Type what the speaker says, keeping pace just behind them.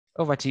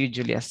Over to you,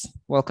 Julius.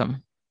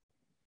 Welcome.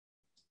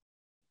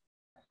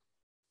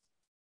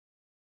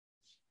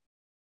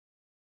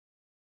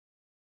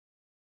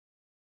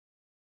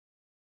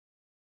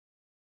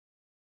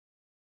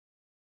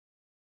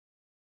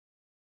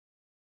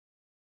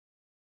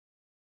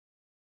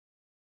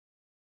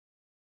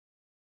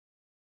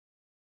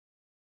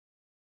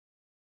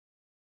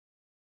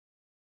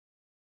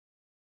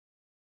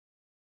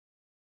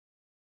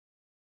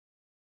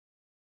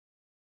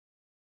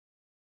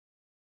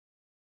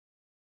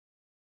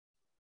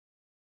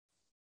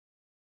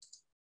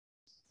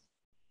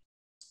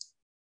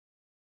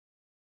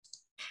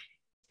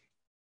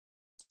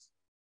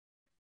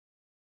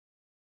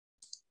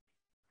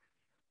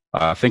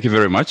 Thank you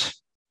very much.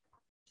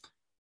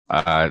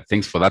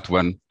 Thanks for that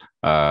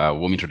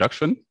warm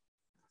introduction.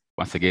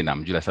 Once again,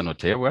 I'm Julius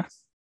Tayebwa.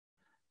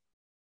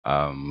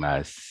 I'm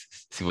a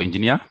civil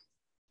engineer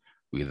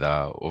with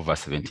over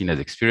 17 years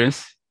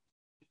experience,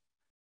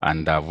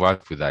 and I've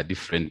worked with a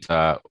different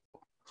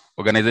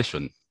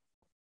organization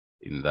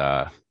in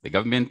the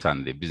government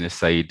and the business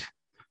side,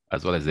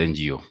 as well as the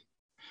NGO.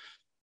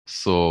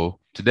 So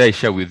today I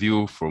share with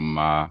you from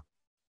a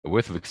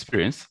wealth of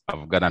experience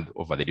I've gathered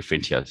over the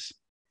different years.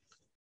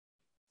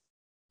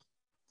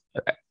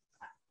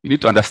 You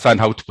need to understand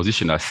how to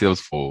position ourselves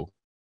for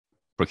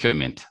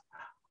procurement.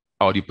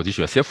 How do you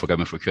position yourself for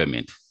government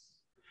procurement?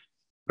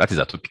 That is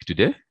our topic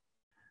today.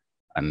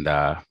 And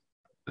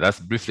that's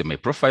briefly my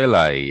profile.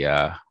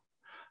 I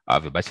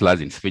have a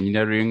bachelor's in civil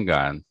engineering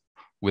and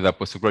with a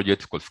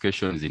postgraduate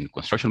qualifications in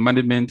construction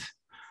management.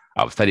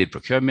 I've studied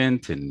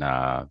procurement in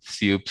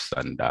SIUPS,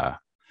 and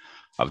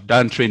I've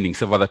done training,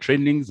 several other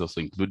trainings, also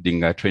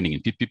including training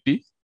in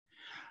PPP.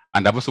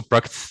 And I've also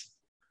practiced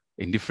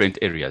in different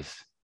areas.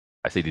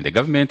 I said in the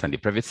government and the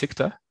private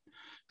sector.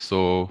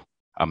 So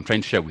I'm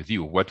trying to share with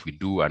you what we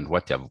do and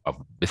what I've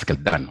basically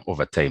done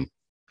over time,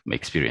 my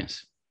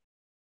experience.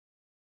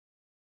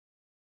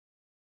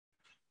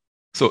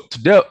 So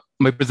today,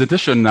 my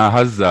presentation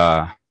has,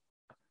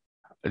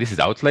 this is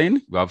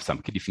outline. We have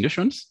some key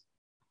definitions.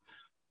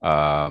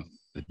 The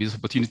business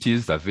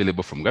opportunities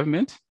available from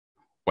government.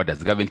 What does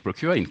the government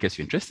procure in case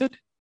you're interested?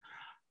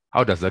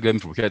 How does the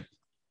government procure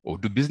or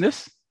do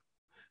business?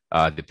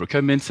 The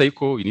procurement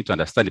cycle, you need to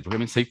understand the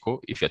procurement cycle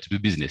if you have to do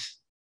business.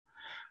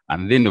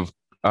 And then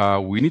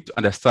we need to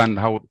understand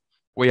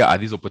where are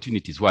these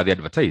opportunities, where are they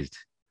advertised?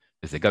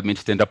 There's a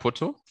government tender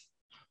portal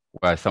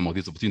where some of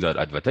these opportunities are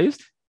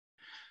advertised.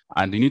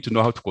 And you need to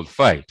know how to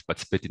qualify to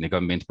participate in the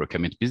government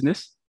procurement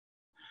business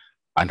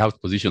and how to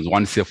position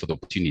oneself for the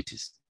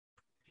opportunities.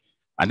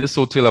 And this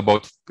will tell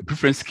about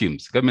preference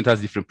schemes. Government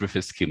has different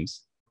preference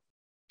schemes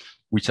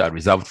which are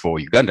reserved for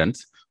Ugandans.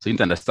 So you need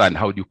to understand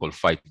how do you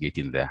qualify to get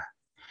in there.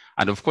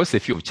 And of course, a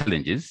few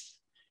challenges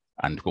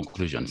and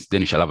conclusions.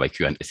 Then we shall have a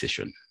Q&A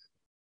session.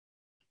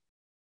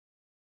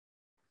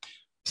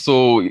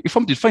 So if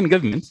I'm to define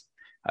government,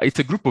 it's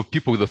a group of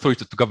people with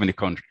authority to govern a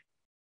country.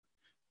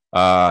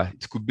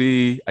 It could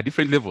be at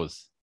different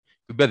levels.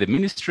 It could be at the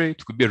ministry,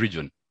 it could be a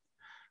region.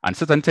 And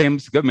certain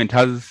times, government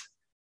has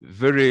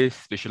very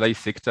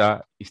specialized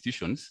sector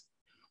institutions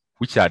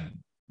which are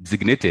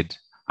designated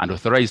and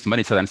authorized to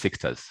manage certain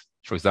sectors.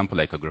 For example,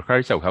 like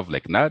agriculture, we have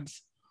like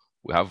NADS,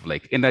 we have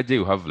like energy,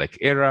 we have like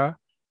ERA,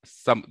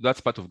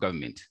 that's part of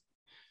government.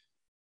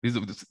 This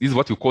is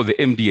what we call the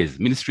MDAs,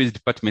 ministries,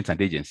 departments,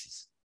 and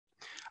agencies.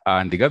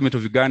 And the government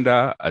of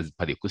Uganda, as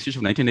per the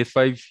Constitution of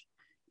 1985,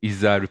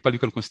 is a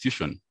Republican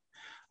Constitution.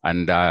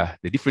 And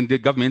the different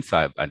governments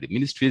are the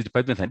ministries,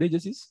 departments, and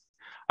agencies,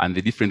 and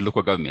the different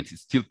local governments.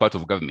 It's still part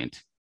of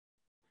government.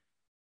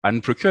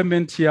 And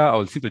procurement here, I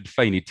will simply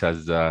define it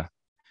as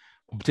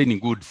obtaining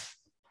goods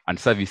and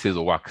services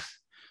or works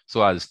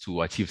so as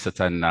to achieve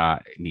certain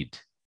need.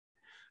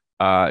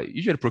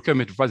 Usually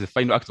procurement refers to the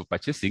final act of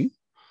purchasing,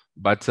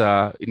 but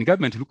in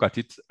government, look at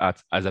it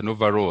as an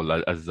overall,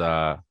 as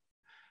a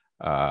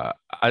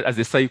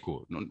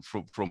cycle,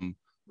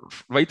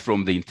 right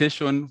from the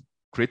intention,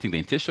 creating the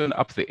intention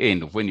up to the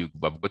end of when you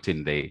have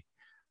gotten the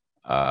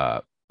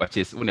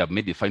purchase, when you have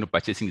made the final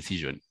purchasing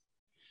decision.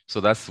 So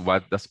that's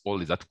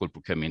all is that called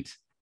procurement,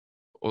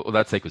 or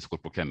that cycle is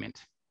called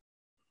procurement.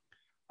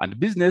 And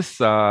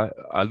business,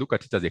 I look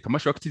at it as a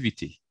commercial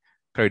activity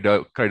carried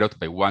out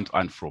by one to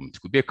and from.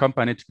 It could be a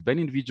company, it could be an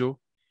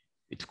individual,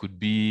 it could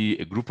be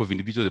a group of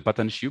individuals, a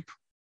partnership.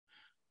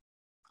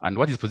 And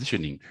what is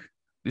positioning?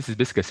 This is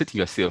basically setting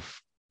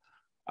yourself,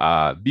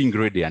 being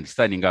ready and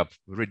standing up,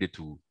 ready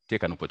to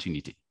take an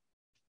opportunity.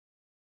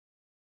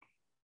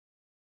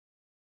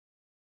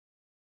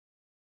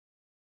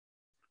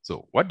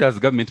 So what does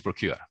government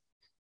procure?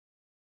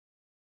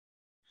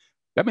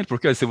 Government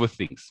procures several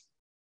things.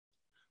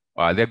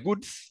 There are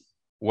goods,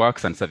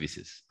 works, and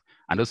services,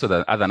 and also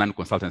the other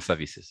non-consultant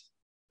services.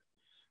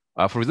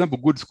 For example,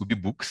 goods could be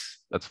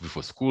books, that's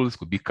for schools,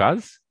 could be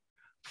cars,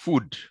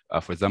 food,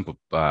 for example,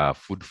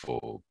 food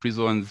for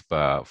prisons,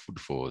 food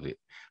for the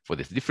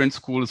different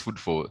schools, food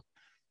for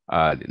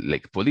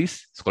like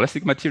police,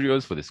 scholastic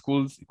materials for the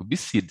schools. It could be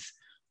seeds,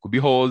 could be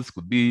halls,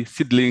 could be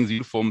seedlings,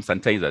 uniforms,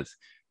 sanitizers.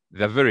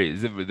 They're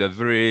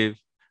very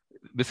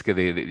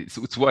basically,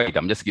 it's wide.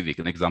 I'm just giving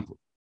an example.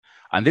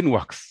 And then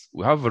works.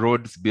 We have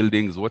roads,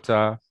 buildings,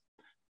 water,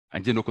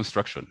 and general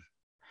construction.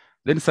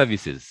 Then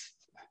services.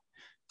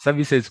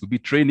 Services could be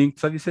training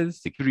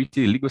services,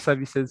 security, legal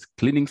services,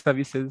 cleaning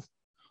services,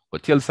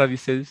 hotel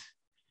services,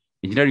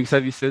 engineering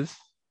services,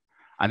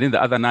 and then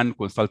the other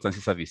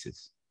non-consultancy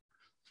services.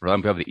 For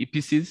example, we have the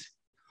EPCs.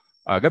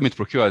 Government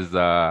procures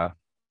a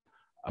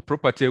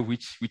property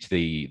which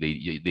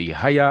they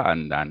hire,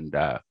 and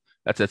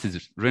that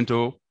is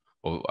rental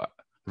of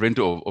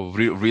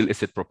real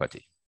estate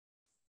property.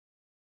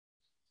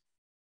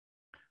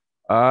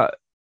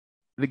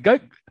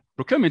 The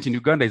procurement in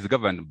Uganda is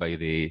governed by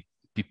the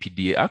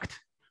PPDA Act,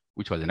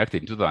 which was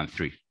enacted in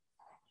 2003.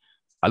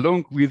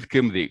 Along with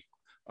came the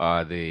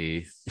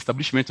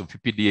establishment of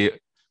PPDA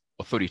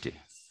Authority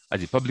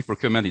as a public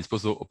procurement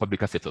disposal of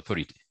public assets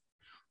authority,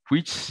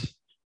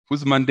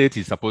 whose mandate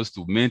is supposed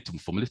to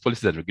formulate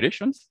policies and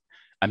regulations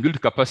and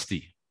build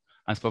capacity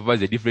and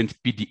supervise the different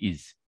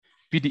PDEs.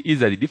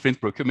 PDEs are the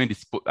different procurement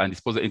and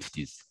disposal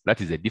entities.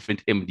 That is the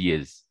different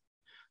MDAs,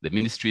 the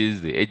ministries,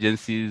 the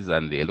agencies,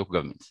 and the local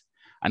governments,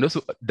 and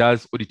also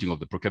does auditing of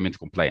the procurement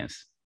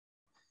compliance.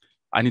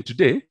 And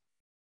today,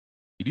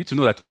 you need to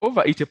know that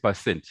over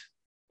 80%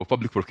 of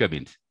public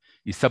procurement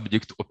is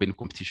subject to open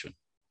competition.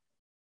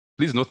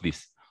 Please note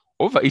this,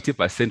 over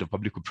 80% of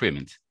public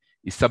procurement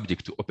is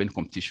subject to open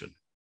competition.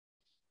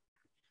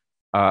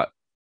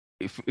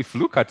 If you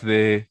look at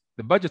the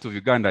budget of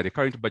Uganda, the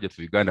current budget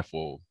for Uganda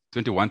for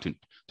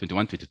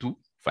 21-22,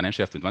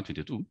 financial year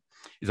 21-22,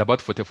 is about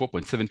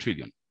 44.7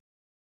 trillion.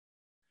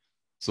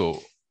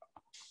 So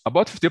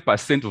about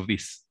 50% of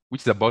this,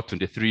 which is about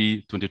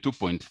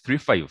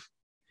 22.35,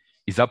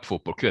 is up for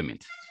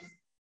procurement.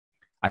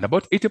 And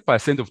about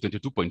 80% of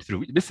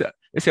 22.3,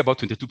 let's say about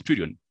 22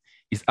 trillion,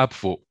 is up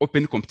for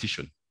open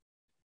competition.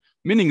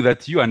 Meaning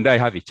that you and I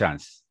have a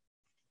chance.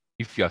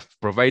 If you are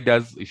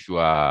providers, if you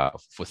are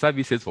for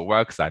services, for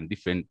works and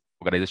different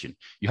organizations,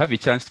 you have a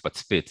chance to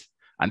participate.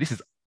 And this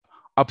is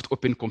up to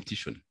open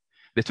competition.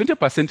 The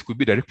 20% could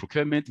be direct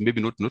procurement,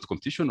 maybe not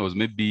competition, or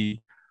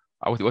maybe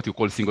what you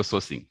call single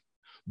sourcing.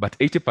 But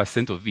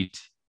 80% of it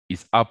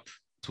is up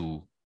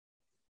to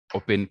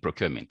open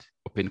procurement,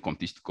 open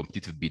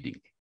competitive bidding.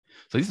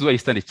 So this is where you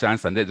stand a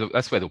chance, and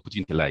that's where the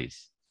opportunity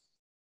lies.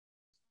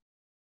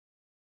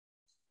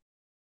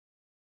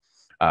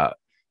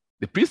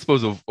 The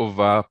principles of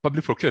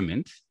public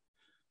procurement,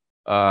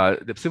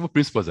 the several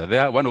principles are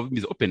there. One of them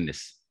is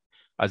openness.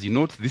 As you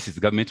note, this is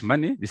government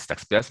money, this is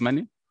taxpayers'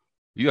 money.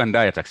 You and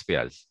I are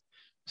taxpayers.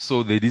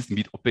 So there is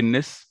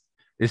openness,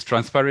 there's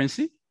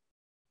transparency,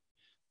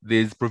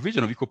 there's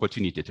provision of equal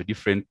opportunity to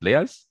different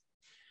players.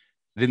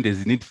 Then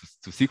there's a need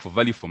to seek for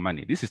value for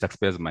money. This is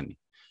taxpayers' money.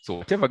 So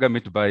whatever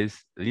government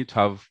buys, they need to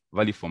have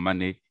value for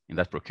money in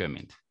that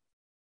procurement.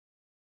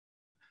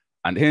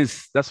 And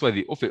hence, that's why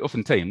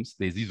oftentimes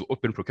there's these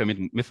open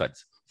procurement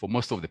methods for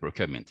most of the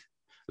procurement.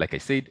 Like I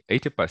said,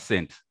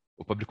 80%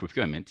 of public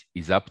procurement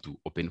is up to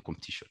open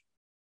competition.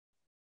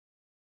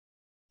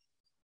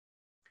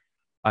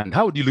 And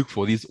how do you look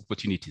for these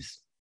opportunities?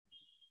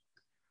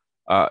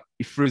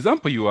 If, for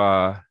example, you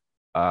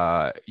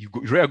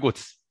rear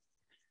goats,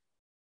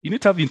 you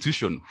need to have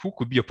intuition who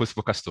could be a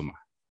possible customer.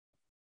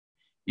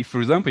 If, for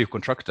example, you're a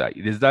contractor,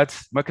 there's that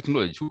market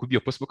knowledge, who could be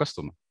a possible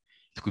customer.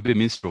 It could be a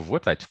Ministry of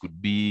Water, it could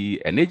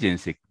be an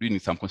agency doing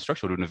some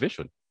construction or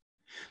renovation.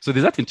 So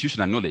there's that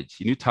intuition and knowledge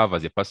you need to have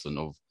as a person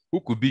of who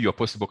could be your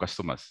possible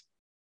customers.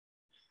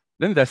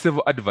 Then there are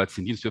several adverts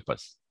in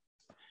newspapers.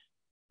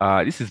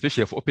 This is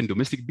especially for open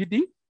domestic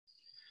bidding.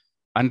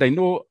 And I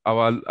know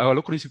our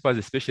local newspapers,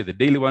 especially the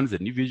daily ones, the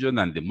New Vision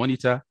and the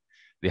Monitor,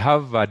 they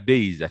have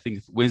days, I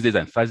think Wednesdays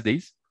and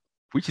Thursdays,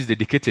 which is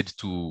dedicated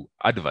to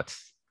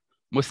adverts,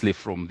 mostly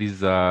from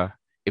these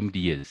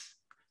MDAs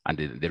and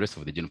the rest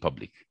of the general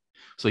public.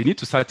 So you need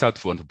to search out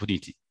for an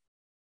opportunity.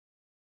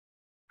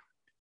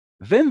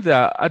 Then there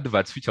are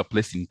adverts which are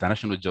placed in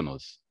international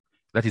journals.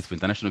 That is for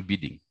international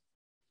bidding.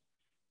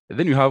 And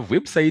then you have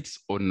websites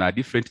on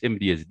different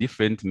MDAs,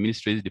 different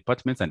ministries,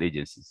 departments, and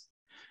agencies.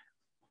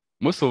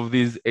 Most of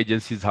these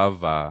agencies have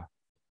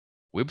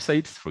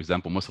websites. For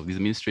example, most of these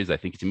ministries, I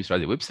think each ministry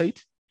has a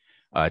website.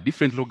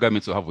 Different local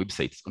governments will have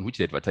websites on which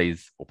they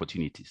advertise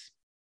opportunities.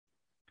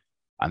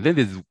 And then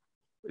there's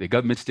the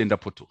government tender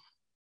portal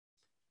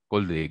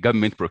called the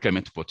Government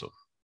Procurement Portal.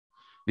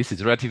 This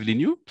is relatively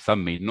new.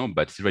 Some may know,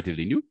 but it's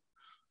relatively new.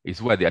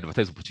 It's where they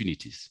advertise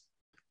opportunities.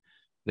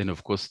 Then,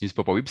 of course,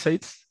 newspaper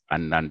websites,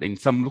 and in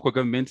some local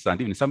governments and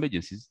even in some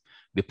agencies,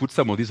 they put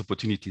some of these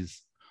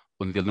opportunities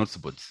on their notice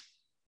boards.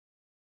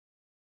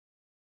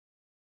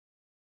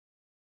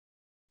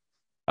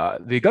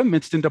 The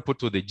government tender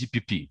portal, the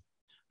GPP,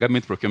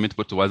 Government Procurement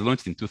Portal, was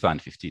launched in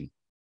 2015.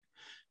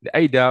 The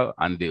idea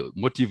and the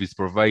motive is to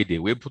provide a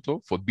web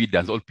portal for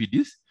bidders, all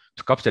PDs,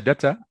 to capture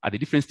data at the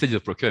different stages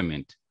of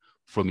procurement,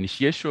 from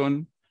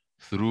initiation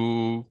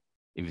through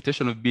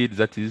invitation of bids,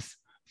 that is,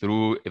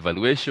 through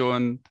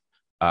evaluation,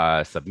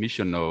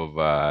 submission of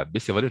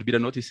best evaluated bidder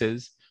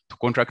notices, to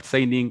contract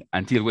signing,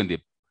 until when the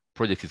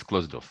project is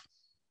closed off.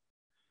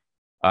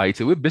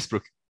 It's a web-based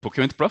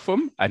procurement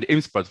platform and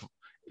aims platform.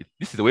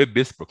 This is a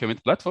web-based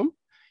procurement platform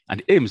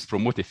and aims to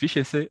promote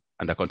efficiency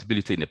and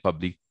accountability in a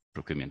public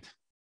procurement.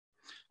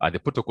 The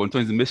portal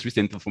contains the most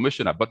recent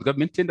information about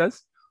government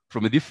tenders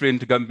from the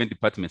different government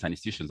departments and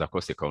institutions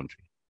across the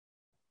country.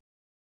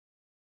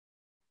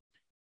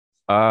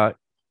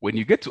 When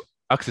you get to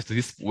access to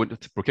this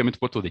procurement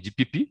portal, the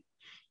GPP,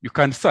 you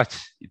can search.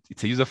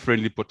 It's a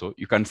user-friendly portal.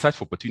 You can search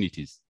for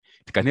opportunities.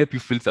 It can help you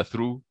filter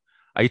through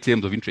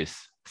items of interest,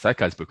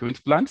 such as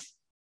procurement plans,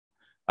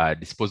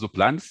 disposal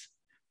plans,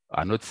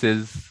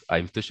 notices,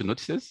 invitation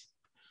notices.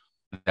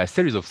 There are a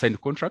series of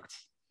signed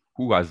contracts.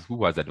 Who has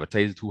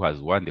advertised, who has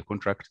won the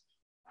contract,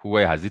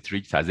 where has it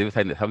reached, has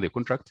everything that have the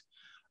contract,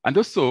 and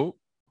also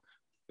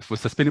for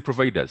suspended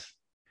providers.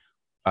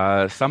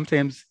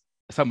 Sometimes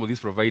some of these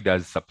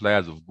providers,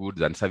 suppliers of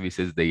goods and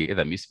services, they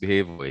either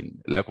misbehave or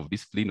in lack of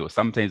discipline, or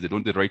sometimes they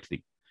don't do the right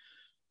thing.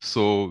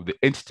 So the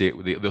entity,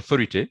 the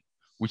authority,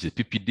 which is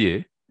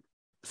PPDA,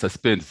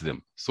 suspends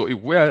them. So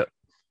where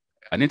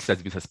an entity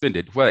has been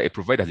suspended, where a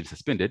provider has been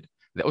suspended,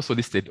 they're also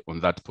listed on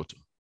that portal.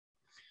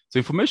 So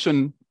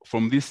information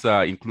from this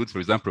includes, for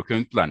example,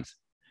 procurement plans.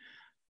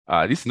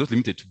 This is not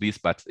limited to this,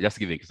 but just to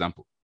give an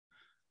example.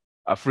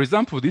 For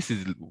example, this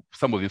is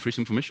some of the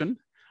information.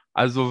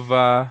 As of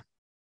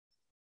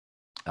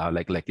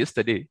like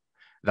yesterday,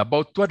 there are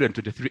about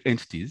 223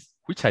 entities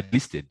which had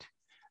listed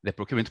the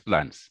procurement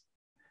plans.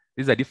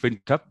 These are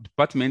different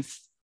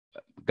departments,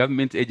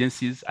 government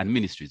agencies, and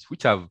ministries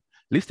which have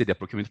listed their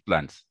procurement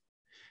plans.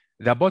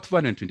 There are about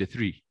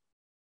 223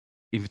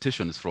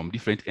 invitations from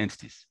different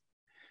entities.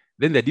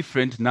 Then there are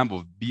different number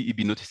of BEB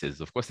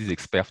notices. Of course, these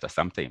expire after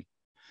some time.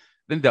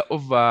 Then there are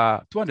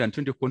over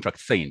 220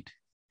 contracts signed.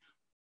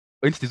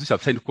 Entities which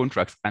have signed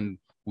contracts and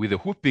with a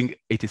whooping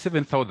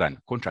 87,000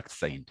 contracts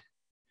signed.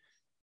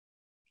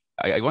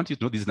 I want you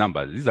to know these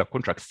numbers. These are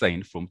contracts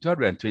signed from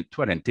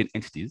 210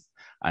 entities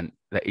and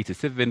the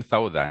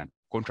 87,000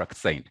 contracts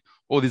signed.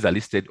 All these are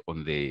listed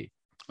on the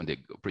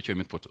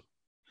procurement portal.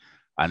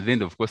 And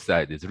then, of course,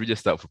 there's a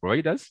register of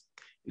providers.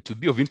 It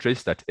would be of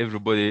interest that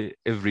everybody,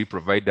 every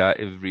provider,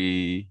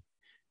 every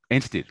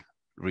entity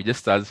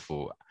registers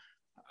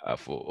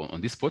on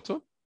this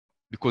portal,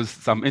 because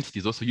some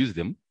entities also use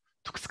them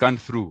to scan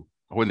through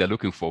when they're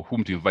looking for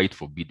whom to invite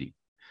for bidding.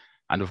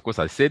 And of course,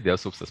 I said there are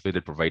also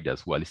suspended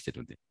providers who are listed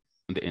on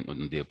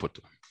the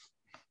portal.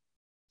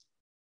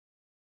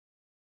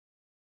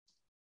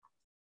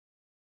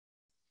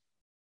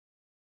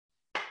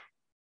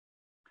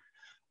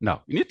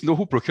 Now, you need to know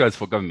who procures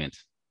for government.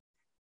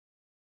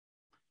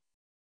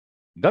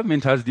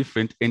 Government has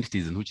different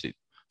entities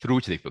through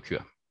which they procure.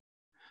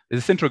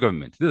 There's a central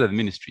government. These are the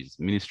ministries: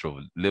 Ministry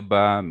of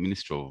Labor,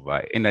 Ministry of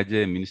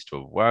Energy, Ministry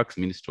of Works,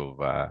 Ministry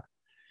of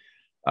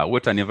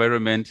Water and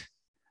Environment.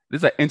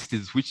 These are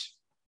entities which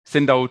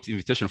send out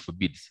invitation for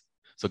bids.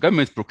 So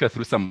governments procure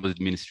through some of those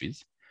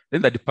ministries.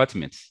 Then the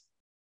departments.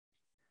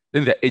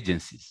 Then the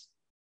agencies.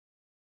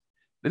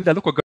 Then the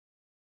local government.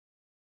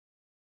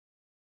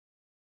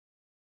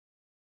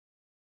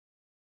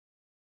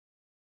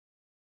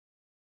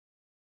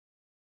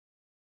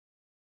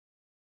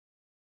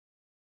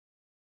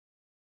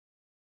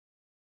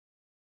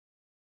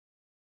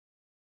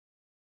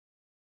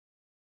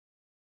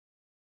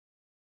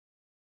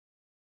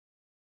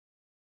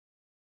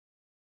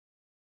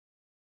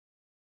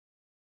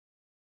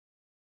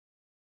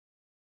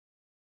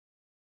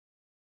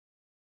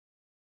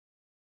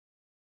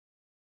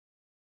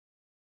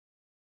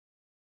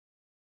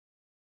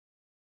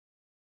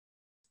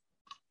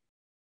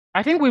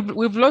 I think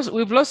we've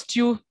lost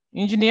you,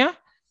 engineer.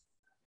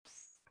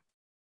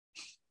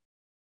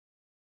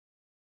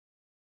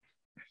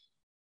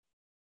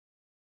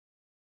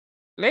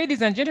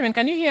 Ladies and gentlemen,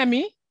 can you hear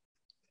me?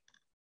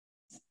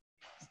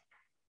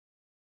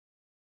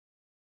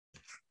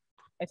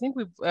 I think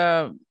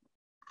we've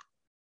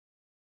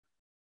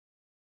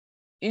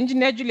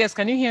Engineer Julius,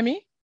 can you hear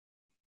me?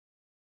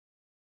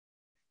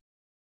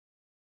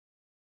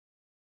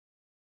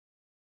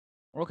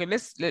 Okay,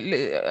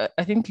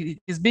 I think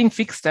it's being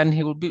fixed and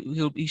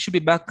he should be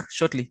back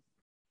shortly.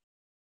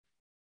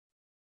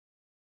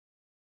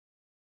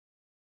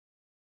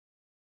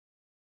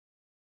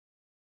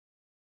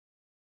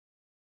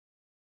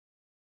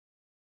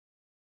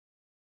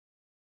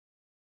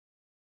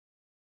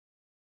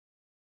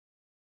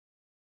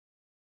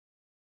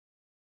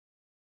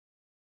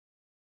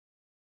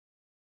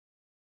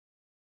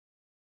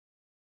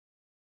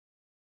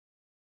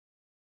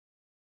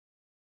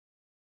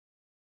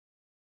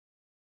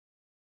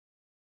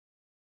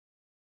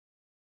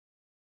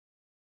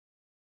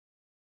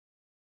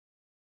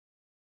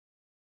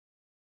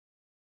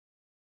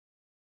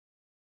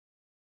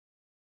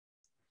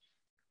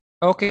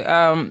 Okay,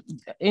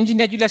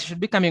 Engineer Julius should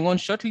be coming on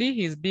shortly.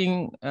 He's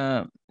being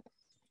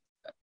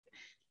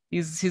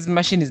his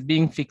machine is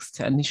being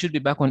fixed and he should be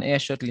back on air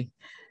shortly.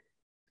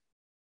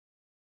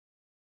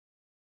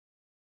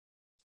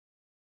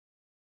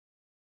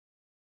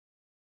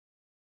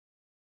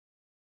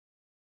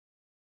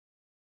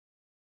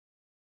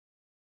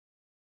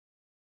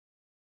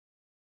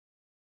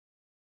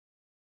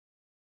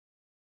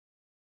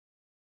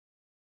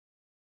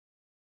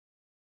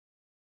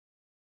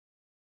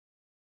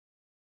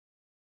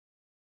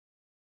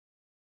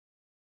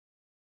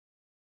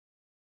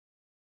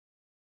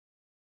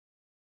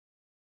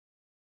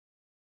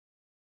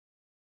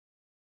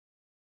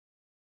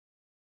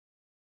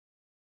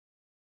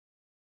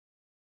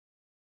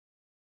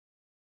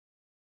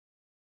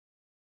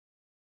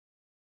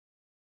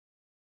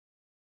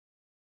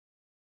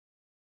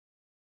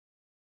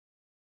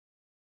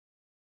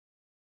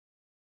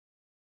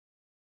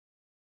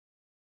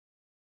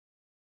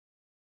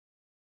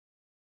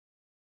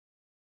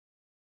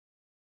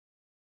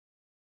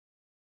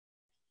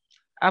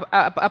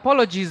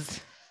 Apologies.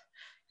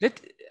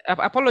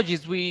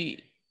 Apologies.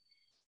 We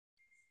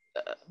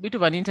bit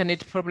of an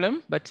internet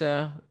problem, but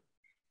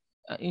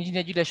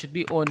Engineer Julius should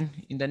be on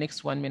in the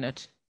next 1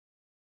 minute.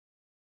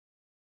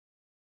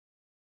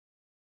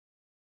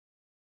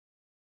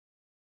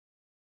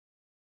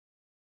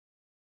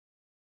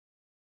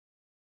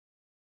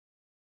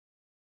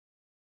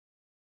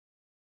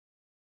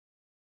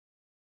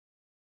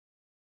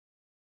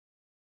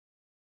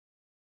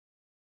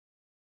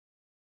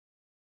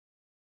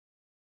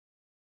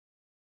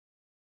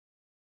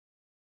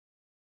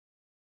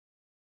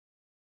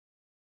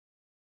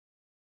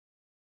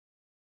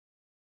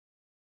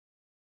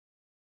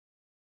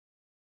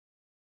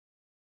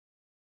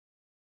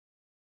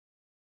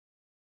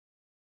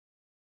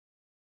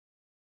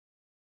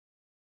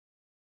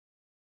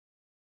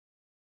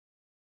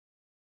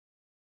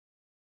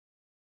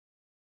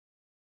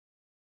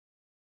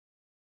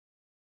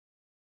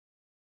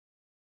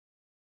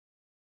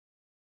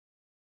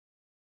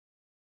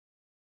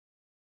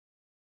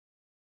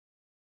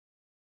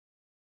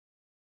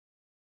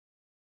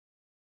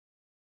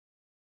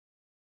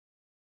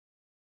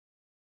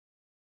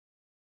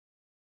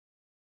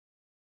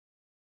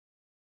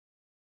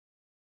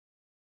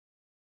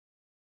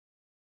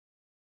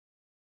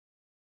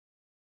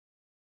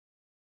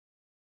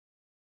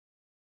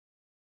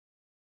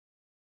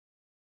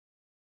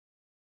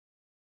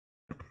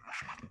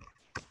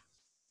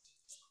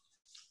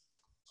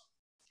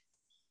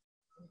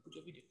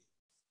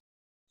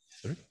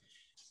 Sorry?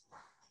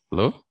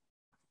 Hello?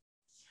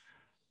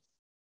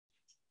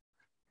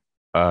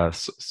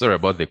 Sorry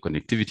about the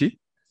connectivity.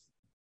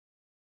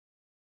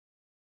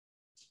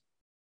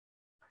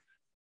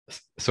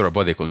 Sorry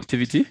about the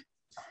connectivity.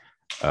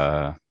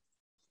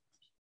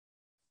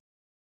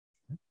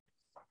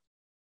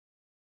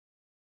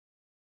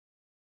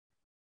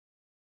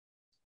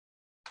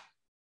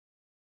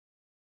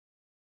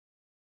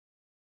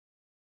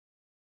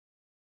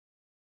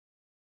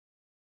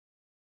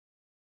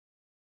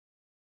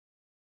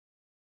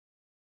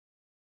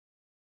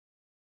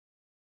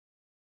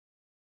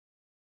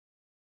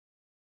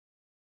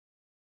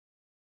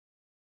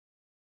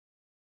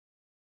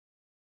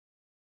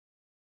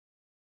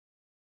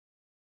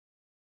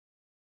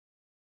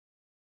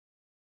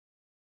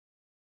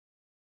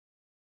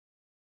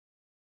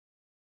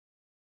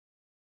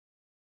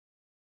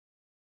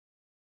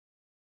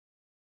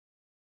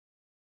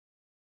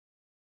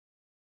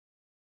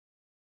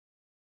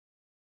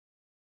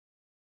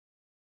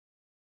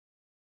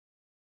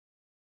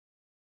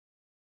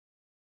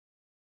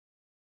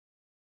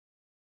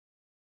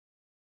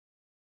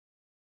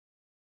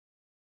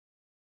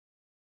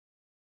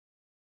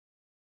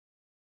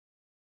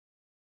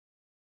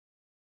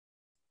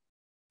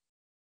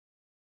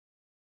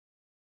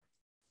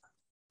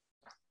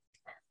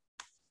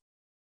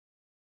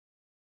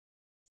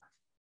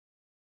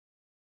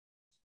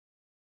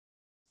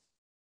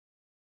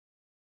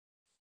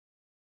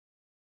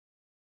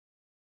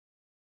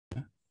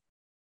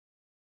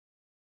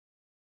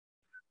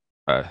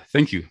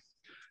 Thank you.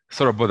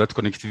 Sorry about that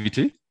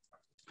connectivity,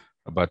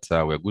 but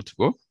we're good to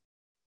go.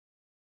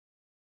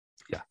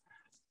 Yeah.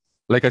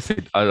 Like I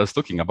said, I was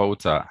talking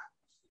about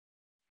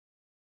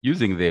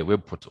using the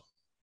web portal.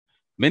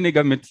 Many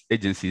government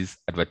agencies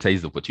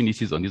advertise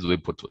opportunities on these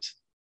web portals.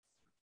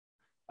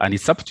 And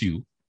it's up to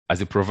you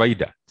as a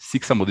provider to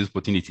seek some of these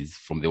opportunities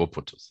from the web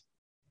portals.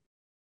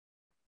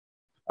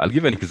 I'll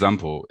give an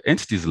example.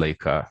 Entities like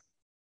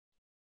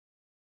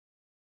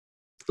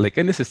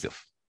NSSF,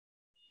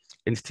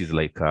 entities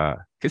like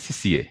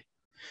KCCA.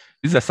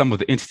 These are some of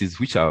the entities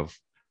which have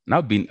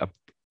now been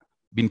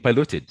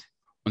piloted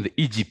on the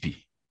EGP.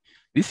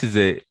 This is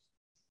the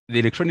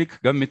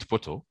electronic government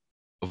portal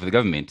of the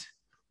government,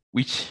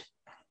 which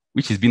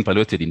is being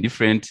piloted in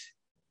different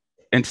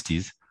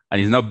entities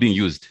and is now being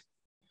used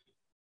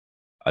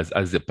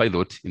as a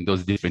pilot in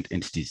those different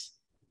entities.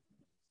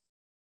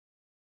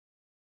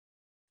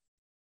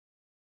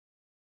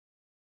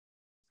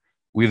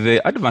 With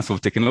the advance of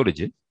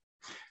technology,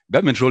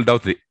 government rolled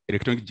out the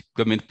electronic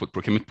government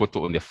procurement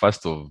portal on the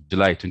 1st of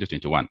July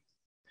 2021.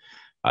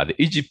 The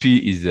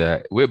EGP is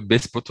a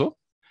web-based portal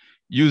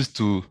used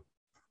to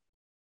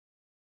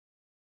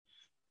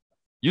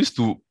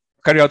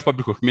carry out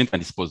public procurement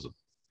and disposal.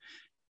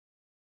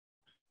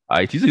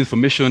 It uses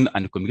information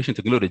and communication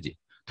technology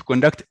to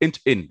conduct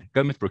end-to-end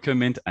government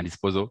procurement and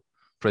disposal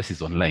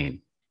processes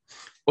online.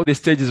 All the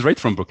stages, right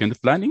from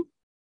procurement planning,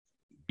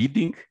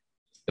 bidding,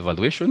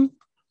 evaluation,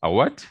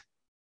 award,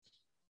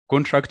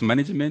 contract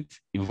management,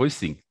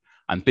 invoicing,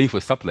 and paying for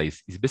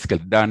supplies, is basically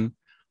done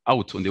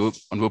out on the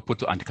web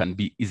portal and can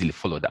be easily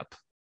followed up.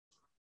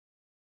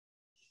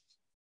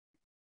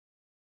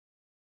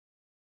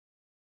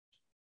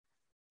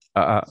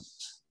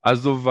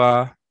 As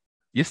of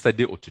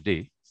yesterday or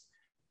today,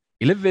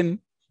 11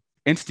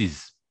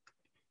 entities,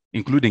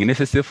 including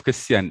NSSF,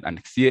 KCCA,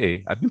 and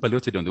CAA, have been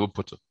piloted on the web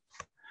portal.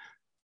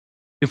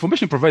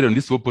 Information provided on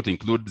this web portal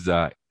includes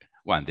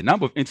one, the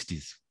number of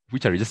entities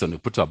which are registered on the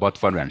portal, about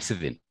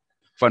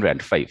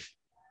 405.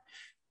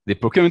 the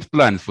procurement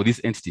plans for these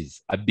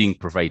entities are being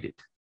provided.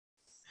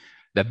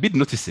 The bid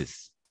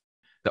notices,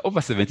 there are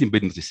over 17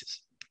 bid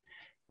notices.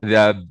 There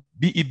are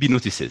BEB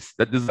notices,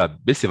 that these are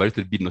best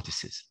evaluated bid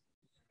notices.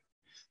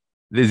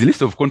 There's a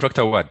list of contract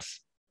awards.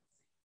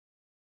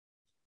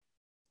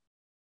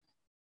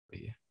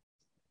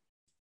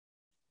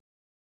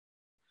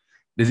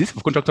 There's a list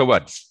of contract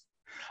awards,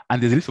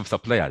 and there's a list of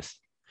suppliers.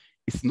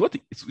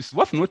 It's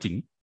worth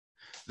noting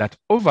that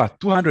over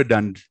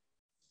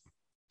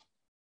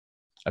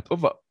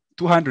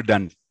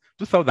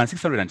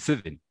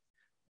 2,607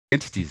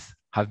 entities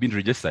have been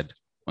registered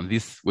on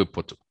this web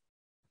portal.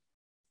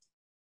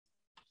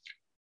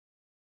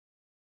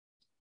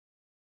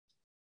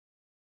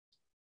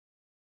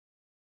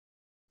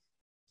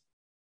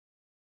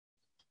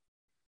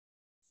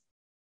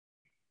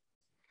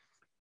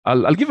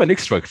 I'll give an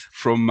extract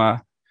from an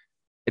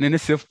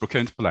NSF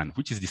procurement plan,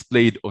 which is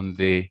displayed on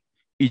the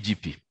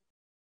EGP.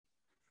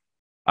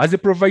 As a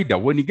provider,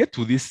 when you get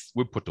to this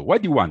web portal,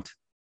 what do you want?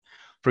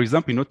 For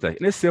example, note that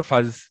NSF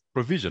has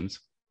provisions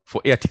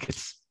for air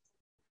tickets.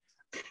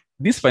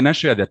 This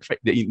financial year,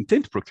 they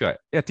intend to procure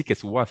air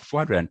tickets worth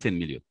 410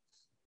 million.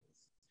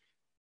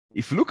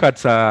 If you look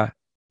at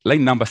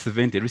line number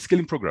 70,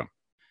 reskilling program,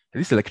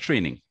 this is like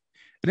training.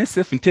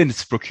 NSF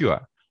intends to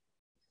procure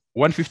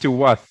 150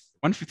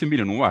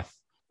 million worth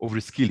of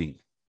reskilling.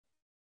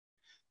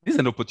 This is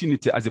an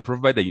opportunity as a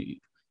provider you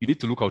need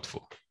to look out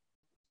for.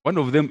 One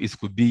of them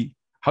could be,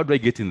 how do I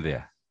get in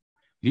there?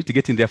 You need to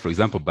get in there, for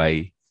example,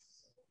 by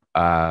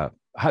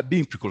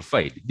being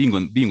pre-qualified, being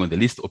on the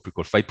list of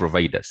pre-qualified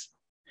providers.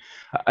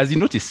 As you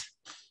notice,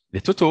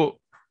 the total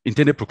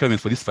intended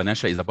procurement for this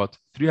financial is about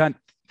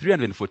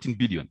 314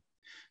 billion.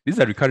 These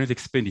are recurrent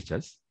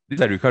expenditures.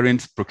 These are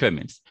recurrent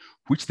procurements,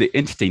 which the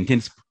entity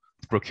intends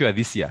to procure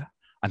this year,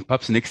 and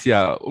perhaps next year,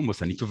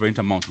 almost an equivalent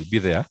amount will be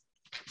there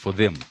for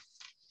them.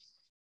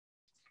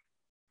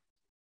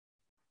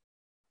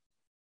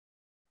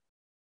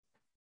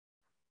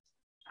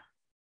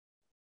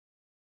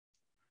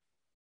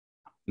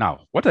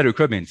 Now, what are the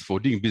requirements for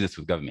doing business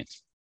with government?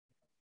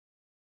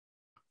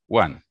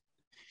 One,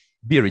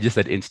 be a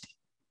registered entity.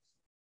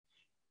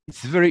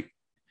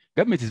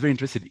 Government is very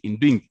interested in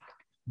doing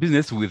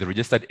business with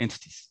registered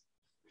entities.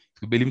 It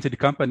could be a limited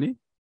company.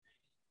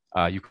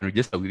 You can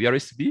register with the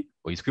RSB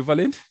or its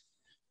equivalent,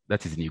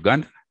 that is in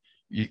Uganda.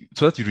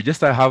 So that you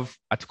register, have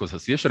articles of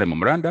association and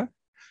memoranda.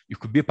 You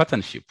could be a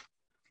partnership,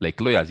 like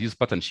lawyers use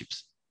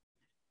partnerships.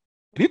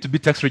 You need to be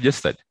tax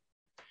registered.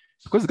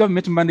 Because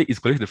government money is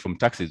collected from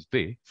taxes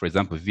pay, for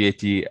example,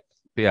 VAT,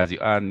 pay as you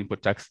earn,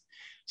 import tax.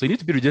 So you need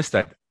to be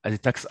registered as a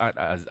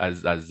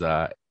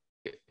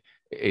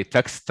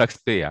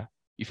taxpayer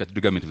if you have to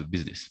do government with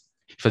business,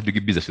 if you have to do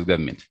business with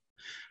government.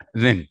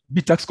 Then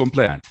be tax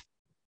compliant.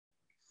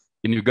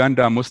 In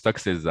Uganda, most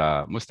tax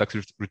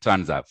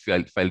returns are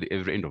filed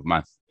every end of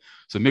month.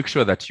 So make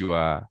sure that you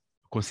are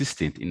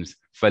consistent in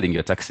filing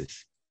your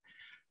taxes.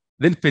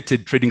 Then pay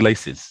trading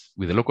license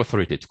with the local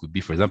authority. It could be,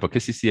 for example,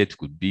 KCCA, it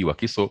could be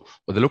Wakiso,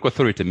 or the local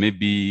authority may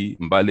be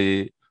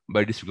Mbale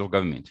district local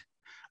government.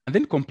 And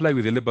then comply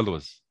with the labor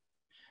laws,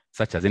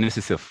 such as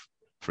NSSF.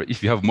 For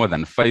if you have more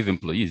than 5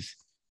 employees,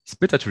 it's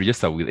better to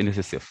register with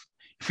NSSF.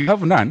 If you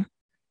have none,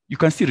 you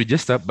can still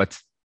register, but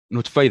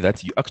notify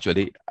that you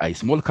actually are a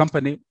small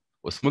company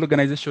or small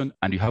organization,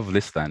 and you have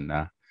less than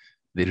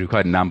the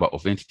required number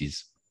of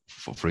entities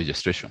for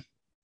registration.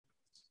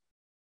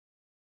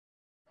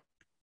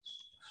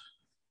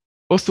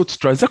 Also, to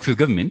transact with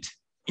government,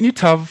 you need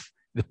to have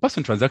the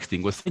person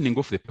transacting or signing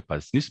off the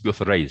papers needs to be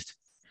authorized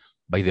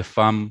by the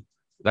firm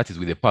that is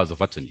with the powers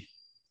of attorney.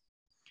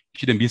 It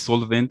shouldn't be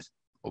insolvent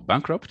or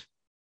bankrupt,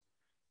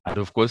 and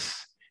of course,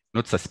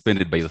 not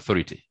suspended by the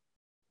authority.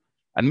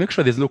 And make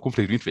sure there's no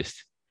conflict of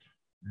interest.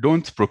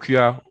 Don't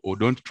procure or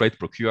don't try to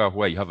procure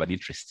where you have an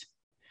interest.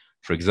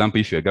 For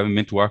example, if you're a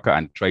government worker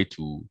and try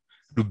to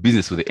do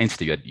business with the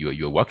entity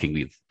you're working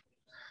with,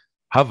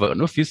 have an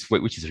office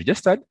which is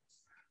registered.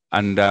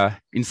 And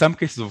in some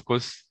cases, of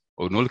course,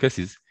 or in all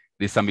cases,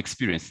 there's some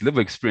experience, level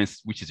of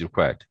experience which is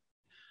required.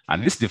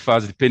 And this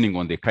differs depending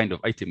on the kind of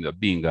item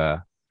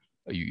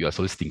you are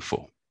soliciting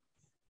for.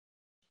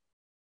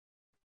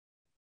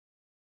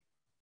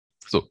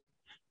 So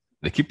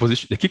the key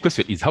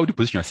question is, how do you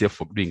position yourself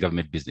for doing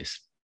government business?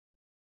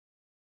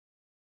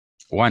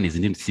 One is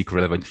you need to seek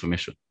relevant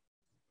information.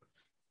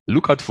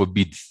 Look out for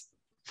bids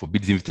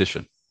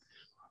invitation.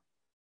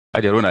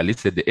 Earlier on, I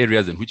listed the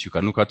areas in which you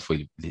can look out for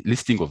the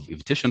listing of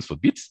invitations for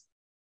bids.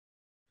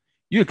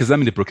 You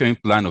examine the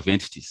procurement plan of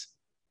entities.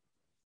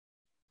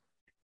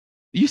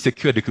 You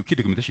secure the key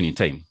documentation in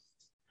time.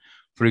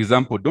 For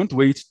example, don't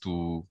wait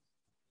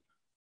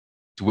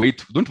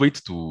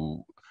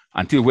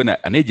until when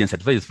an agent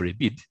advises for a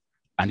bid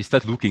and you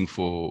start looking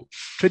for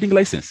trading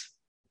license,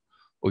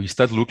 or you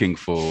start looking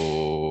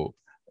for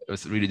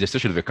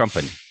registration of a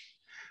company.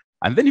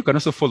 And then you can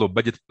also follow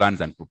budget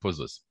plans and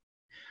proposals.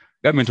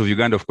 Government of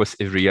Uganda, of course,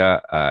 every year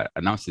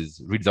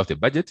reads out a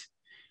budget,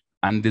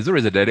 and there's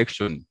always a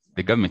direction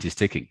the government is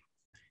taking.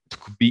 It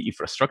could be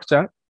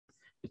infrastructure,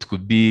 it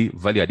could be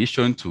value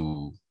addition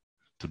to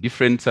to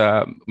different,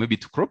 maybe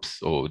to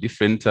crops or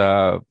different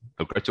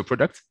agricultural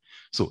products.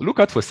 So look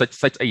out for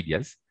such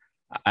ideas,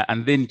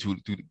 and then to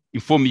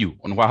inform you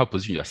on how to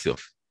position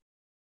yourself,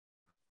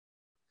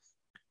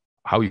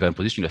 how you can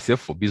position yourself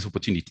for business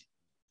opportunity.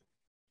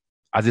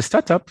 As a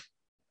startup,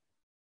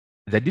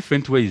 there are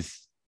different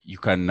ways you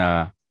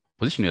can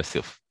position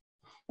yourself.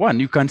 One,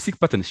 you can seek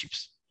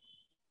partnerships.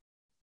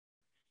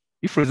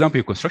 If, for example,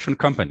 you're a construction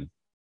company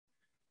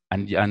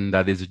and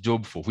there's a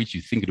job for which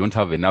you think you don't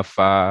have enough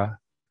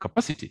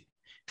capacity,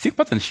 seek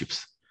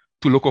partnerships.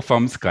 Two local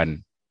firms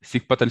can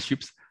seek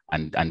partnerships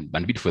and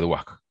bid for the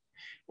work.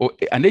 Or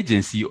an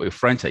agency or a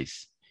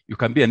franchise. You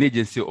can be an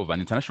agency of an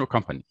international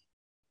company.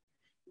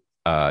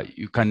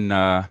 You can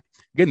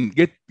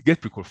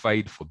get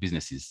pre-qualified for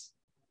businesses.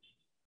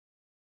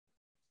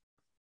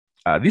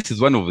 This is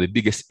one of the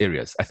biggest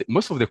areas. I think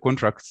most of the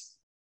contracts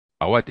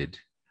awarded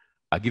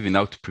are given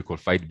out to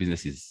pre-qualified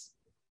businesses.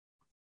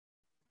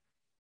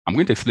 I'm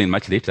going to explain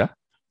much later,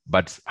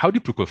 but how do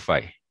you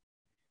pre-qualify?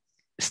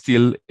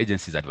 Still,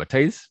 agencies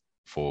advertise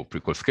for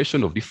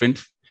pre-qualification of different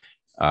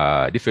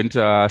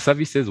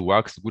services,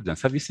 works, goods, and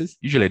services,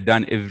 usually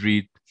done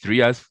every 3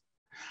 years.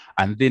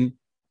 And then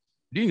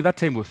during that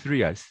time of 3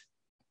 years,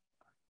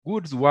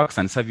 goods, works,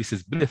 and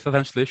services below a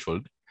certain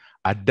threshold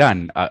are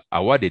done, are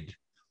awarded,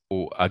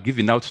 or are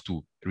given out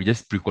to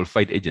just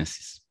pre-qualified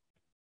agencies.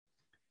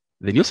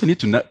 Then you also need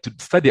to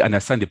study and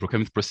understand the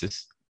procurement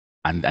process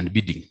and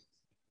bidding.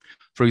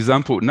 For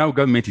example, now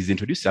government has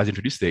introduced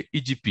the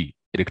EGP,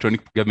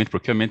 Electronic Government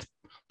Procurement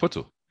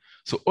Portal.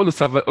 So all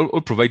service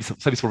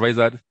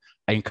providers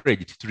are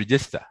encouraged to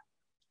register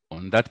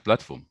on that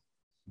platform.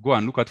 Go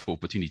and look out for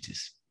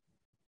opportunities.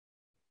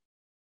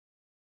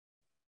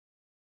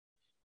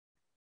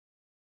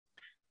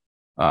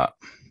 I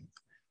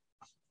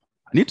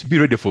need to be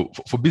ready for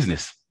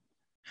business.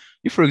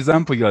 If, for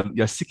example,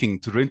 you're seeking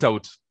to rent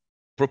out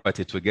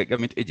property to a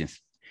government agency,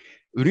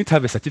 you need to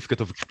have a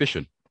certificate of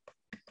occupation.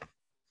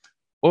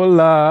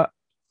 All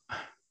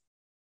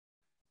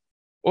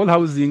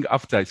housing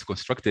after it's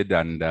constructed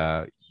and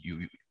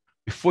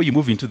before you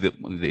move into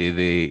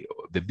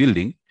the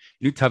building,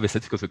 you need to have a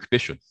certificate of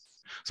occupation.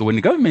 So when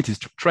the government is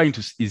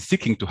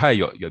seeking to hire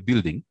your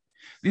building,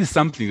 this is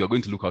something you're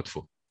going to look out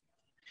for.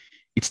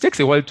 It takes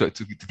a while to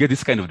get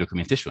this kind of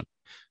documentation.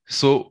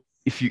 So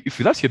if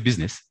that's your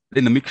business,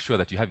 then make sure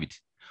that you have it.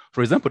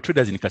 For example,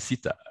 traders in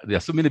Kasita, there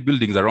are so many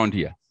buildings around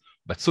here,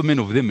 but so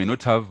many of them may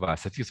not have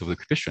certificates of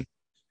occupation.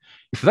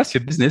 If that's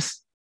your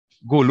business,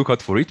 go look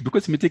out for it,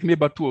 because it may take me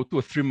about 2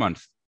 or 3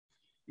 months.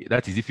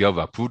 That is if you have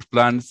approved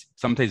plans.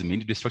 Sometimes you may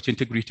need the structural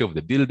integrity of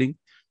the building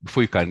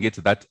before you can get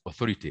that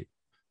authority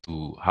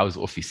to house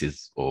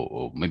offices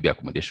or maybe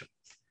accommodation.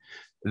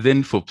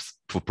 Then for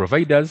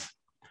providers,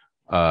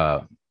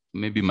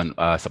 maybe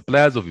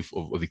suppliers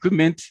of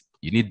equipment,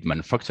 you need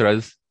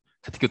manufacturers,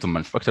 certificate of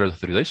manufacturer's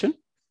authorization,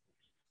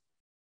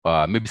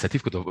 maybe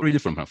certificate of origin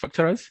from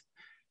manufacturers.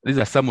 These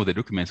are some of the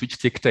documents which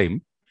take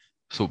time.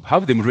 So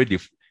have them ready,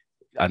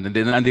 and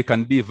they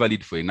can be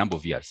valid for a number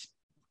of years.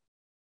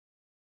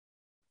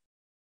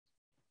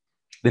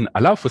 Then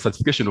allow for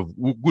certification of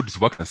goods,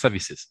 works, and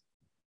services.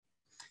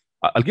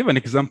 I'll give an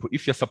example.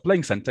 If you're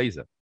supplying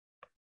sanitizer,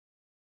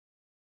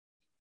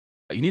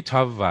 you need to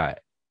have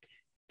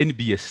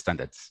NBS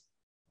standards.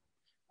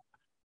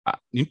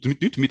 You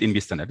need to meet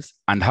NBS standards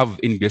and have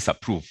NBS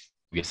approve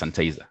your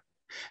sanitizer.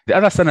 The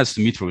other standards to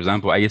meet, for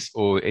example,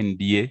 ISO,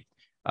 NDA,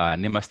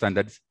 NEMA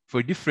standards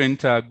for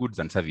different goods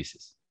and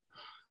services.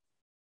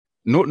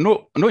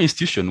 No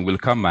institution will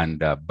come and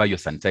buy your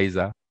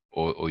sanitizer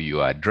or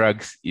your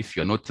drugs if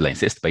you're not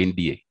licensed by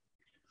NDA.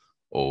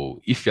 Or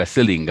if you're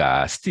selling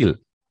steel,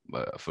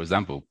 for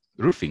example,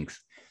 roofings,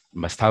 you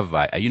must have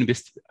a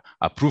unit-based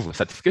approval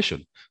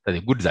certification that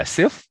the goods are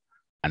safe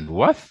and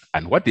worth,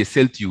 and what they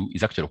sell to you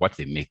is actually what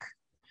they make.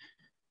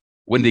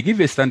 When they give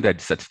you a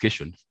standard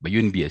certification by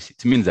UNBS,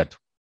 it means that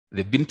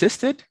they've been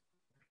tested,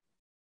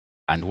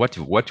 and what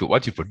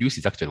you produce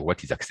is actually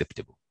what is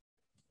acceptable.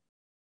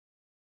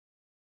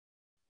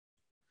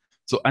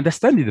 So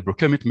understanding the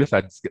procurement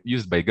methods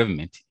used by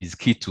government is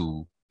key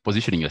to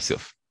positioning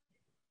yourself.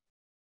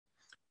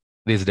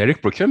 There's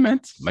direct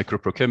procurement, micro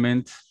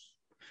procurement.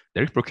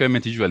 Direct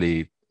procurement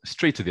usually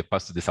straight to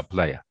the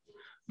supplier.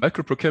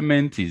 Micro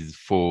procurement is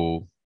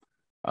for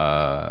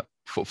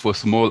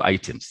small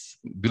items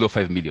below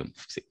 5 million.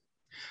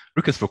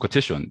 Request for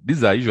quotation.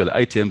 These are usually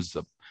items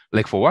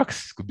like for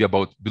works, could be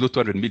about below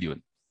 200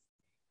 million.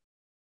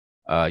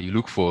 You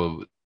look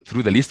through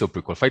the list of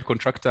pre-qualified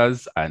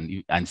contractors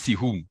and see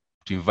whom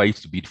to invite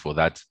to bid for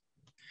that.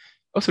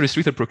 Also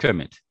restricted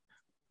procurement.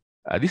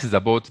 This is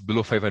about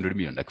below 500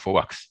 million, like for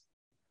works.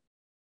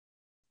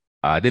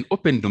 Then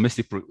open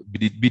domestic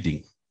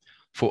bidding.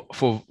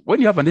 For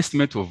when you have an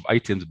estimate of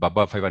items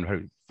above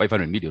 500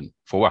 million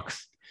for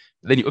works,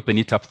 then you open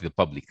it up to the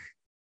public.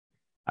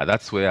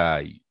 That's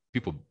where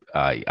people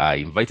are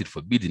invited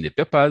for bids in the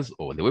papers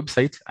or on the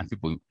website, and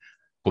people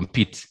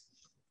compete.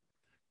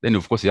 Then,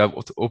 of course, you have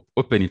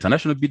open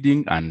international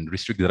bidding and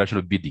restrict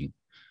international bidding.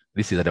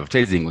 This is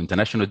advertising on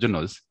international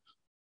journals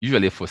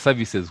usually for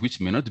services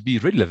which may not be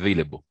readily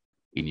available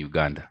in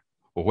Uganda,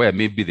 or where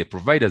maybe the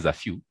providers are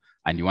few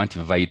and you want to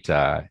invite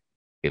a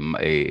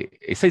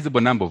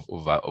sizable number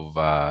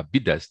of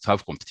bidders to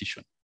have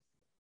competition.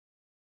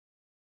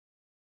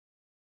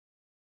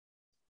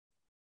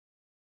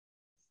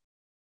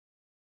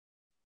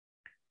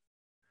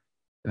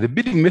 The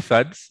bidding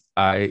methods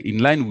are in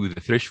line with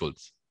the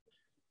thresholds.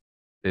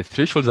 The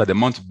thresholds are the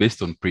amount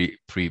based on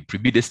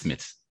pre-bid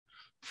estimates.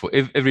 For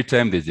every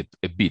time there's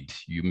a bid,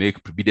 you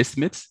make pre-bid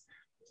estimates,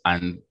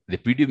 and the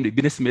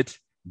pre-bid estimate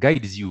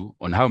guides you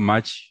on how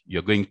much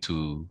you're going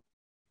to,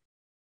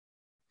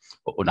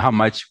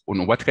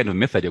 on what kind of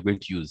method you're going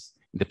to use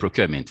in the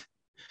procurement.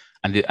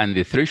 And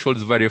the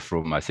thresholds vary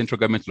from central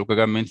government, local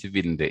governments,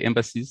 even the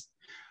embassies,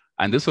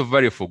 and they also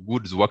vary for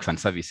goods, works, and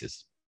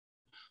services.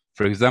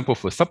 For example,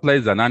 for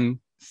supplies and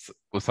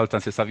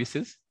non-consultancy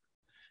services,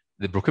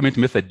 the procurement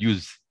method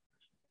used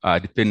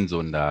depends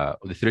on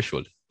the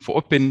threshold. For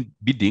open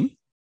bidding,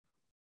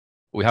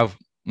 we have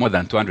more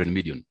than 200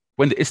 million.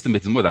 When the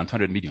estimate is more than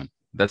 200 million,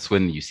 that's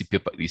when you see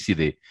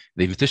the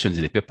invitations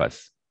in the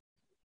papers.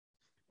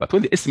 But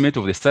when the estimate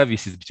of the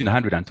service is between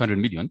 100 and 200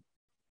 million,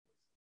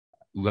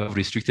 we have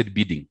restricted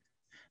bidding.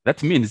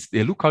 That means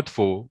they look out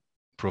for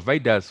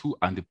providers who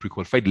are on the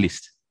pre-qualified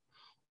list,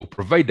 or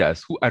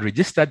providers who are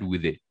registered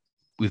with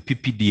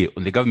PPDA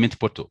on the government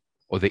portal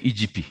or the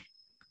EGP.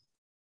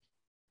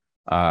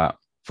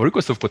 For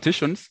request of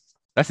quotations,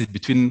 that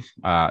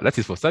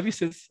is for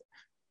services,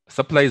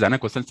 supplies and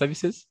non-concerned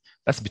services,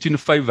 that's between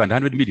 5 and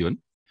 100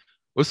 million.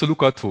 Also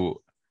look out for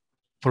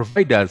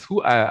providers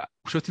who are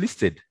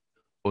shortlisted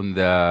on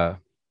the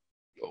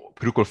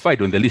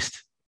pre-qualified on the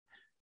list.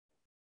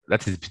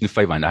 That is between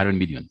 5 and 100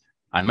 million.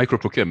 And micro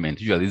procurement,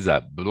 usually these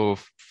are below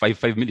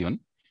 5 million.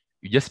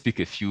 You just pick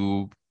a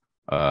few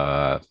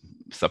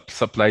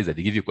supplies that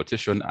they give you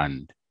quotation,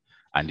 and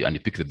you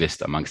pick the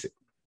best amongst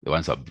the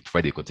ones that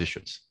provide the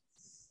quotations.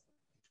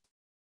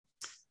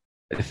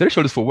 The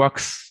thresholds for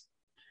works,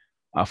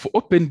 for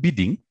open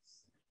bidding,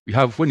 we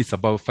have when it's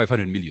above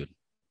 500 million.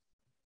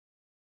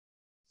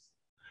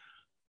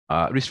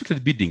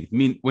 Restricted bidding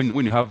mean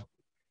when you have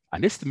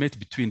an estimate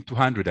between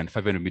 200 and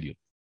 500 million.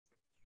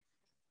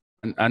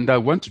 And I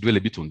want to dwell a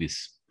bit on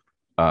this.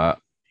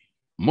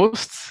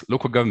 Most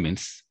local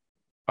governments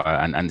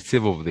and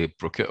several of the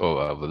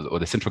or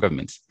the central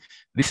governments,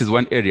 this is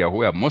one area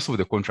where most of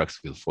the contracts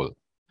will fall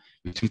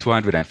between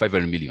 200 and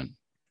 500 million.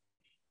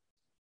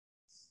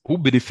 Who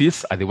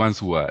benefits are the ones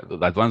who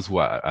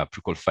are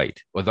pre-qualified,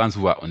 or the ones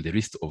who are on the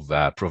list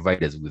of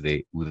providers with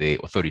the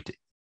authority.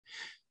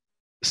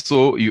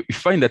 So you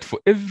find that for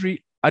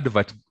every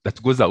advert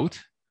that goes out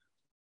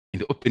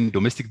in the open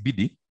domestic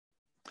bidding,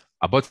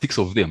 about 6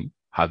 of them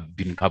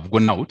have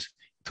gone out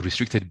to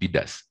restricted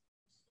bidders.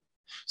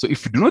 So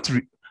if you do not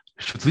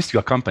shortlist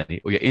your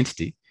company or your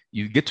entity,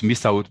 you get to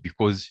miss out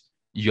because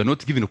you are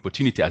not given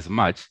opportunity as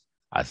much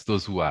as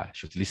those who are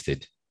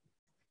shortlisted.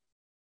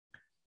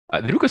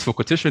 The request for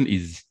quotation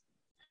is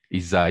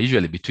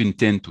usually between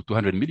 10 to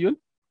 200 million,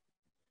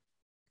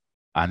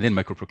 and then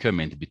micro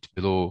procurement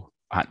below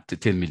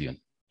 10 million.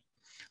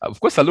 Of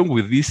course, along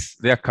with this,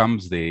 there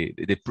comes the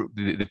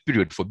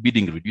period for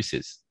bidding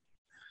reduces.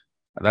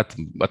 That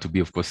would be,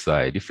 of course,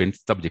 a different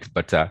subject,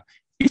 but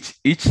each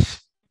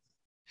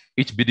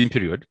bidding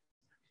period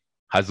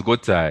has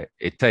got a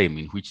time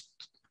in which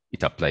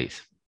it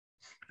applies.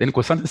 Then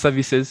consulting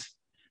services,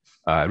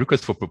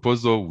 request for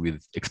proposal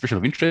with expression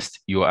of interest,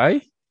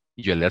 EOI,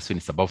 usually that's when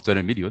it's above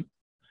 200 million,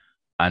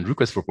 and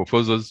request for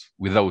proposals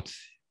without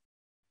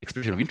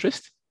expression of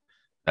interest,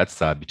 that's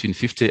between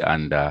 50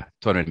 and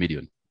 200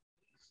 million.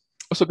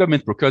 Also,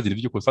 government procures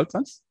individual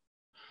consultants,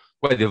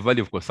 where the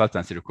value of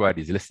consultancy required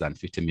is less than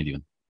 50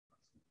 million.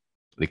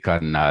 They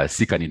can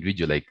seek an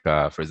individual, like,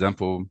 for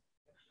example,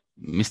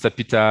 Mr.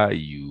 Peter,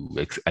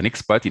 an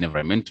expert in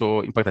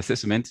environmental impact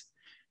assessment,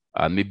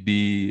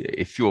 maybe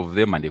a few of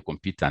them, and they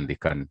compete, and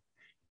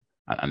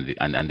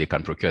they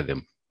can procure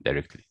them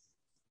directly.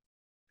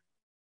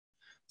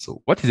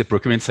 So what is a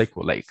procurement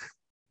cycle like?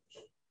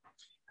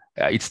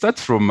 It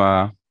starts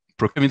from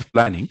procurement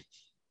planning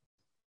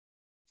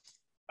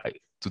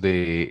to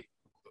the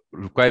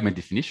requirement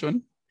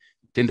definition,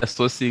 tender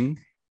sourcing,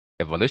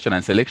 evaluation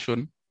and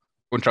selection,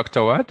 contract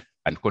award,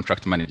 and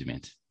contract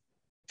management.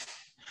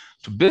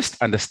 To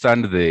best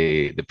understand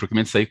the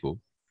procurement cycle,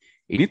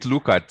 you need to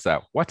look at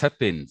what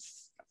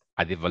happens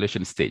at the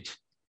evaluation stage.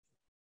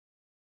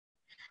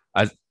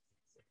 As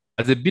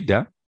a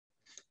bidder,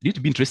 you need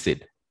to be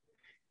interested,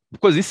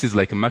 because this is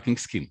like a marking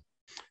scheme.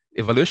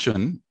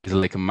 Evaluation is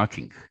like a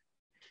marking.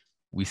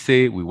 We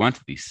say we want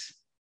this.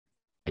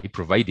 Are you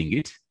providing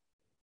it?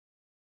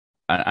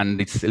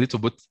 And it's a little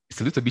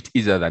bit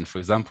easier than, for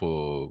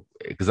example,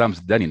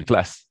 exams done in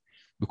class,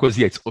 because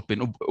here it's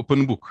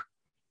open book.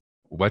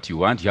 What you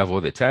want, you have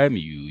all the time.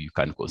 You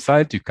can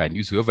consult. You can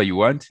use whoever you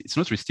want. It's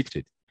not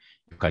restricted.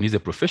 You can use a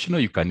professional.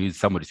 You can use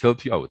somebody to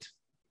help you out.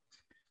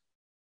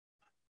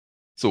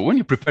 So when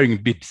you're preparing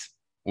bids,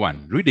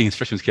 1, read the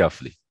instructions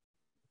carefully.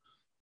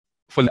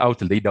 Follow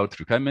out laid out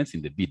requirements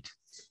in the bid.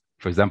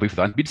 For example, if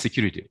you want bid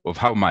security of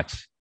how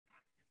much,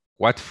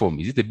 What form?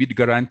 Is it a bid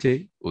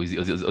guarantee, or is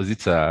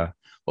it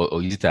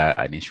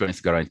an insurance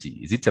guarantee?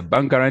 Is it a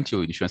bank guarantee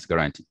or insurance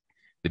guarantee?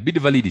 The bid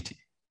validity.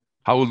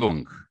 How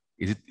long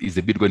is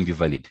the bid going to be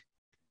valid?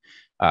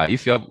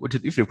 If you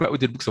require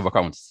audited books of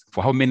accounts,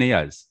 for how many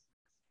years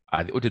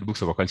are the audited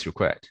books of accounts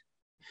required?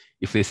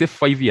 If they say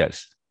 5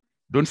 years,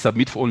 don't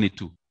submit for only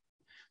 2.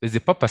 There's a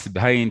purpose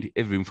behind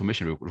every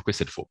information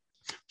requested for.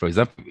 For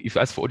example, if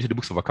you ask for audited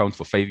books of accounts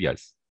for 5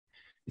 years,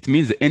 it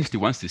means the entity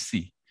wants to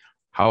see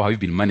how have you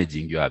been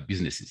managing your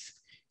businesses.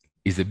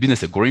 Is the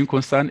business a growing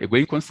concern?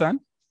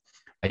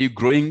 Are you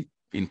growing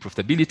in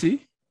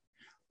profitability?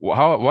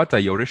 What are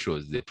your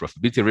ratios? The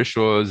profitability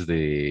ratios,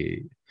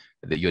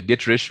 your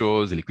debt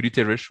ratios, the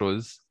liquidity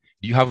ratios.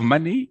 Do you have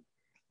money?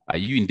 Are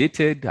you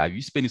indebted? Are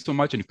you spending so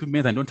much on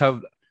equipment and don't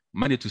have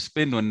money to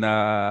spend on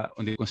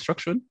the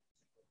construction?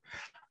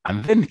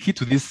 And then key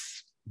to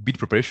this bid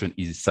preparation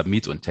is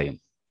submit on time.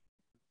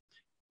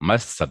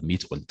 Must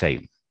submit on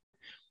time.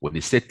 When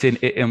they say 10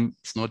 a.m.,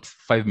 it's not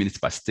 5 minutes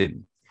past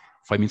 10.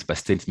 5 minutes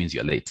past 10 means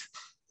you're late.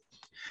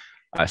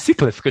 Seek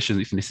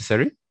clarifications if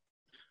necessary.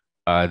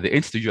 The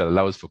entity usually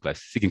allows for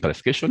seeking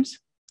clarifications,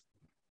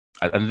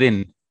 and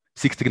then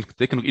seek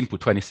technical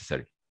input where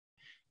necessary.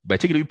 By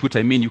technical input,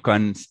 I mean you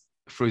can,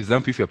 for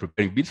example, if you're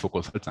preparing bids for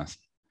consultancy,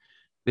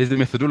 there's the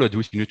methodology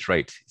which you need to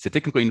write. It's a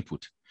technical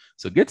input.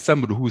 So get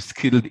somebody who's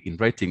skilled in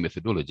writing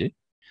methodology,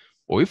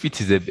 or if it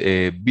is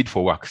a bid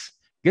for works,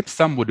 get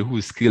somebody who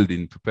is skilled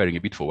in preparing a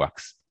bid for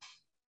works,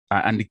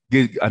 and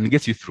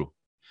gets you through.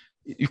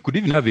 You could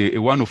even have a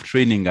one-off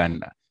training,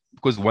 and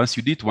because once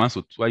you did it once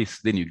or twice,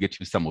 then you get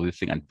used to some of the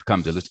thing and it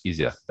becomes a lot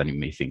easier than you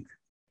may think.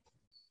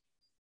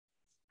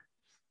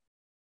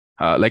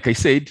 Like I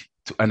said,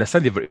 to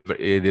understand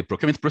the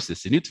procurement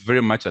process, you need to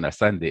very much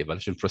understand the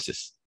evaluation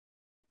process,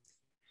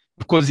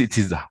 because this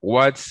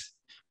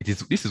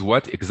is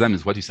what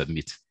examines what you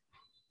submit.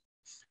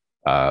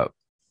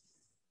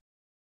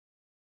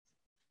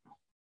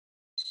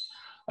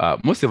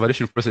 Most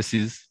evaluation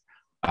processes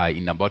are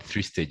in about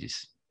 3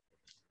 stages.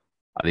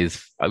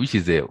 Which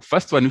is the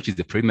first one, which is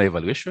the preliminary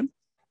evaluation.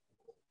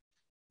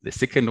 The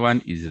second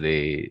one is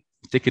the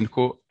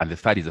technical, and the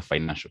third is the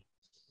financial.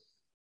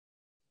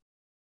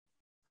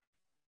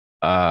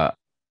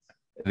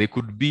 There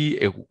could be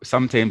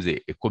sometimes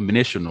a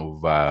combination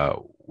of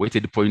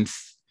weighted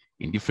points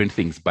in different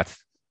things, but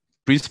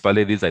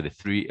principally these are the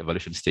 3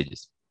 evaluation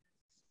stages.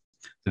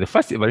 So the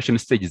first evaluation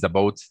stage is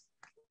about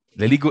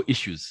the legal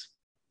issues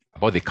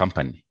about the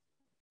company.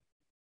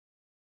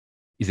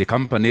 Is a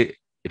company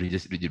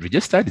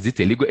registered? Is it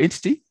a legal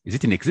entity? Is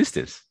it in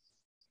existence?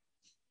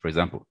 For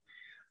example,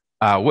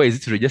 where is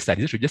it registered?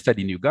 Is it registered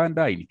in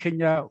Uganda, in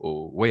Kenya,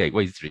 or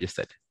where is it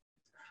registered?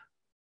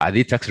 Are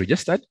they tax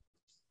registered?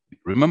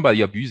 Remember,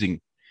 you're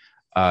using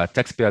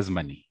taxpayers'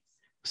 money.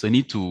 So you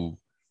need to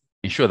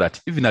ensure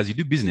that even as you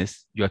do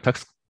business, you are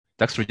tax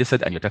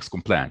registered and you're tax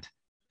compliant.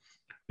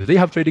 Do they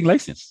have trading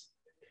license?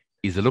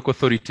 Is the local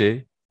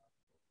authority,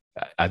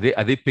 are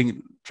they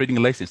paying trading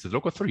license to the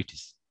local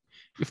authorities?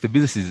 If the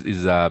business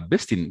is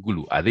based in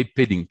Gulu, are they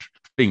paying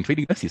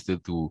trading license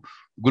to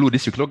Gulu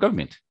district local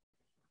government?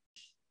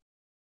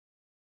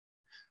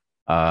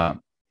 Are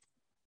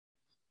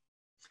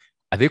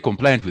they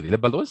compliant with the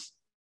labor laws?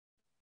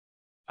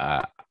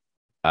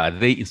 Are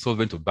they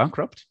insolvent or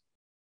bankrupt?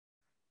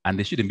 And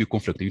there shouldn't be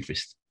conflict of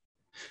interest.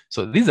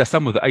 So these are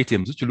some of the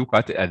items which you look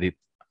at the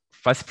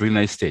first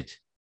preliminary stage.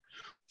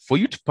 For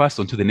you to pass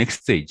on to the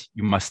next stage,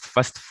 you must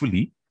first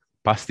fully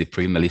pass the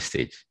preliminary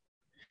stage.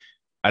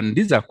 And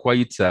these are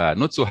quite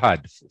not so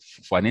hard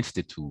for an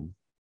entity to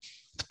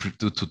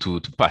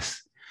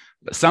pass.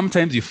 But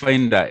sometimes you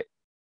find that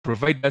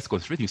providers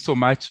concentrating so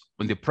much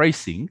on the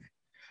pricing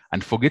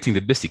and forgetting the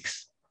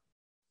basics.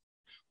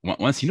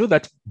 Once you know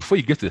that, before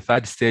you get to the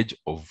third stage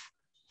of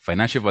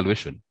financial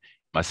evaluation,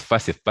 you must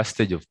pass the first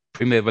stage of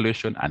preliminary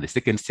evaluation and the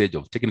second stage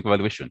of technical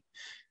evaluation.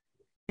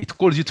 It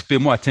calls you to pay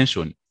more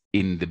attention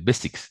in the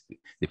basics,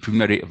 the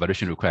preliminary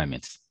evaluation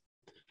requirements,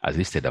 as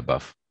listed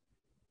above.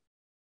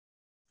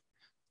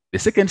 The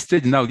second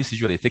stage now, this is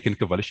usually a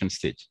technical evaluation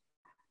stage.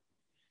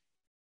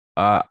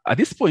 At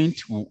this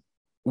point, we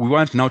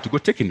want now to go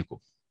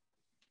technical.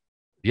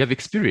 Do you have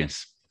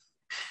experience?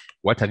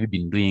 What have you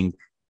been doing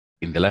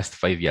in the last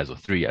 5 years or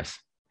 3 years?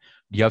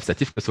 Do you have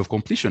certificates of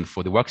completion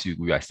for the works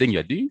you are saying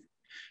you're doing?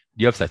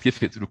 Do you have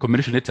certificates,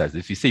 recommendation letters?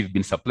 If you say you've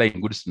been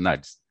supplying goods to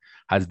NADS,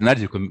 has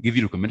NADS given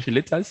you recommendation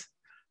letters?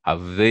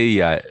 Have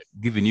they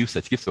given you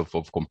certificates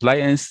of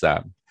compliance?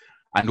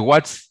 And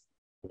what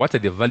are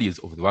the values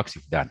of the works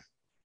you've done?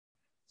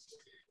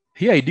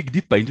 Here I dig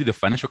deeper into the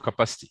financial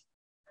capacity.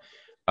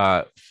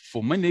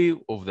 For many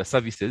of the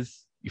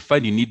services, you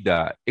find you need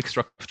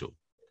extra capital.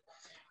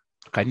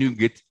 Can you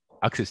get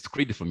access to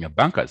credit from your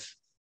bankers?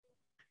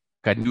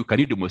 Can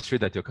you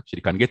demonstrate that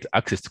you can get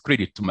access to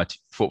credit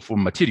for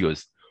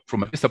materials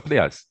from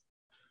suppliers?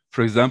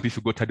 For example, if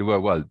you go to the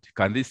world,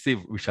 can they say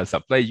we shall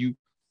supply you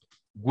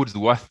goods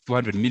worth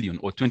 200 million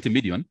or 20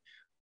 million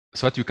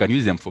so that you can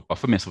use them for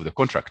performance of the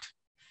contract?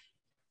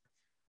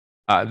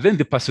 Then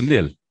the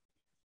personnel.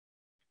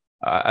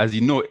 As you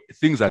know,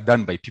 things are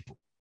done by people.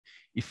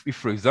 If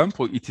for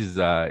example, it is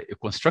a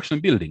construction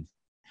building,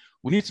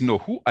 we need to know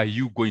who are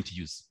you going to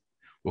use.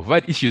 We've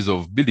had issues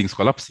of buildings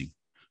collapsing.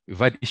 We've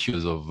had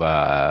issues of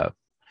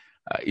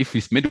if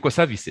it's medical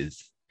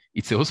services,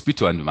 it's a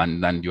hospital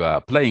and you are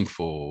applying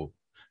for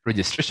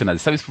registration as a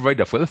service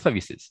provider for other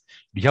services.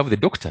 Do you have the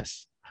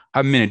doctors?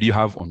 How many do you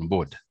have on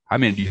board? How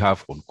many do you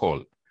have on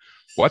call?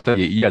 What are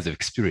your years of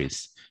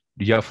experience?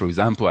 Do you have, for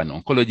example, an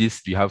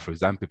oncologist? Do you have, for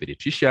example, a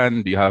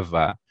pediatrician? Do you have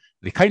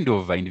the kind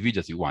of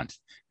individuals you want?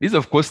 These,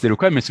 of course, the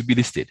requirements will be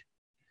listed.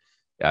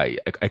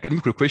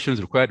 Academic questions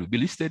required will be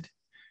listed.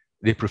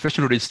 The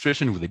professional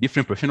registration with the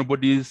different professional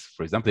bodies,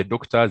 for example, the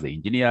doctors, the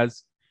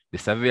engineers, the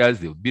surveyors,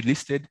 they will be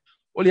listed.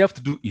 All you have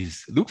to do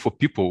is look for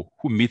people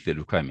who meet the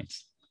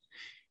requirements.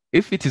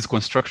 If it is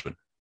construction,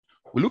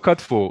 we look out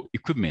for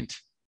equipment.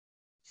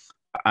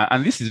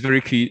 And this is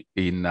very key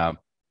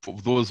for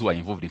those who are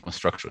involved in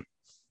construction.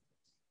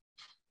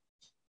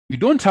 You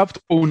don't have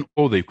to own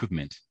all the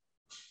equipment,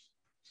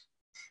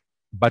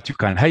 but you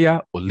can hire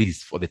or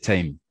lease for the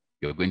time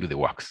you're going to do the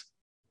works.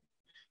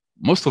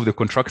 Most of the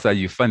contractors,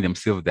 you find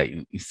themselves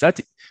that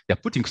they're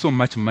putting so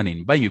much money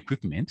in buying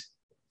equipment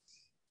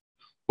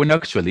when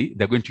actually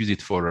they're going to use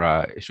it for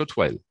a short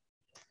while.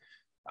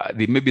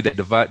 They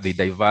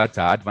divert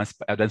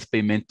advance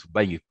payment to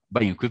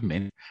buying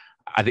equipment.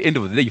 At the end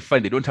of the day, you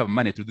find they don't have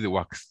money to do the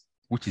works,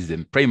 which is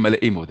the primary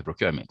aim of the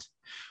procurement.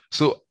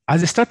 So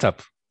as a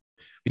startup,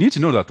 you need to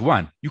know that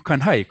one, you can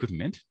hire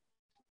equipment,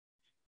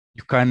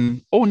 you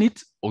can own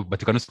it,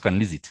 but you can also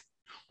lease it.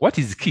 What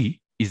is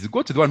key is to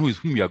go to the one who's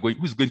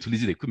going to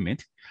lease the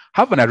equipment,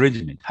 have an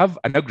arrangement, have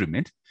an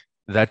agreement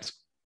that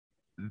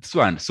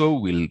so and so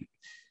will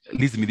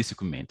lease me this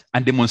equipment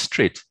and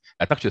demonstrate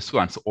that actually so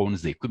and so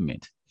owns the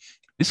equipment.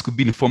 This could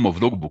be in the form of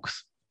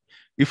logbooks.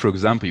 If, for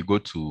example, you go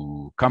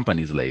to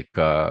companies like,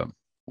 well,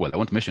 I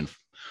won't mention,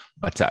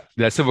 but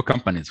there are several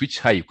companies which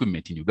hire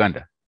equipment in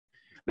Uganda.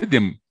 Let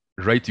them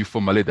write you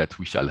formally that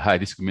we shall hire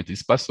this equipment to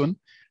this person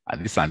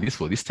and this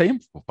for this time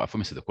for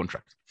performance of the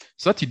contract.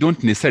 So that you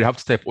don't necessarily have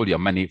to type all your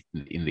money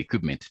in the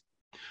equipment.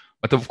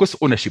 But of course,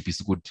 ownership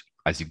is good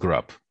as you grow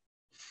up.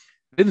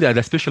 Then there are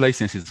the special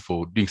licenses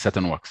for doing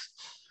certain works.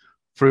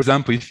 For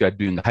example, if you are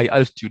doing high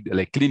altitude,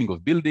 like cleaning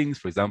of buildings,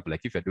 for example,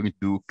 like if you're going to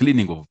do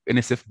cleaning of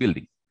NSF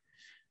building,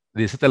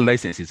 there's certain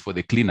licenses for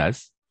the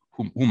cleaners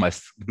who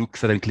must do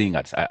certain cleaning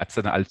at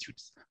certain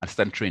altitudes and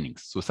certain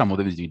trainings. So some of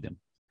them is doing them.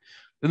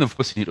 Then, of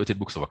course, you need audited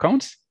books of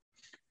accounts.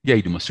 Here,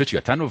 you demonstrate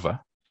your turnover,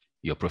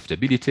 your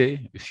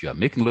profitability. If you are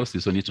making losses, you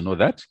also need to know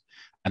that.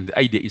 And the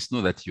idea is to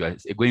know that you are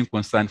a going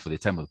concern for the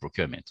time of the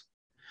procurement.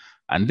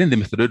 And then the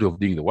methodology of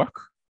doing the work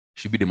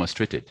should be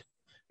demonstrated.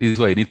 This is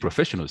why you need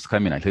professionals to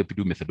come in and help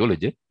you do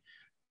methodology.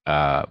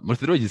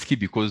 Methodology is key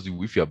because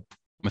if your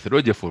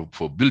methodology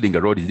for building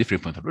a road is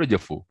different from methodology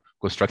for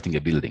constructing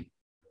a building.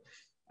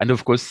 And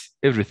of course,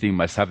 everything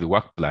must have a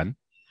work plan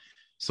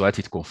so that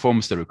it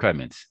conforms to the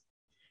requirements.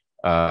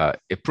 A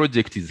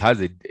project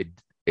has a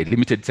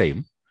limited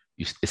time.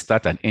 You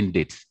start and end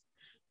date.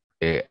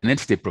 An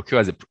entity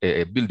procures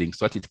a building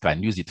so that it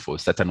can use it for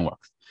certain work.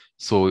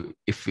 So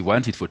if we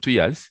want it for 2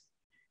 years,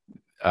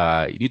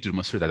 you need to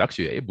demonstrate that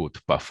actually you're able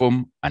to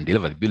perform and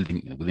deliver the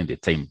building within the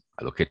time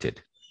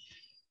allocated.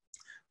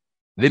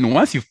 Then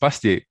once you've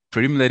passed the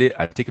preliminary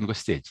and technical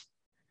stage,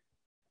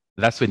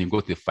 that's when you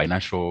go to the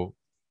financial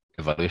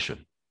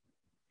evaluation.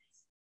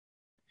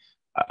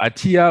 At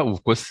here,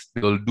 of course,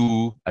 they'll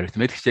do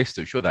arithmetic checks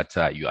to ensure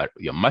that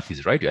your math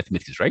is right, your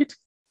arithmetic is right.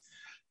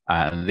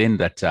 And then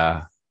that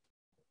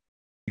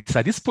it's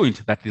at this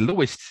point that the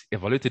lowest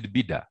evaluated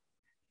bidder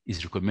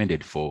is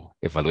recommended for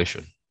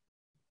evaluation.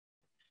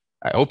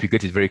 I hope you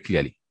get it very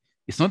clearly.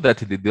 It's not that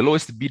the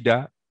lowest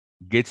bidder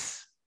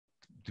gets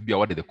to be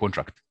awarded the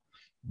contract,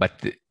 but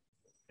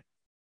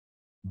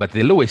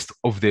the lowest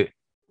of the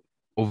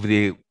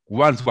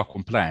ones who are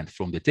compliant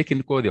from the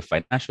technical, the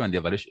financial, and the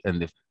evaluation,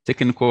 and the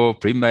technical,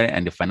 preliminary,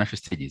 and the financial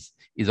stages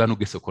is one who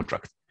gets a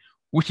contract.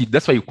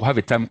 That's why you have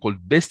a term called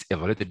best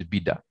evaluated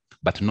bidder,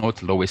 but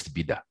not lowest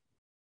bidder.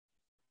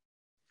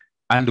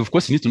 And of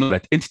course, you need to know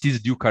that entities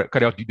do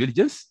carry out due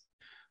diligence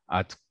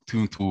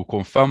to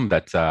confirm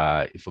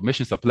that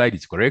information supplied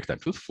is correct and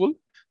truthful.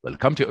 They'll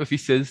come to your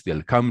offices,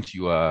 they'll come to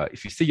your,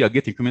 if you say you're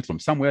getting equipment from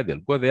somewhere, they'll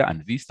go there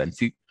and visit and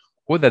see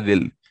whether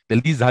the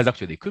lease has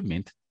actually the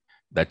equipment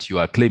that you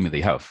are claiming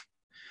they have.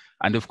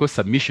 And of course,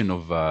 submission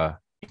of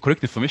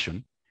incorrect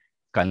information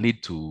can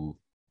lead to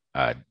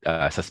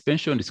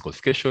suspension,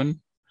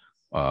 disqualification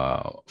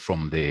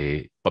from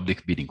the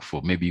public bidding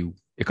for maybe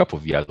a couple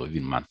of years or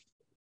even months.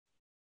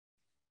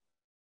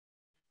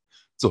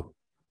 So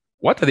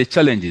what are the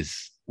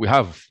challenges we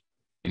have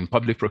in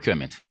public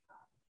procurement?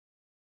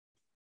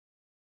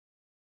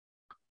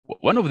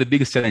 One of the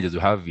biggest challenges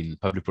we have in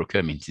public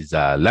procurement is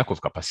a lack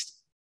of capacity,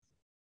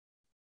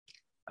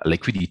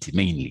 liquidity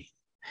mainly.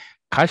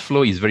 Cash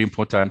flow is very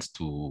important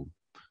to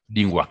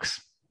doing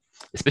works,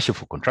 especially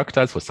for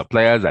contractors, for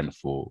suppliers, and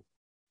for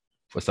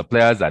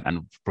suppliers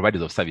and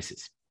providers of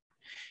services.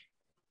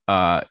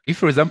 If,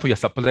 for example, you're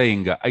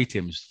supplying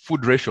items,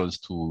 food rations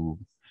to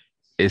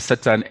a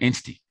certain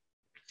entity,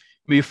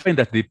 you find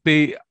that they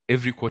pay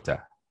every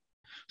quarter.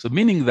 So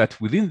meaning that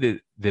within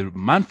the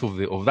month of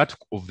the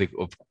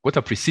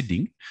quarter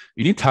preceding,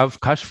 you need to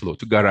have cash flow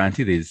to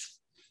guarantee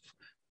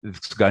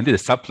the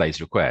supply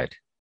is required.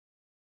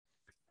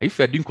 If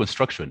you are doing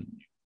construction,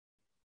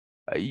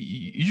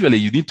 usually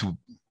you need to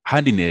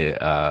hand in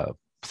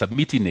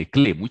submitting a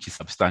claim which is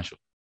substantial.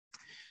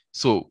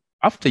 So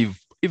after you've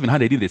even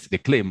handed in the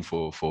claim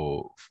for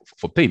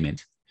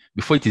payment,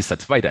 before it is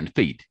certified and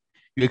paid,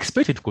 you're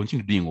expected to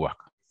continue doing work.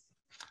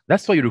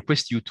 That's why you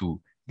request you to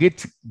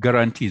get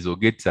guarantees or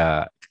get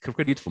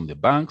credit from the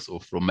banks or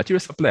from material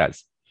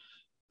suppliers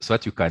so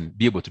that you can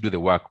be able to do the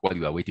work while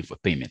you are waiting for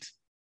payment.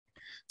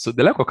 So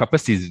the lack of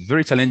capacity is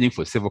very challenging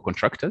for several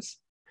contractors.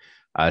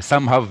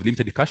 Some have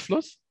limited cash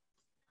flows.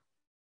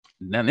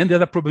 And then the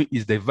other problem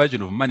is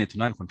diversion of money to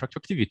non-contractual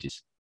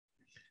activities.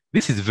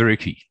 This is very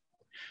key.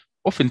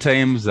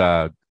 Oftentimes,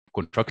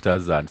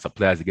 contractors and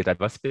suppliers get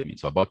advance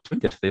payments, so about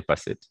 20 to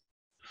 30%.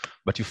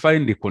 But you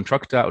find the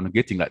contractor on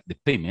getting the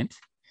payment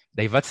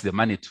diverts the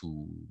money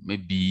to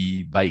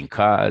maybe buying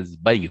cars,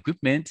 buying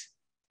equipment.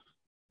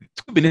 It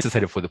could be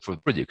necessary for the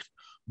project.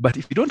 But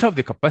if you don't have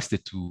the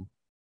capacity to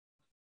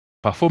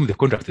perform the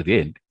contract at the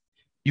end,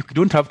 you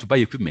don't have to buy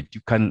equipment.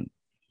 You can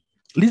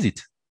lease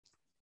it.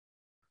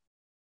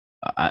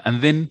 And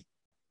then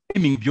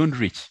aiming beyond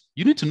reach.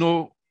 You need to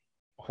know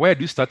where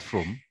do you start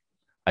from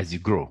as you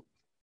grow.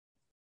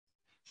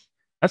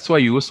 That's why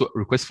you also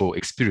request for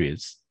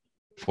experience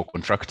for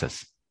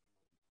contractors.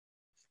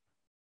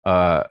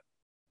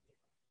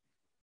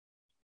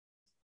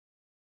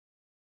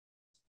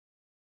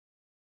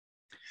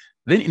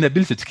 Then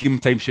inability to keep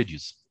time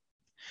schedules.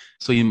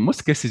 So in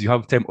most cases, you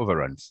have time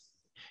overruns.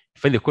 You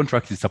find the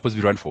contract is supposed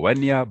to be run for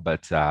 1 year,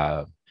 but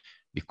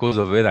because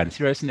of weather and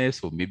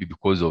seriousness, or maybe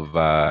because of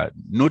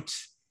not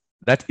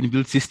that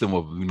inbuilt system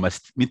of we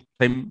must meet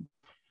time,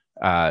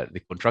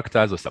 the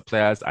contractors or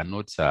suppliers are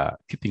not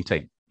keeping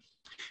time.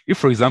 If,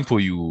 for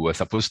example, you are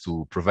supposed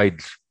to provide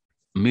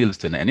meals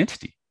to an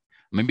entity,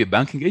 maybe a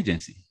banking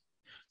agency,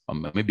 or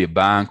maybe a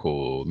bank,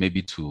 or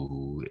maybe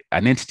to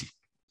an entity,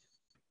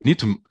 you need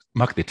to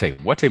mark the time.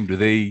 What time do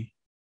they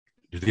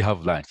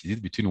have lunch? Is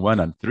it between 1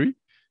 and 3?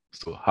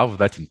 So have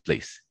that in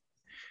place.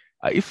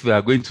 If we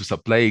are going to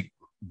supply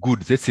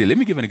goods, let's say, let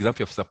me give an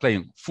example of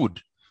supplying food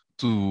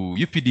to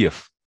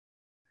UPDF,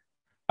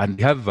 and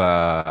they have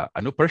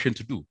an operation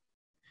to do.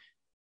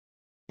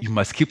 You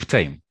must keep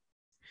time.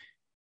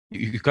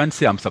 You can't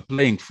say I'm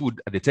supplying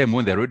food at the time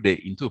when they're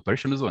already into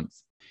operational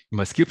zones. You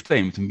must keep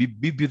time to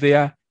be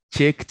there,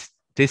 checked,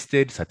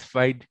 tested,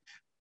 certified,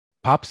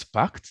 perhaps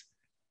packed,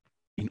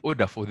 in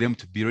order for them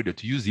to be ready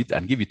to use it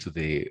and give it to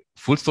the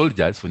full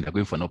soldiers when they're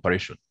going for an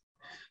operation.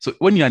 So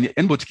when you're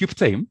unable to keep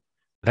time,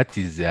 that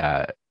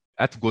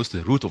goes to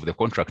the root of the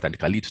contract and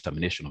can lead to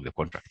termination of the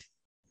contract.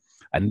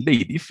 And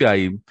if you are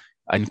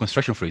in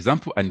construction, for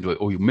example,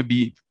 or you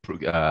maybe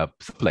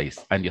supplies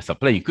and you're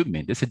supplying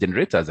equipment, let's say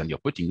generators, and you're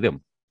putting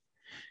them.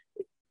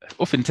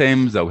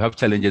 Oftentimes, we have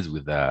challenges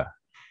with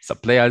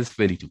suppliers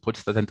failing to put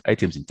certain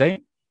items in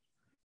time.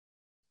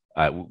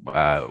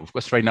 Of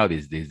course, right now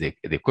there's the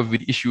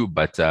COVID issue,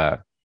 but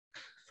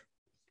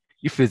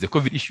if there's a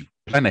COVID issue,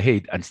 plan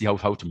ahead and see how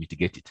to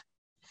mitigate it.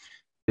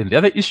 Then the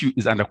other issue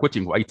is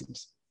underquoting of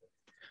items.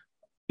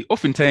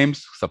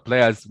 Oftentimes,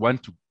 suppliers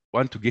want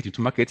to get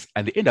into markets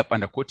and they end up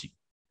underquoting.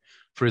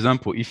 For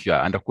example, if you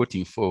are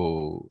underquoting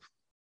for,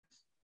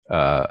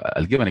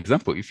 I'll give an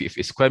example. If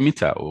a square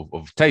meter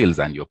of tiles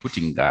and you're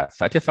putting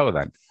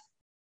 30,000,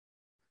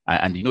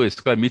 and you know a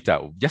square meter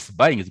of just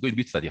buying is going to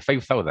be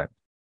 35,000,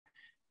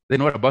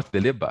 then what about the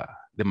labor,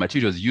 the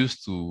materials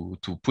used to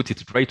put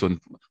it right on,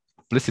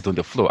 place it on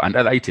the floor, and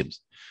other items?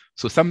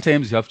 So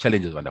sometimes you have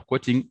challenges of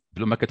underquoting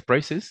below market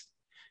prices.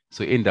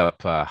 So you end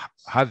up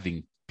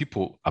having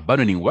people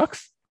abandoning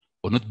works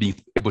or not being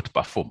able to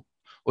perform.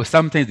 Or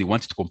sometimes they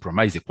want to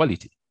compromise the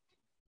quality.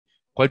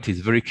 Quality is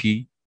very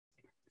key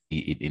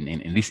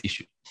in this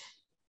issue.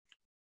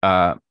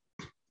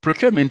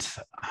 Procurement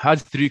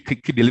has 3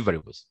 key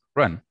deliverables.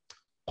 One,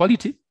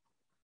 quality,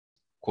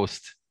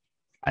 cost,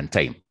 and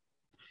time.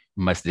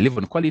 You must deliver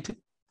on quality,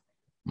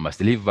 you must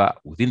deliver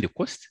within the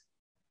cost,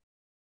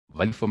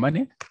 value for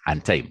money,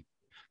 and time.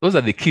 Those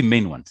are the key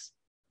main ones.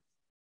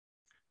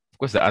 Of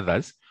course, there are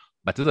others,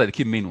 but those are the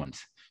key main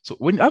ones. So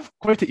when you have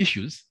quality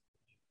issues,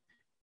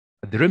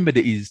 the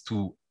remedy is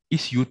to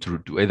instruct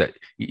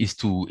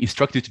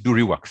you to do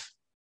reworks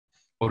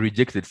or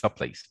rejected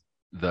supplies.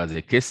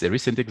 There's a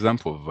recent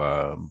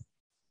example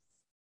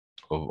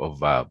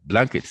of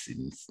blankets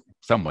in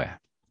somewhere.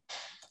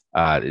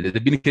 There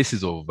have been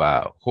cases of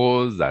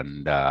hose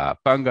and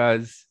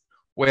pangas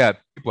where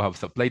people have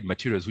supplied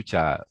materials which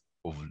are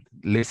of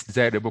less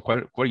desirable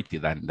quality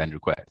than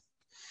required.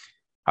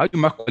 How do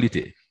you mark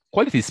quality?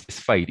 Quality is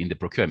specified in the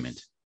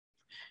procurement.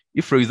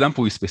 If, for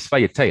example, you specify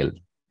a tile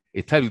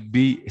will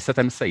be a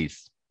certain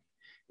size,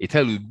 a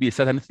tile will be a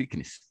certain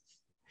thickness,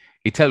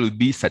 a tile will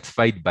be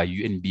certified by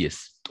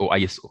UNBS or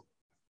ISO.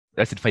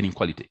 That's defining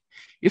quality.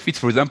 If it's,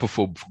 for example,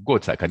 for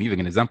goats, I can give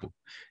an example.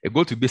 A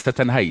goat will be a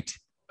certain height,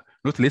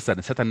 not less than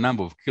a certain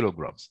number of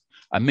kilograms.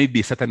 and maybe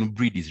a certain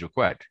breed is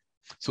required.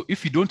 So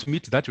if you don't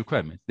meet that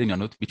requirement, then you're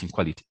not meeting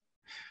quality.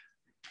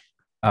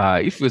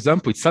 If, for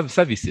example, it's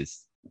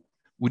services,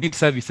 we need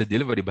services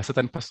delivered by a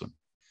certain person,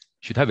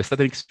 should have a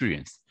certain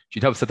experience,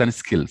 should have certain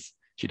skills,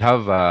 should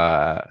have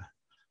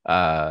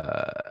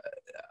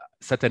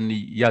certain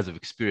years of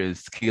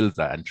experience, skills,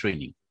 and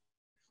training.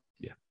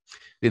 Yeah.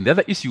 Then the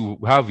other issue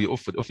we have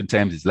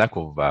oftentimes is lack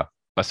of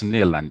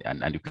personnel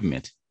and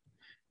equipment.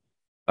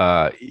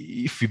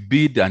 If you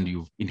bid and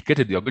you've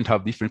indicated you're going to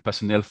have different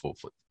personnel for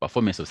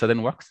performance of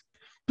certain works,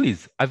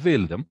 please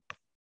avail them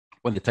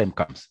when the time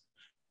comes.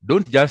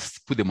 Don't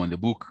just put them on the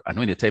book and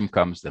when the time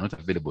comes, they're not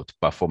available to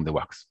perform the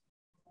works.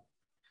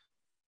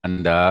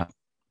 And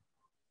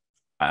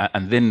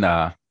then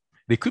the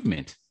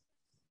equipment.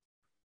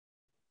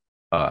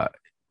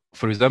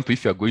 For example,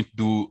 if you're going to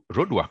do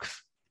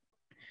roadworks,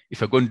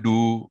 if you're going to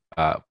do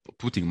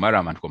putting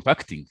maram and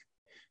compacting,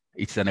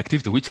 it's an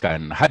activity which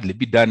can hardly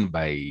be done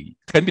by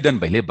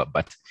labor,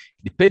 but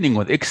depending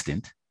on the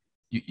extent,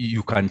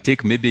 you can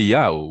take maybe a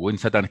year, or when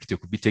certain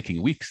activity could be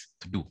taking weeks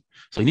to do.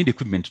 So you need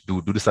equipment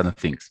to do certain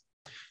things.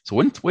 So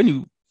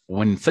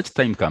when such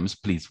time comes,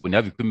 please, when you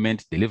have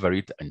equipment, deliver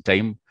it on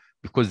time,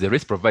 because the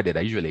rates provided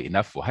are usually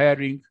enough for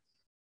hiring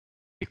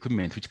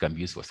equipment which can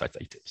be used for such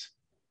items.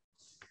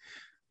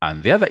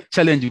 And the other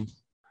challenge,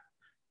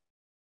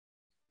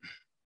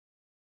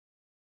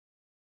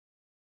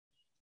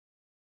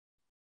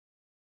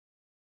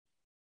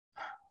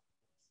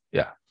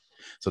 yeah.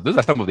 So those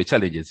are some of the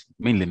challenges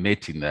mainly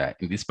met in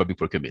this public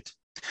procurement.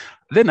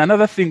 Then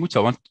another thing which I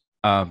want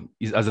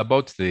is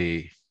about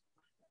the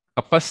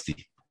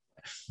capacity,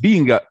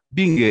 being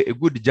a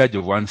good judge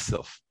of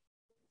oneself.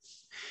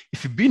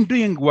 If you've been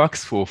doing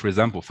works for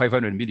example,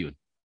 500 million,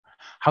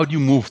 how do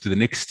you move to the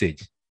next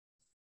stage?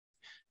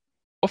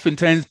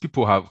 Oftentimes,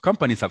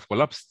 companies have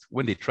collapsed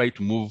when they try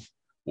to move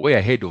way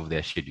ahead of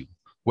their schedule,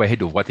 way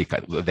ahead of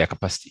their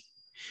capacity.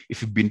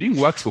 If you've been doing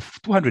works for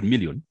 200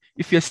 million,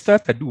 if you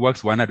start to do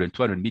works 100,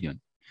 200 million,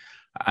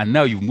 and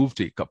now you move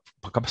to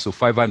a capacity of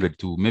 500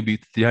 to maybe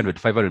 300,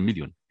 500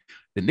 million,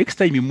 the next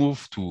time you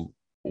move to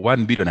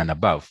 1 billion and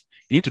above,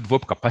 you need to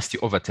develop capacity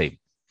over time.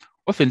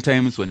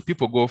 Oftentimes, when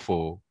people go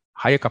for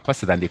higher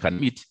capacity than they can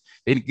meet,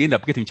 they end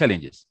up getting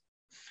challenges.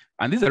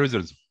 And these are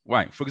reasons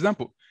why. For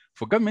example,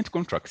 for government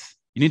contracts,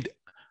 you need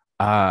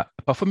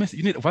performance.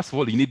 First of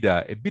all, you need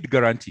a bid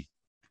guarantee.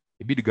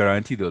 A bid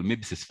guarantee that will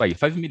maybe specify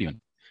 5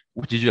 million,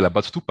 which is usually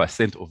about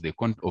 2%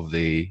 of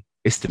the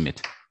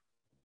estimate.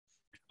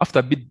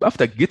 After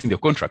getting the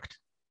contract,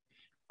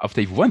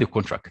 after you've won the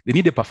contract, they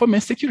need a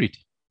performance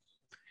security.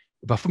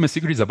 The performance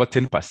security is about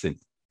 10%,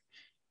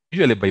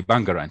 usually by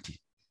bank guarantee.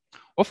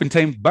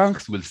 Oftentimes,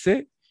 banks will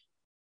say,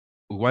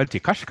 we want a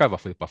cash cover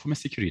for the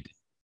performance security.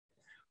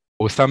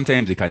 Or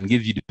sometimes they can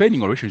give you,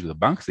 depending on relations with the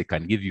banks, they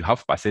can give you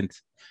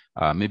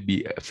 0.5%,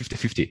 maybe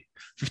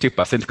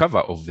 50% cover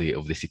of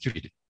the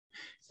security.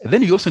 And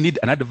then you also need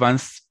an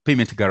advance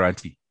payment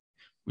guarantee,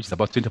 which is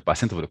about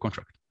 20% of the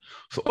contract.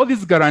 So all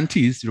these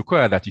guarantees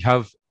require that you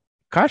have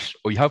cash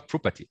or you have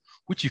property,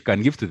 which you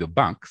can give to the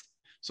banks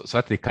so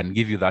that they can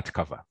give you that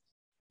cover.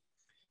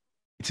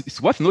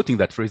 It's worth noting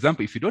that, for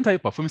example, if you don't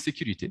have performance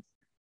security,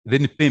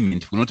 then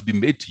payment will not be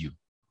made to you.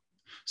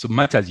 So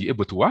much as you're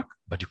able to work,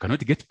 but you cannot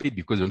get paid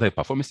because you don't have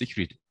performance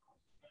security.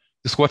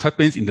 This is what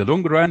happens in the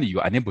long run,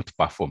 you're unable to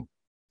perform.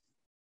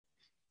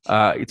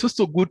 It's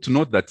also good to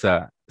note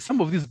that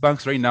some of these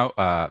banks right now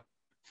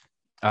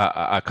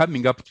are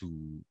coming up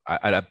to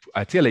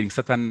are tailoring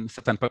certain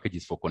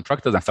packages for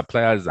contractors and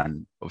suppliers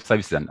and of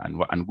services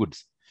and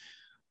goods.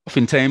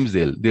 Oftentimes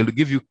they'll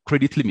give you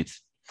credit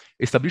limits,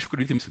 establish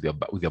credit limits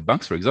with your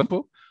banks, for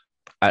example,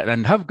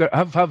 and have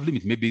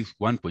limit maybe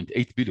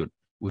 1.8 billion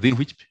within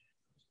which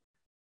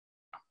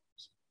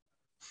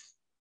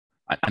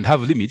and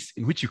have limits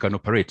in which you can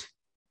operate.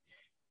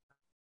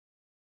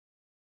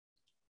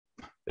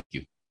 Thank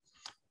you.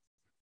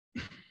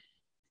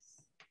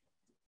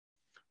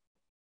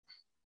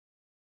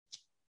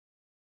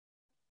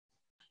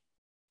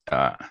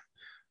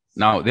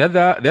 Now, the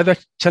other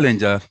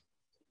challenge I'm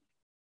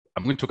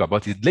going to talk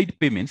about is late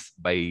payments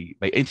by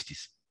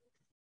entities,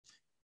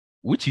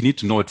 which you need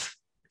to note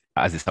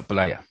as a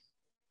supplier.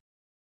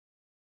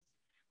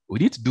 We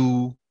need to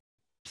do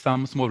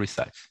some small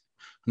research,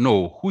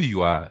 know who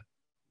your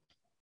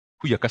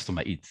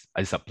customer is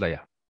as a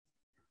supplier.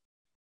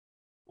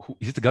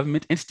 Is it a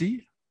government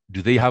entity?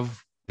 Do they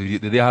have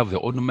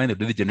their own money?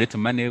 Do they generate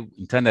money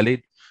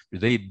internally? Do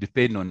they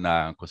depend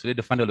on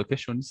consolidated fund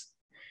allocations?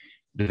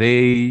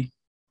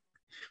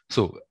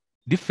 So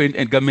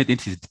different government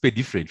entities pay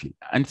differently.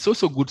 And it's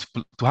also good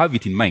to have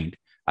it in mind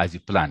as you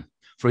plan.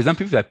 For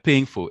example, if you are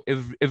paying for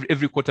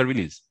every quarter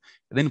release,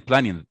 then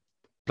plan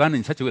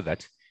in such a way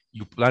that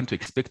you plan to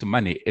expect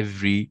money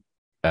every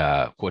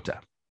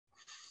quarter.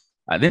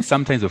 And then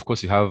sometimes, of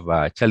course, you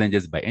have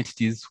challenges by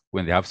entities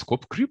when they have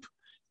scope creep.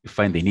 You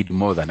find they need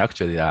more than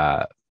actually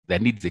their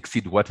needs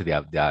exceed what they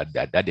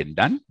hadn't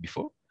done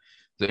before.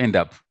 They end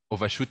up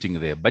overshooting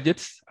their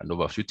budgets and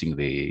overshooting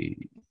the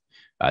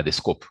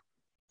scope.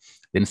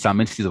 Then some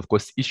entities, of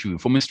course, issue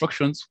informal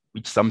instructions,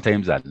 which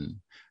sometimes are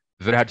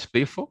very hard to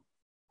pay for.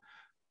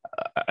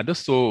 And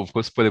also, of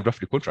course, polygraph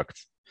the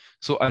contracts.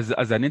 So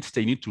as an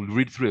entity, you need to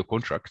read through a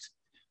contract.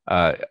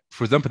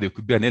 For example, there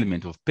could be an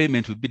element of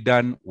payment will be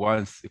done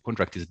once the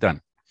contract is done.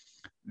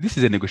 This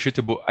is a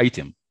negotiable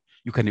item.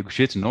 You can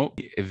negotiate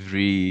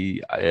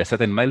every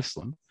certain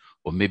milestone,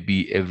 or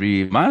maybe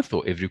every month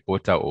or every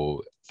quarter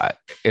or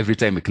every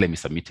time a claim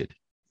is submitted.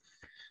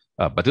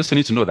 But also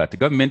need to know that the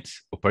government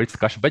operates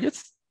cash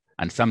budgets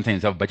and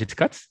sometimes have budget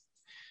cuts.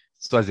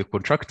 So as a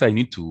contractor, you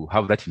need to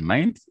have that in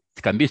mind.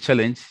 It can be a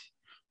challenge,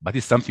 but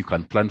it's something you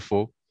can plan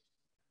for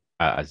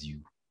as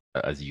you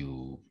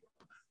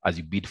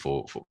bid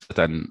for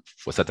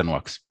certain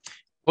works.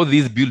 All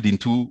these build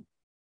into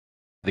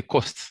the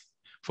costs.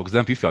 For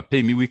example, if you are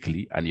paying me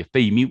weekly and you're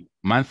paying me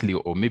monthly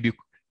or maybe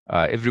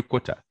every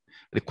quarter,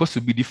 the cost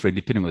will be different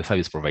depending on the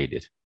service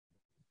provided.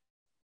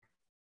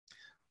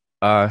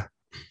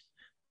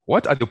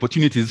 What are the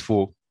opportunities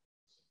for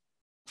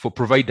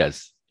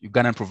providers,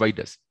 Ugandan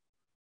providers?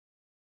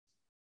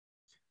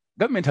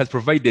 Government has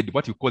provided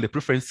what you call a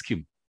preference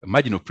scheme, a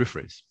margin of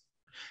preference.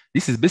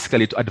 This is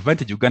basically to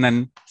advantage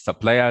Ugandan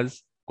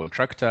suppliers,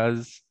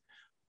 contractors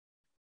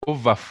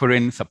over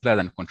foreign suppliers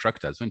and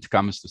contractors when it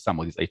comes to some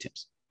of these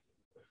items.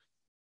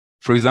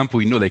 For example,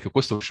 we know like a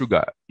cost of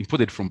sugar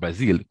imported from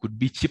Brazil could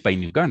be cheaper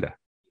in Uganda,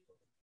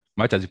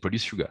 much as you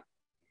produce sugar.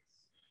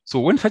 So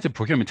when such a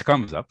procurement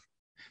comes up,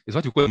 it's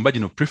what you call a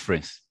margin of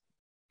preference.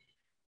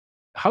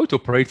 How it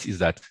operates is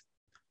that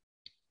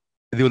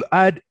they will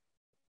add,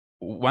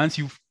 once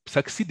you've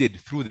succeeded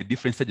through the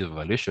different stages of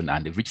evaluation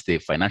and they've reached the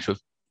financial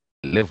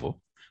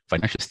level,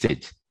 financial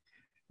stage,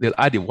 they'll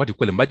add what you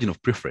call a margin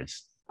of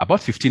preference, about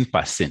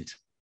 15%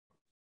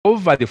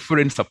 over the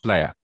foreign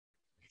supplier.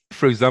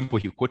 For example,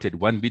 he quoted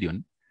 1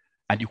 billion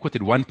and you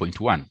quoted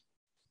 1.1.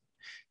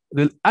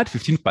 They'll add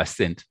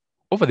 15%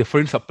 over the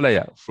foreign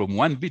supplier from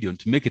 1 billion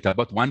to make it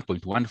about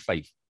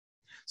 1.15.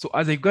 So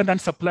as a Ugandan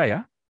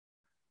supplier,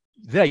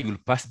 there you will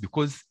pass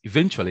because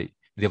eventually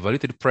the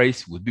evaluated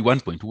price would be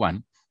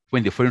 1.1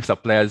 when the foreign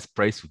supplier's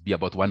price would be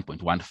about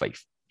 1.15.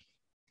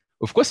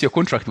 Of course, your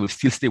contract will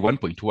still stay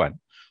 1.1,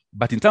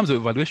 but in terms of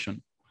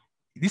evaluation,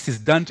 this is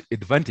done to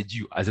advantage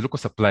you as a local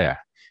supplier.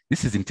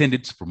 This is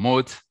intended to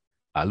promote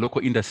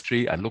local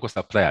industry and local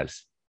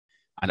suppliers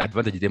and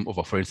advantage them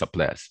over foreign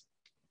suppliers.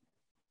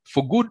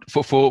 For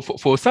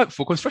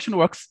construction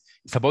works,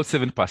 it's about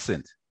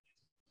 7%.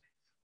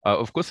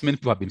 Of course, many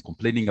people have been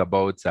complaining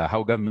about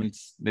how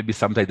governments maybe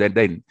sometimes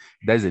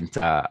doesn't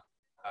care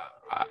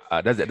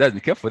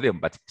for them,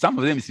 but some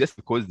of them is just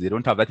because they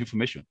don't have that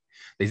information.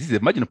 This is a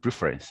margin of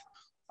preference.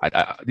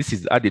 This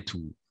is added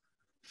to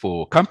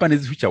for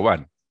companies which are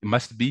it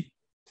must be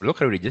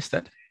locally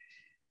registered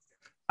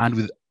and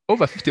with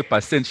over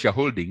 50%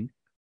 shareholding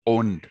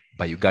owned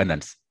by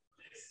Ugandans.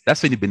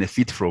 That's when you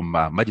benefit from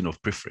margin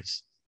of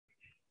preference.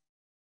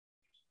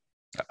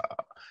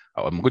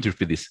 I'm going to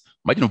repeat this.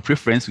 Margin of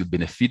preference will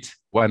benefit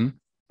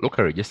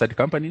locally registered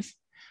companies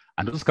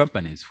and those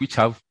companies which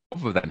have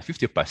over than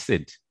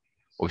 50%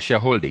 of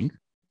shareholding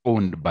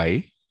owned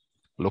by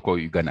local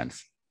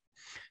Ugandans.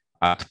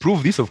 To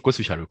prove this, of course,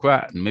 we shall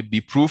require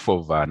maybe proof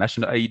of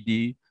national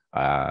ID,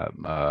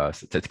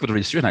 certificate of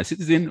registration as a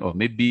citizen, or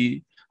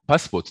maybe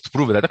passport to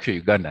prove that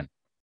actually Ugandan.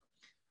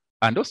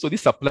 And also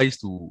this applies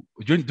to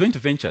joint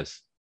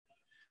ventures.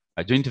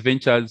 Joint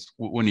ventures,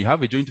 when you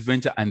have a joint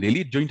venture and the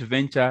lead joint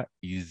venture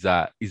is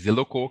a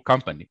local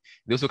company,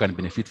 they also can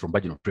benefit from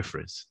margin of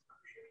preference.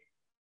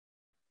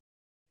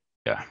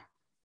 Yeah.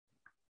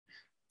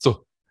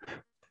 So,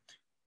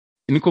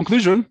 in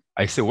conclusion,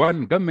 I say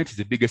government is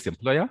the biggest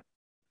employer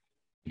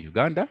in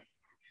Uganda,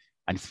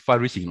 and it's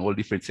far-reaching in all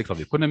different sectors of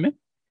the economy.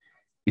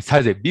 It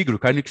has a big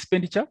recurring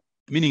expenditure,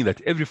 meaning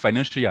that every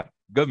financial year,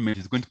 government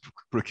is going to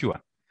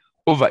procure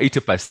over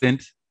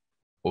 80%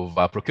 of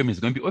our procurement is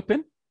going to be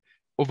open.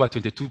 Over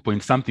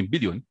 22-point-something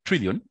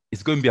trillion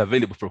is going to be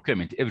available for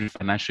procurement every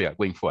financial year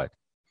going forward.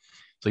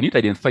 So you need to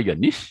identify your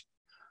niche,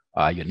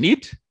 your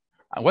need,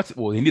 and what's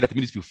the need that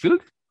needs to be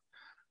filled,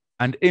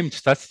 and aim to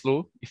start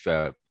slow if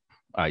you're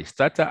a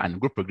starter and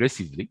grow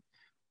progressively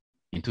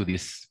into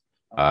this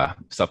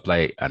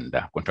supply and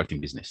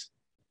contracting business.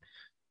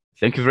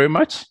 Thank you very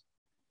much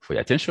for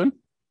your attention.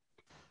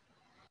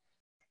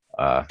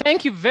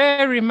 Thank you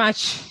very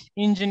much,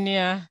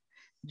 Engineer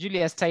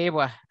Julius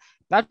Tayebwa.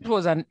 That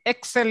was an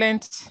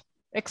excellent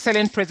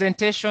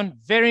presentation,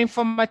 very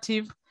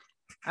informative.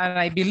 And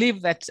I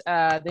believe that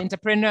the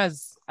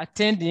entrepreneurs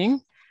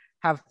attending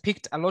have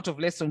picked a lot of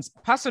lessons.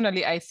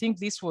 Personally, I think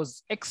this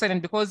was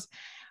excellent because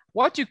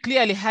what you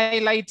clearly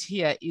highlight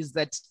here is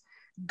that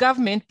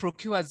government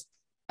procures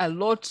a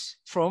lot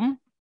from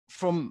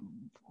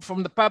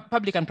the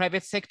public and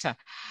private sector.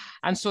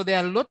 And so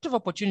there are a lot of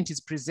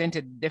opportunities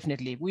presented,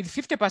 definitely. With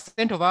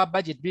 50% of our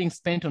budget being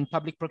spent on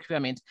public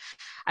procurement,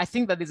 I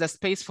think that there's a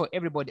space for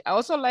everybody. I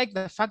also like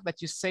the fact that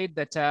you said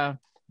that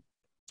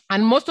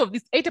And most of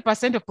this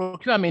 80% of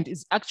procurement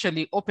is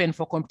actually open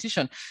for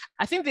competition.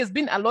 I think there's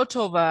been a lot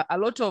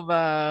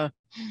of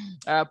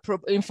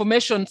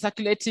information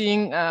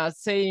circulating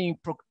saying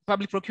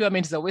public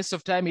procurement is a waste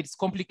of time, it's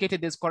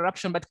complicated, there's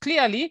corruption, but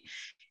clearly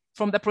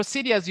from the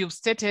procedures you've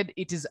stated,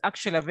 it is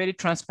actually a very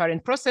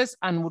transparent process,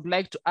 and would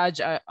like to urge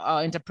our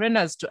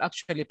entrepreneurs to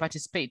actually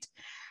participate.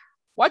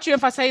 What you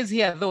emphasize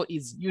here though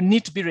is you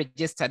need to be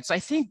registered. So I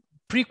think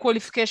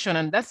pre-qualification,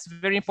 and that's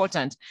very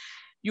important.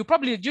 You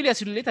probably,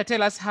 Julius, will later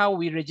tell us how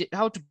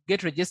to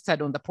get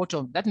registered on the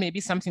portal. That may be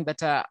something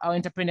that our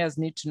entrepreneurs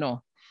need to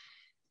know.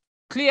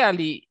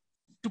 Clearly,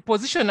 to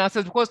position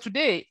ourselves, because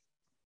today,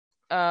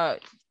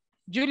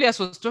 Julius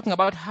was talking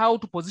about how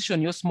to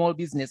position your small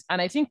business.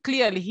 And I think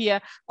clearly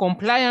here,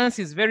 compliance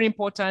is very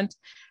important.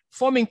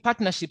 Forming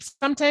partnerships.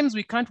 Sometimes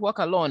we can't work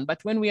alone, but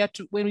when we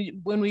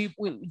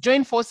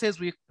join forces,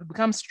 we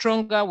become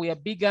stronger, we are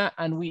bigger,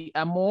 and we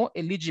are more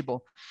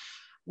eligible.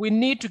 We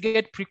need to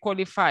get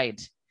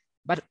pre-qualified,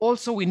 but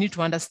also we need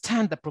to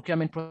understand the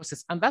procurement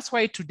process. And that's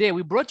why today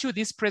we brought you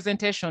this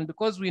presentation,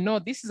 because we know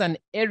this is an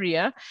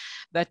area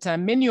that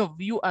many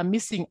of you are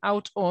missing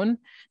out on,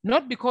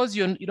 not because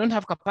you don't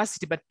have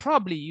capacity, but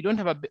probably you don't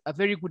have a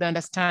very good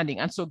understanding.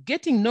 And so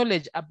getting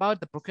knowledge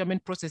about the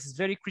procurement process is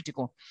very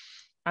critical.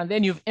 And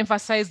then you've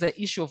emphasized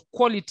the issue of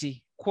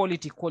quality.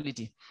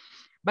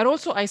 But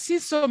also I see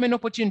so many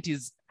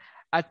opportunities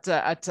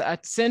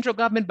at central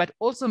government, but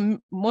also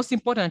most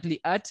importantly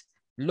at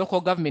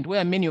local government,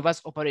 where many of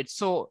us operate.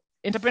 So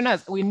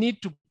entrepreneurs, we need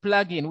to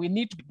plug in, we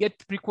need to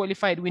get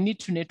pre-qualified, we need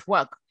to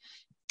network.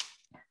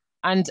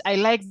 And I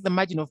like the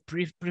margin of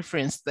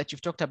preference that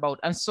you've talked about.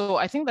 And so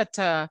I think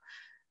that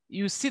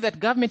you see that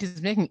government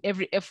is making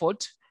every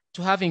effort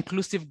to have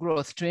inclusive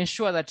growth, to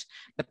ensure that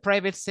the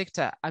private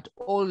sector at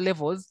all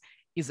levels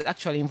is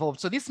actually involved.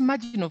 So this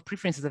margin of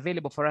preference is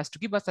available for us to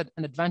give us an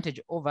advantage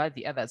over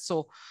the others.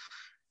 So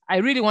I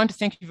really want to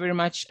thank you very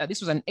much. This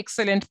was an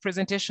excellent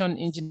presentation,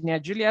 Engineer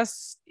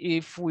Julius.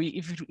 If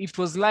it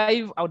was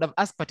live, I would have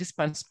asked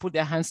participants to put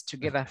their hands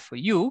together for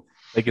you.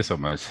 Thank you so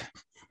much.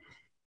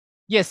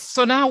 Yes,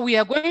 so now we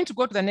are going to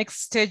go to the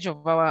next stage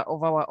of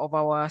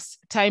our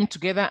time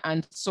together.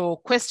 And so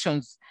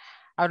questions.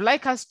 I would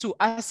like us to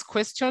ask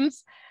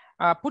questions.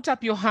 Put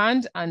up your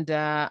hand and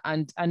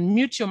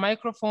unmute your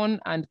microphone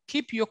and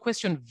keep your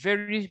question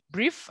very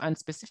brief and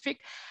specific.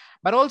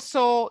 But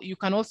also, you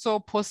can also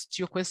post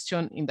your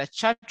question in the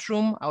chat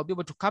room. I'll be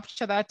able to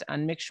capture that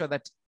and make sure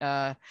that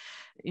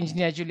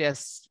Engineer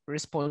Julius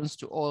responds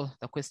to all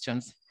the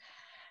questions.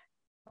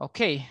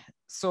 Okay,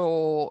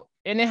 so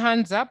any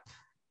hands up?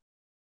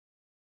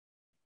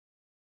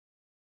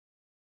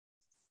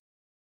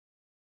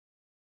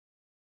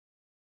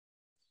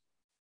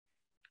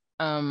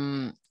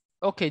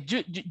 Okay,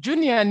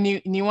 Junior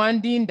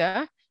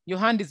Niwandinda, your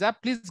hand is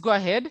up. Please go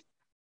ahead.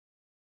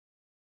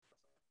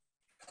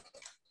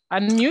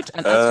 Unmute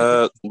and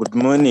ask good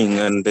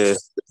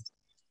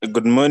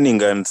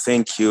morning and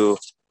thank you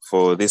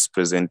for this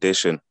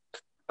presentation.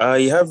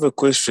 I have a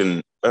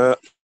question.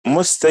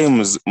 Most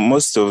times,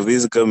 most of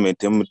these government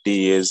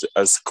MDAs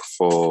ask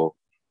for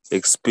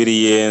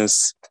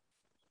experience,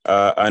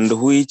 and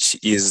which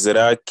is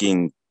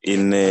lacking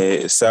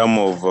in some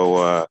of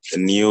our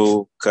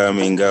new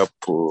coming up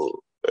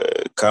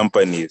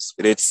companies.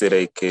 Let's say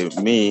like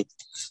me,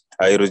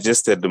 I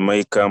registered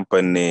my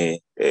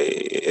company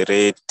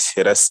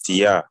last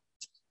year.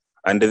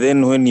 And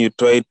then when you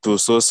try to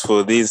source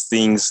for these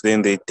things,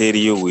 then they tell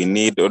you we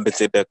need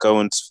audited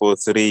accounts for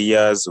 3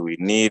 years, we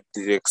need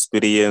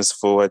experience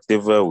for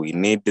whatever, we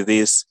need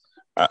this.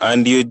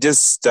 And you're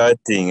just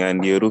starting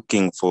and you're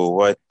looking for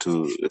what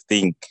to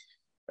think.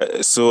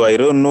 So I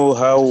don't know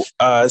how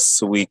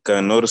we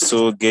can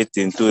also get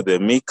into the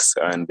mix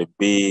and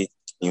be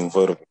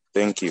involved.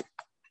 Thank you.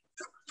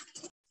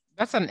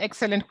 That's an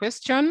excellent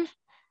question.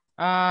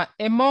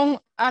 Among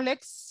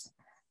Alex,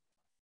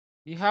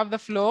 you have the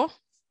floor.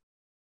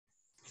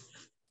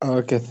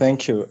 Okay,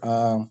 thank you.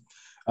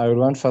 I would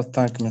want to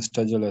thank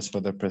Mr. Julius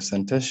for the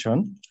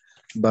presentation,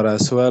 but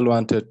as well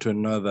wanted to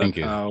know that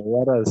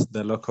what has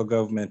the local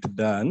government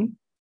done?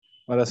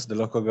 What has the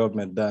local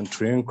government done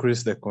to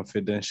increase the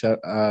confidence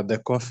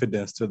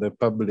to the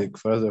public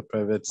for the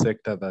private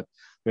sector that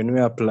when we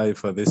apply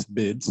for these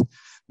bids,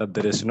 that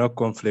there is no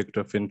conflict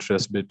of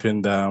interest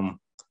between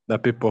the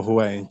people who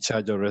are in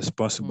charge or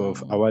responsible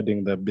of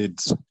awarding the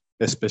bids,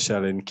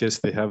 especially in case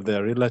they have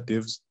their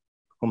relatives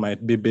who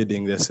might be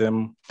bidding the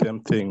same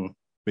thing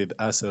with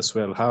us as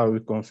well. How are we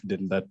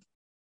confident that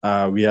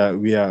we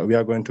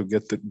are going to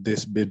get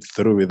this bid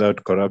through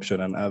without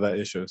corruption and other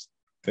issues?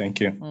 Thank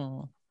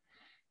you.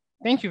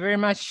 Thank you very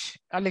much,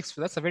 Alex.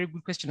 That's a very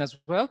good question as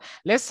well.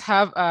 Let's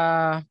have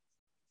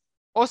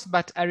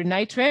Osbat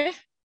Arinaitwe.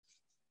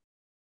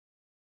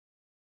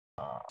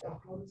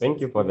 Thank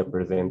you for the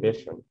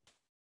presentation.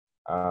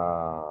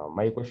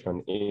 My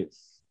question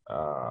is,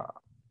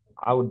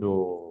 how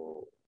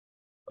do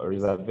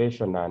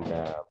reservation and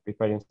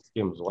preference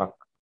schemes work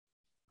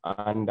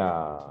and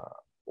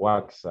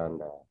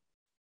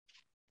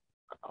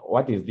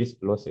what is this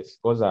process?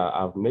 Because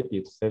I've met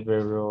it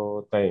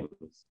several times.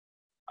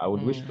 I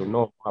would wish to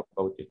know more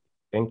about it.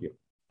 Thank you.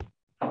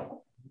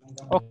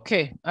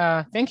 Okay,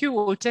 thank you.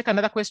 We'll take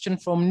another question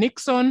from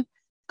Nixon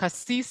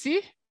Kasisi.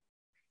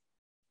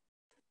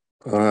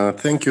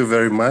 Thank you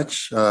very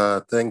much.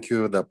 Thank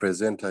you, the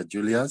presenter,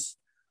 Julius.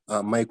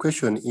 My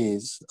question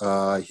is,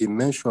 he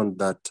mentioned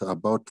that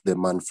about the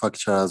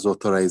manufacturer's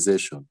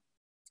authorization.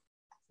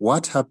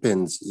 What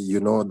happens, you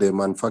know, the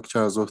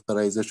manufacturer's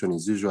authorization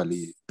is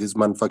usually, these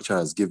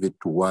manufacturers give it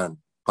to one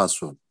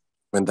person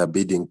when the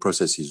bidding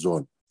process is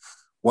on.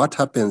 What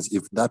happens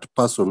if that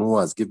person who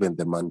has given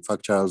the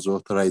manufacturer's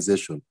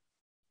authorization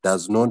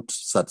does not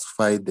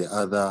satisfy the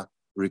other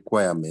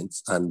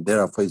requirements and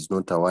therefore is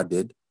not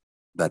awarded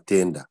the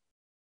tender?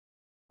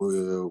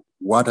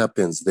 What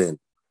happens then?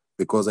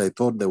 Because I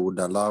thought they would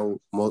allow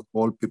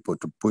all people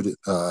to put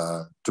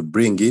to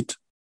bring it,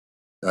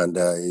 and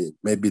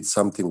maybe it's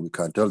something we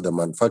can tell the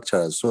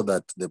manufacturers so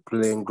that the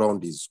playing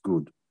ground is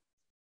good.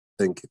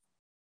 Thank you.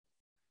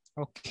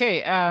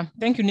 Okay,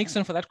 thank you,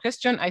 Nixon, for that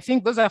question. I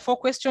think those are 4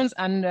 questions.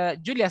 And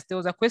Julius, there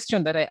was a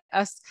question that I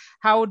asked: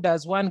 how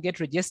does one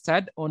get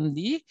registered on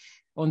the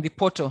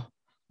portal,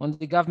 on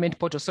the government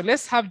portal? So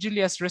let's have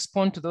Julius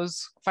respond to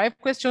those 5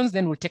 questions,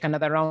 then we'll take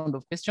another round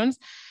of questions,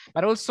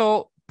 but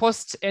also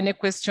post any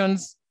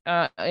questions,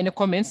 any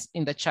comments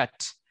in the chat.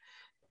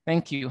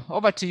 Thank you.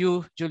 Over to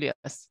you,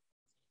 Julius.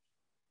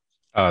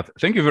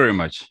 Thank you very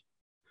much.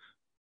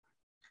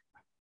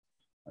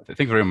 Thank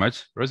you very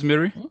much,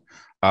 Rosemary.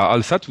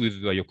 I'll start with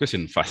your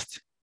question first.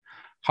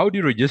 How do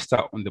you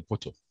register on the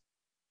portal?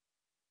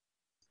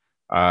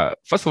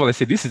 First of all, I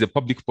say this is a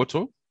public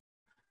portal,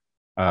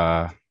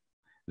 the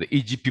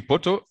EGP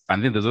portal,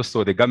 and then there's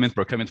also the government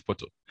procurement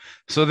portal.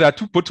 So there are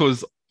 2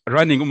 portals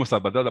running almost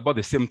about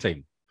the same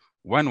time.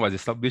 One was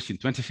established in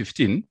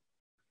 2015,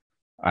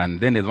 and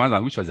then there's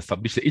one which was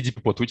established, the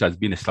EGP portal, which has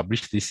been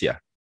established this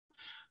year.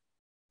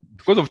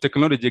 Because of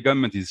technology,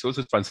 government is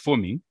also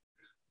transforming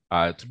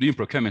to doing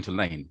procurement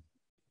online.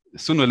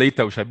 Sooner or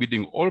later, we shall be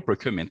doing all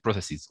procurement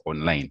processes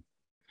online.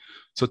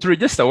 So to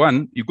register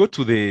one, you go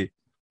to the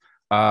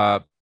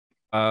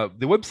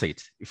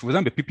website. If, for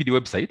example, the PPD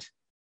website,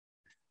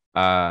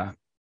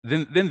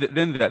 then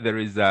there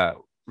is a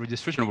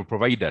registration of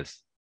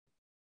providers.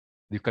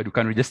 You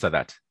can register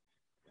that.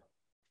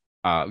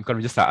 You can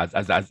register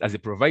as a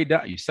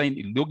provider. You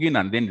sign, log in,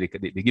 and then they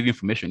give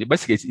information.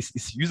 Basically,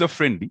 it's user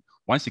friendly.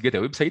 Once you get a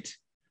website,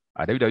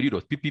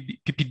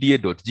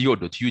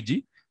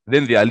 www.ppda.go.ug,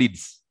 then there are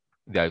leads.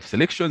 There are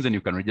selections, and you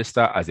can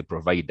register as a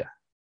provider.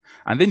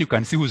 And then you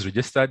can see who's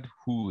registered,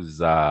 which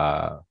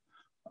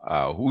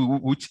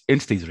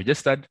entity is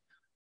registered,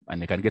 and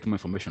you can get more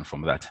information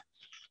from that.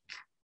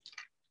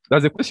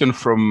 There's a question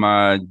from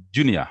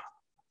Junior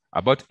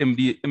about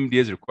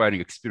MDAs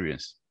requiring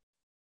experience.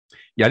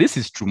 Yeah, this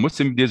is true. Most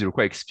MDAs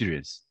require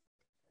experience,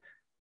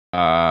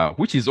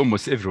 which is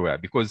almost everywhere,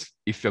 because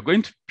if you're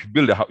going to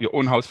build your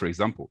own house, for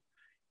example,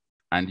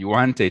 and you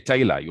want a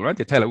tiler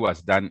who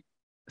has done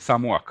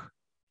some work,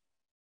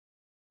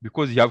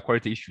 because you have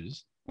quality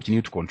issues which you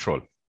need to control.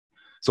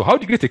 So how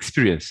do you get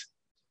experience?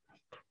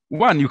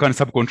 One, you can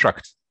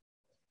subcontract,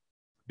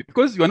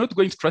 because you are not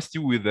going to trust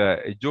you with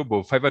a job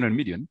of 500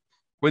 million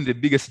when the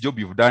biggest job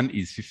you've done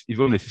is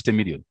only 50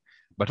 million.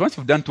 But once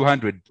you've done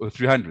 200 or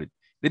 300,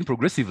 then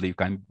progressively you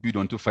can build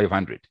on to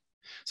 500.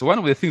 So one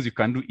of the things you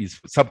can do is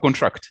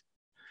subcontract.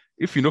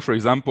 If you know, for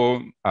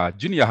example,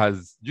 Junior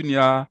has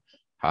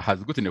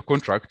gotten a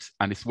contract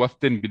and it's worth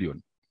 10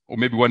 billion or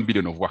maybe 1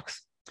 billion of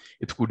works.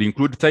 It could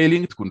include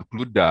tiling, it could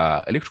include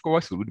electrical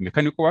works, it could include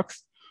mechanical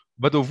works,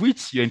 but of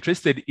which you're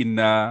interested in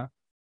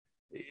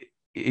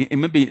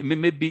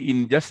maybe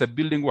in just a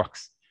building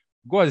works.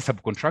 Go as a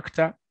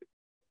subcontractor,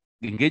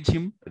 engage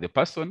him, the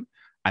person,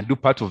 and do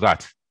part of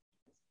that.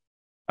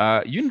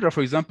 UNDRA,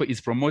 for example, is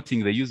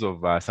promoting the use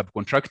of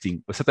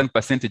subcontracting a certain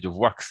percentage of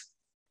works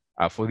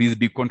for these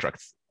big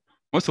contracts.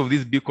 Most of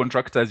these big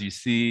contractors you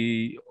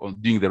see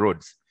doing the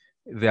roads,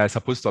 they are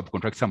supposed to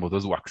subcontract some of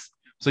those works.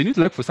 So you need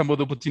to look for some of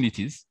the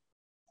opportunities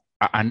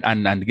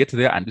and get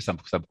there and do some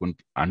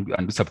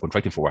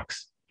subcontracting for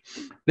works.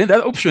 Then the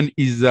other option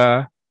is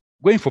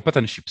going for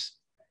partnerships.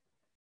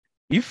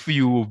 If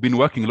you've been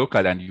working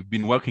local and you've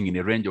been working in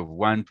a range of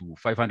 1 to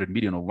 500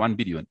 million or 1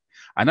 billion,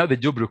 and now the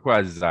job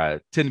requires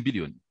 10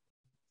 billion,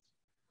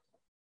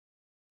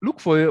 look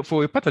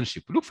for a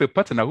partnership. Look for a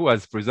partner who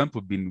has, for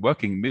example, been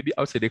working maybe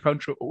outside the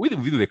country or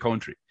within the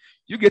country.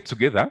 You get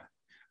together,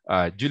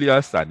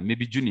 Julius and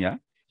maybe Junior,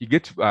 you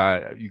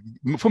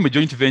form a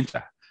joint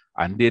venture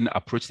and then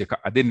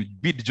then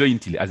bid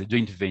jointly as a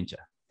joint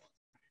venture.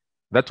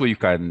 That way you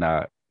can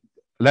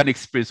learn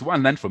experience,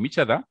 learn from each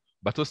other,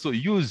 but also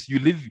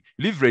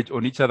leverage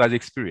on each other's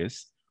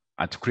experience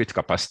and to create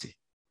capacity.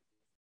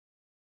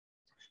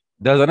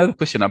 There's another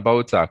question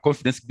about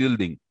confidence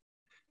building,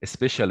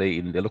 especially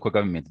in the local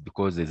government,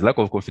 because there's lack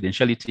of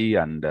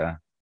confidentiality and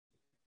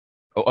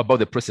about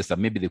the process, that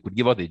maybe they could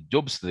give out the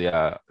jobs to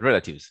their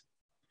relatives.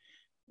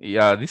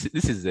 Yeah, this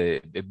is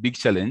a big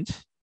challenge.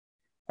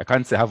 I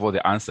can't say I have all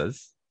the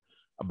answers,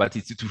 but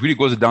it really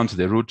goes down to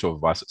the root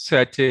of our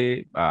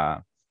society.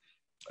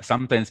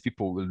 Sometimes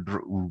people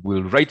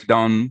will write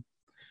down,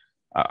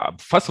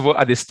 first of all,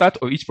 at the start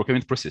of each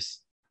procurement process,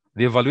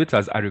 the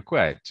evaluators are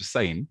required to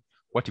sign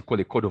what you call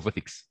a code of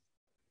ethics,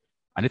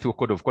 an ethical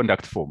code of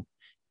conduct form,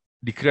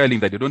 declaring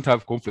that they don't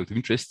have conflict of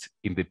interest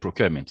in the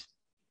procurement.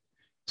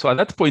 So at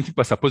that point,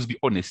 people are supposed to be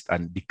honest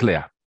and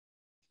declare.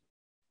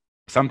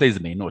 Sometimes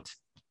they may not.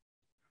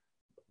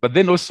 But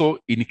then also,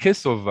 in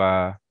case of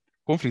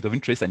conflict of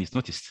interest and it's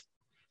noticed,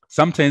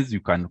 sometimes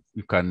you can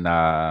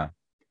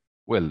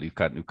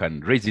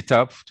raise it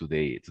up to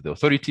the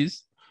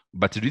authorities.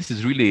 But this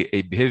is really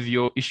a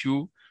behavioral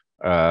issue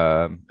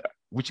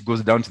which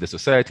goes down to the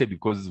society,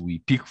 because we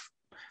pick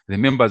the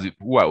members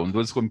who are on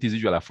those committees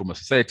usually are from a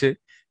society.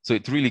 So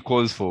it really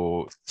calls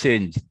for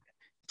change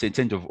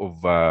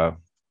of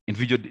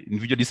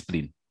individual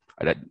discipline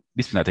at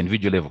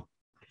individual level.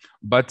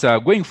 But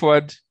going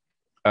forward,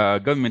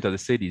 government, as I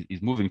said,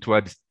 is moving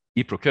towards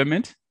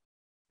e-procurement.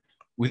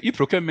 With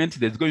e-procurement,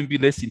 there's going to be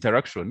less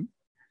interaction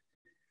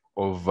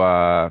of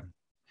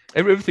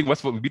everything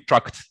will be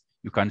tracked.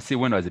 You can see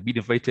when was a bid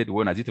invited,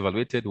 when has it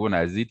evaluated, when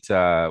is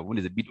a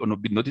bid or no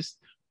bid notice,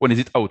 when is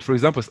it out. For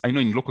example, I know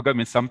in local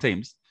government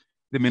sometimes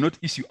they may not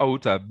issue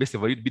out best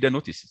evaluated bidder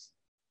notices.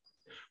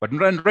 But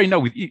right now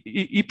with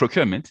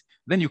e-procurement,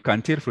 then you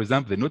can tell, for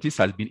example, the notice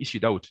has been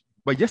issued out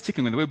by just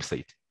checking on the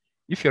website.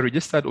 If you're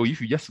registered, or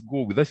if you just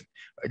go with us,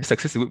 just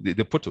access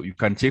the portal, you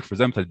can check, for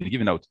example, has been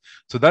given out.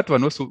 So that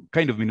one also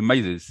kind of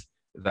minimizes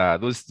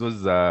those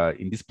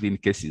indiscipline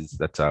cases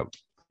that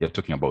you're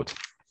talking about.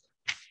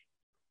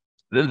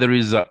 Then there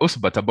is also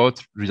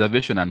about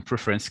reservation and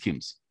preference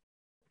schemes.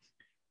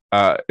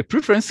 A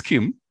preference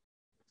scheme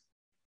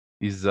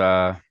is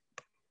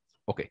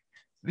okay.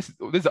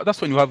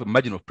 That's when you have a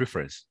margin of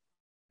preference.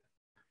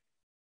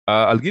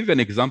 I'll give you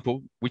an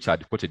example which I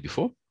had quoted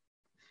before.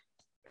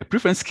 A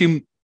preference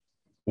scheme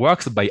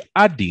works by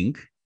adding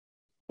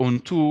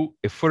onto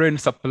a foreign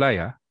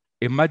supplier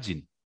a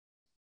margin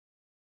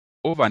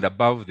over and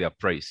above their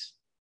price,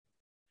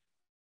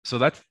 so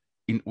that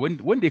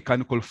when they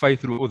can qualify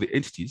through all the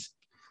entities,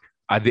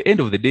 at the end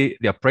of the day,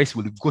 their price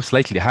will go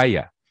slightly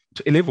higher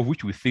to a level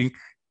which we think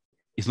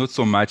is not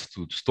so much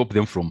to stop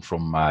them from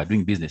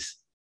doing business.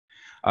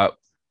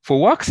 For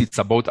works, it's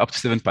about up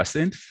to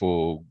 7%.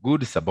 For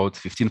goods, it's about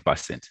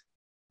 15%.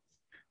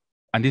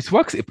 And it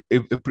works,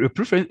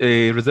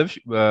 a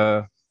reservation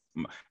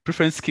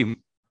preference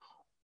scheme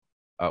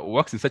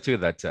works in such a way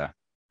that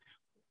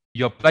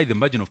you apply the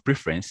margin of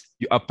preference,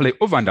 you apply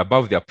over and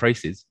above their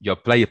prices, you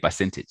apply a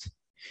percentage.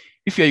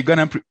 If you're a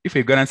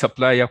Ugandan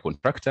supplier,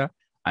 contractor,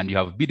 and you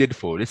have bidded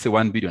for, let's say,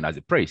 1 billion as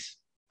a price,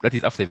 that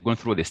is after you've gone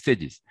through all the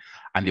stages,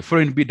 and the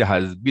foreign bidder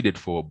has bidded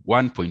for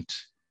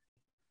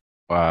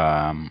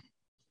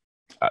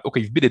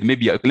okay, you've bidded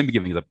maybe, let me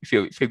give you an example. If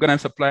you're a Ugandan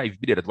supplier,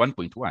 you've bidded at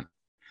 1.1,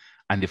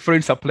 and the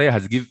foreign supplier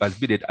has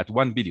bidded at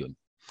 1 billion.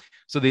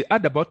 So they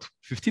add about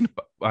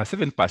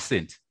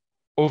 7%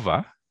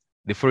 over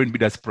the foreign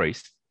bidder's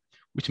price,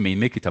 which may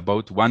make it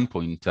about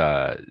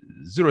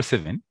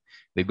 1.07.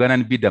 The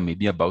Ugandan bidder may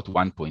be about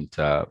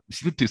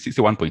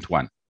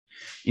 1.1.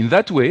 In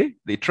that way,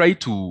 they try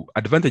to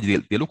advantage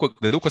the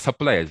local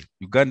suppliers,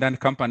 Ugandan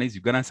companies,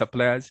 Ugandan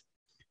suppliers,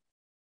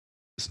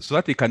 so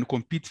that they can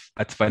compete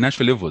at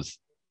financial levels.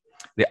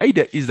 The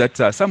idea is that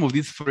some of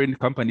these foreign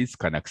companies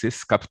can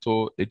access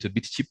capital a little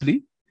bit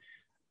cheaply.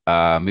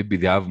 Maybe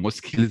they have more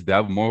skills,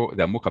 they're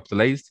more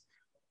capitalized.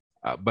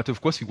 But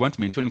of course, we want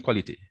to maintain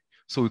quality.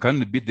 So we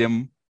can beat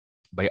them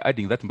by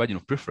adding that margin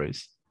of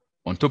preference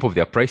on top of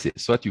their prices,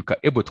 so that you are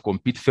able to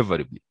compete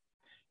favorably.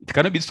 It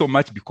cannot be so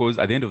much, because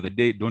at the end of the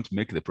day, don't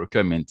make the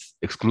procurement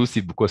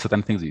exclusive because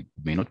certain things you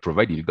may not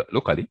provide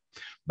locally,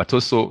 but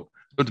also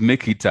don't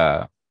make it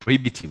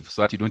prohibitive,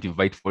 so that you don't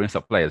invite foreign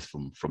suppliers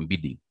from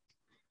bidding.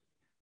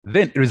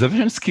 Then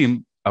reservation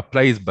scheme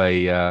applies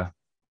by,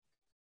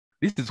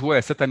 this is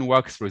where certain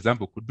works, for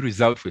example, could be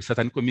reserved for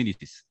certain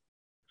communities.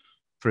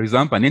 For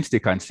example, an entity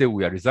can say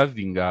we are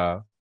reserving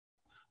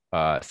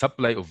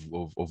supply of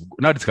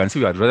now it can say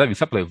we are reserving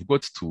supply of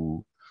goods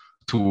to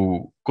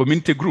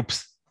community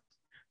groups,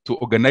 to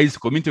organize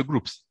community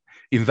groups.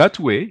 In that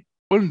way,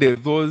 only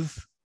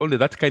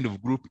that kind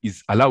of group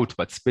is allowed to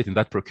participate in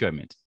that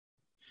procurement.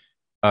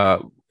 There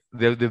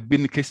have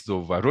been cases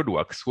of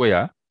roadworks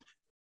where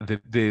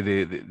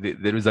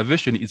the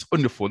reservation is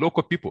only for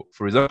local people.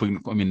 For example,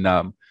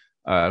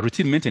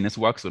 routine maintenance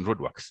works on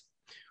roadworks.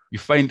 You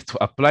find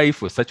to apply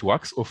for such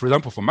works, or for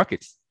example, for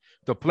markets,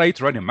 to apply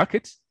to run a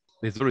market,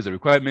 there's always a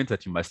requirement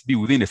that you must be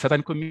within a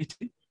certain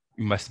community.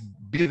 You must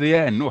be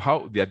there and know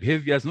how their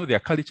behaviors, know their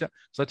culture,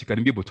 so that you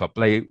can be able to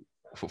apply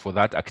for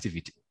that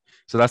activity.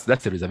 So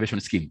that's a reservation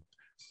scheme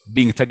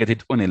being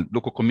targeted on a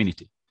local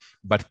community.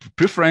 But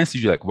preference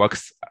usually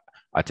works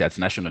at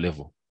national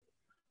level.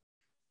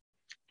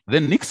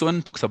 Then next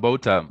one talks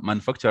about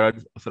manufacturer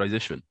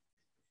authorization.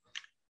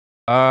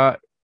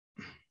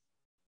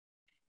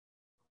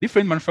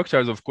 Different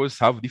manufacturers, of course,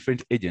 have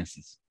different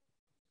agencies.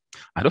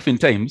 And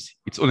oftentimes,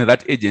 it's only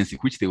that agency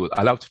which they will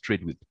allow to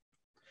trade with.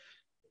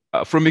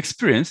 From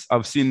experience,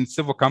 I've seen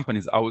several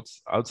companies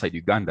outside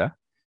Uganda.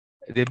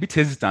 They're a bit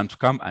hesitant to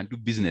come and do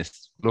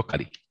business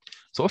locally.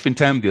 So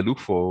oftentimes they look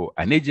for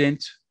an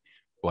agent,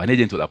 or an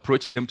agent will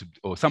approach them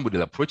or somebody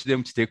will approach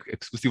them to take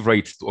exclusive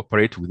rights to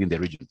operate within the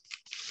region.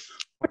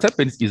 What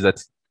happens is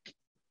that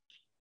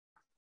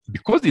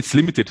because it's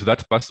limited to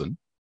that person,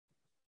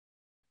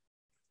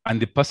 and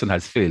the person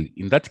has failed,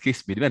 in that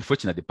case, maybe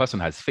unfortunately, the person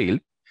has failed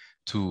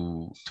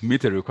to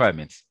meet the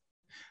requirements.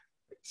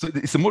 So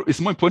it's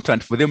more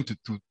important for them to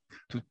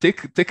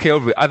take care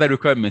of the other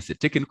requirements, the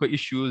technical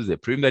issues, the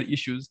preliminary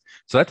issues,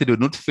 so that they do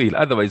not fail.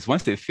 Otherwise,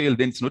 once they fail,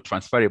 then it's not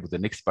transferable to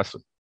the next person.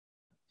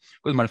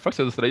 Because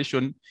manufacturer's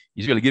authorization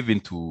is usually given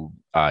to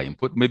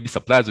maybe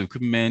suppliers of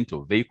equipment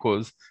or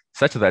vehicles,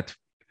 such that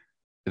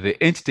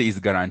the entity is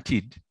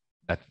guaranteed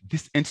that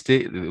this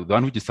entity, the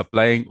one which is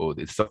supplying or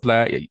the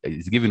supplier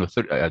is given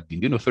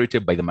authority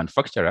by the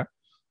manufacturer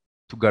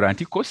to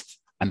guarantee costs,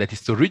 and that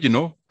it's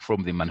original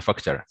from the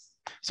manufacturer.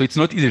 So it's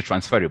not easily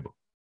transferable.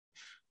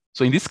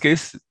 So in this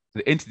case,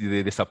 the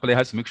entity, the supplier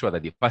has to make sure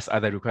that they pass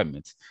other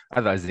requirements.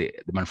 Otherwise, the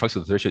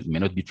manufacturer's authorization may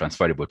not be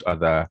transferable to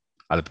other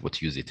people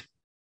to use it.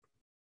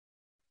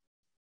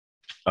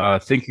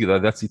 Thank you.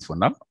 That's it for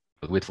now.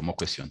 I'll wait for more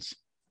questions.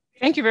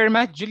 Thank you very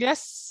much,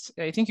 Julius.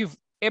 I think you've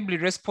ably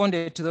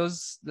responded to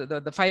those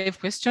the 5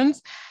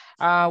 questions.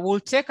 We'll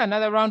take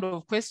another round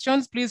of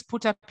questions. Please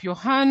put up your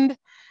hand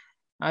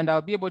and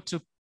I'll be able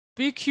to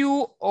pick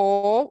you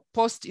or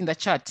post in the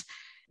chat.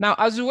 Now,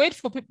 as we wait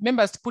for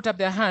members to put up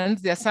their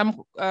hands, there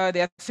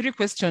are 3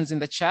 questions in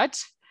the chat.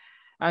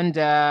 And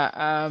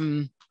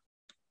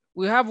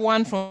we have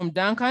one from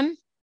Duncan.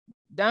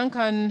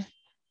 Duncan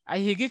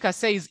Ahigika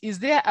says, is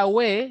there a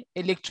way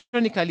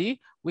electronically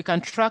we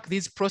can track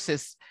this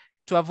process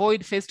to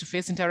avoid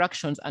face-to-face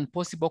interactions and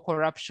possible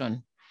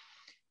corruption?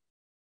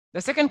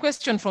 The second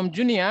question from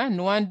Junior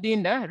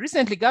Nwandinda,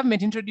 recently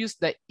government introduced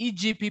the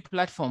EGP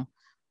platform,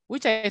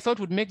 which I thought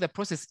would make the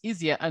process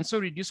easier and so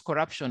reduce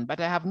corruption. But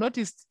I have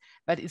noticed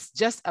that it's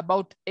just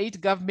about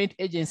 8 government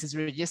agencies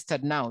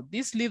registered now.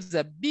 This leaves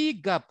a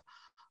big gap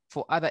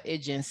for other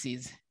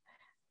agencies.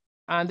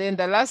 And then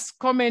the last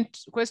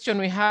question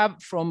we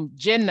have from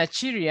Jen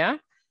Nachiria.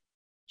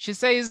 She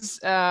says,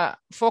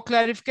 for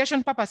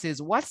clarification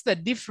purposes, what's the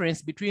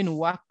difference between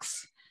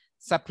works,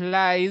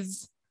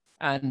 supplies,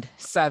 and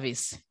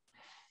service?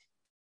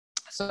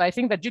 So I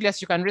think that, Julius,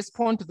 you can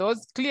respond to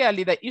those.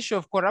 Clearly, the issue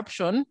of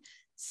corruption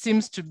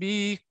seems to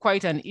be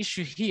quite an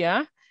issue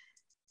here.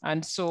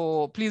 And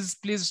so please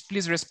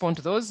respond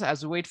to those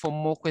as we wait for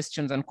more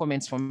questions and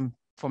comments from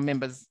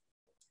members.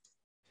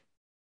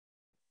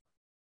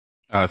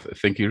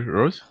 Thank you,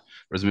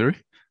 Rosemary.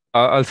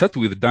 I'll start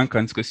with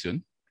Duncan's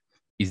question.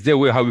 Is there a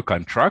way how we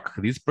can track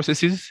these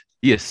processes?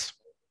 Yes.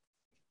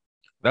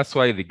 That's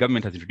why the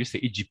government has introduced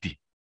the EGP.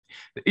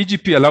 The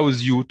EGP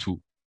allows you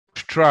to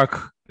track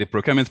the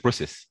procurement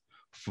process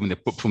from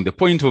the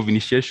point of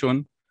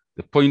initiation,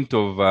 the point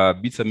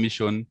of bid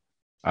submission,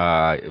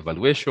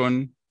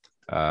 evaluation,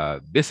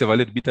 best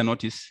evaluated bidder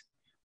notice,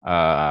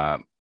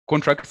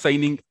 contract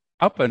signing,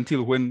 up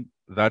until when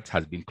that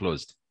has been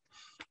closed.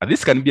 And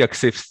this can be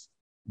accessed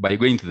by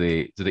going to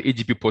the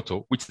EGP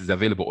portal, which is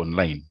available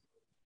online.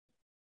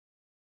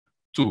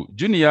 2,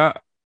 Junior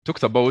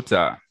talked about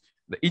the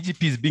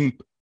EGPs being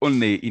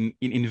only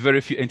in very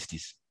few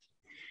entities.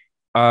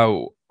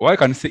 What I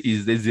can say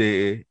is there's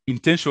a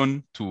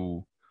intention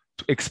to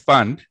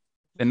expand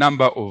the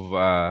number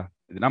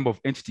of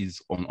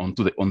entities on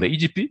the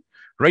EGP.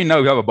 Right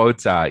now we have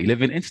about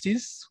 11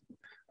 entities.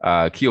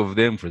 Key of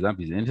them, for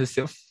example, is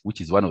NSSF,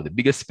 which is one of the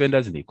biggest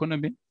spenders in the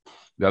economy.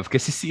 We have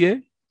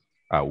KCCA.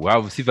 We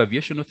have Civil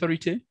Aviation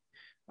Authority.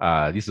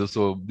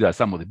 There are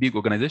some of the big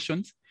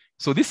organizations.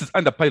 So this is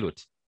under pilot.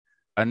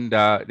 And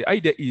the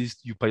idea is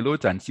you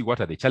pilot and see what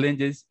are the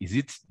challenges. Is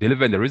it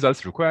delivering the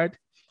results required?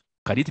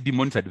 Can it be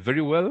monitored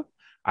very well?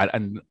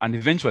 And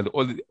eventually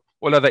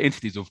all other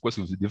entities, of course,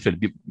 will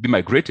definitely be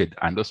migrated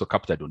and also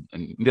captured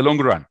in the long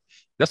run.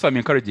 That's why I'm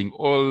encouraging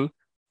all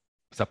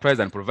suppliers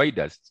and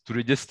providers to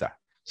register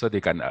so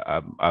they can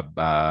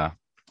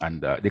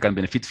they can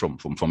benefit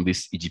from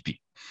this EGP.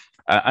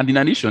 And in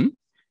addition,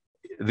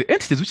 the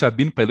entities which have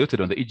been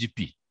piloted on the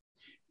EGP,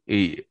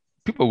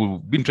 people will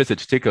be interested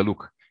to take a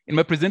look. In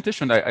my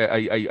presentation,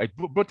 I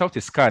brought out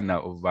a scan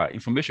of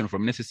information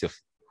from NSSF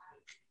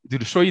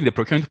to show you the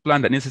procurement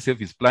plan that NSSF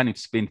is planning to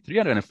spend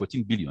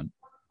 314 billion.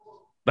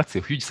 That's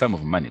a huge sum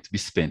of money to be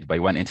spent by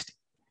one entity.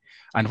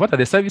 And what are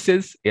the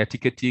services? Air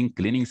ticketing,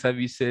 cleaning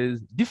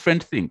services,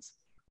 different things,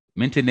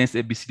 maintenance,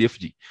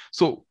 ABCDFG.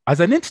 So as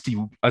an entity,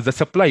 as a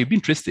supplier, you'd be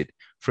interested.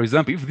 For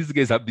example, if these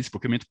guys have this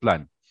procurement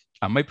plan,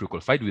 am I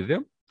pre-qualified with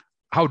them?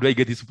 How do I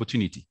get this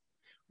opportunity?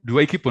 Do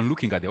I keep on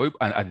looking at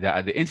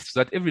the entity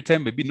so that every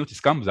time maybe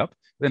notice comes up,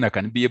 then I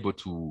can be able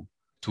to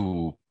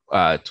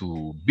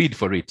bid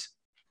for it?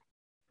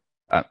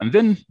 And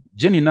then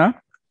Janina,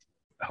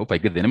 I hope I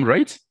get the name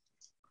right,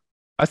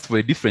 asked for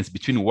a difference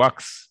between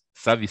works,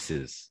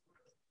 services,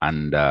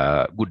 and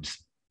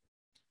goods.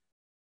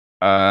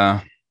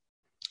 Let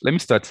me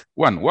start.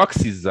 One,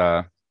 works is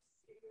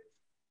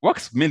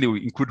Works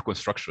mainly include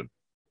construction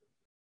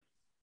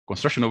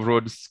of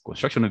roads,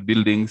 construction of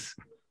buildings,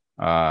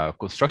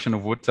 construction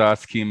of water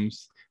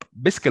schemes.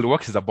 Basically,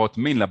 works is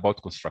mainly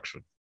about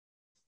construction.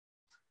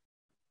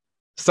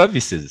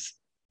 Services,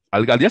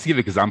 I'll just give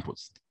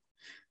examples.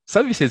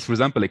 Services, for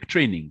example, like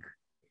training,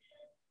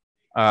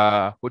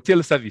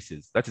 hotel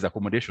services, that is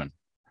accommodation,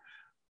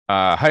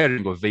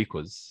 hiring of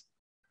vehicles,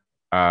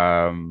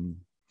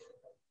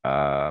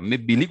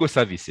 maybe legal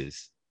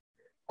services,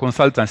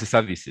 consultancy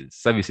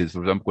services,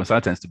 for example,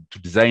 consultants to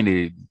design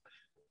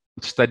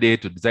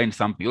to design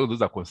something, all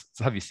those are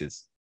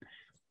services.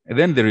 And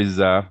then there is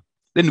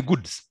then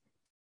goods.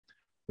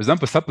 For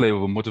example, supply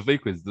of motor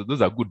vehicles,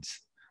 those are goods.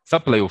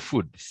 Supply of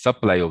food,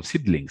 supply of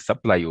seedlings,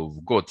 supply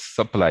of goats,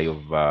 supply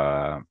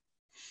of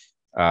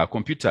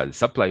computers,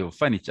 supply of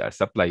furniture,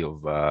 supply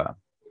of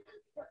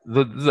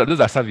those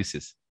are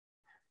services.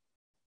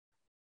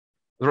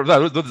 Those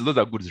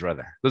are goods,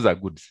 rather. Those are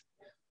goods.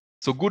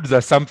 So goods are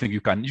something you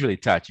can usually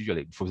touch.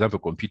 Usually, for example,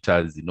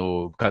 computers,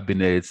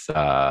 cabinets,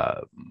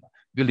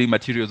 building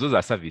materials. Those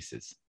are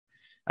services.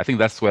 I think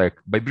that's why,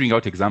 by bringing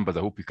out examples,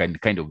 I hope we can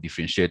kind of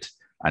differentiate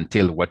and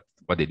tell what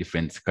the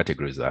different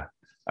categories are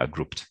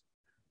grouped.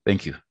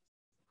 Thank you.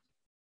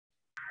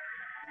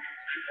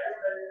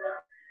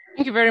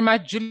 Thank you very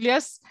much,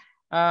 Julius.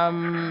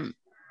 I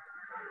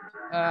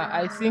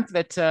think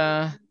that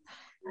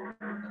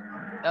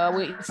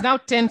it's now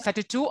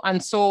 10:32,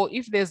 and so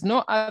if there's no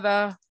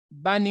other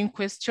burning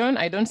question,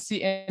 I don't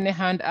see any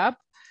hand up,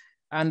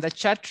 and the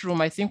chat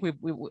room, I think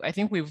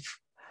we've.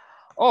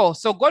 Oh,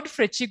 so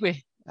Godfrey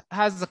Chigwe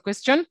has a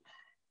question.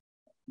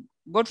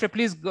 Godfrey,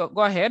 please go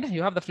ahead.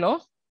 You have the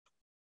floor.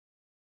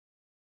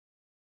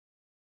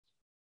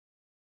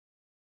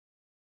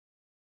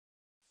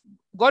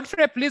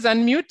 Godfrey, please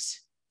unmute.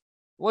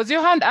 Was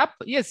your hand up?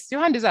 Yes,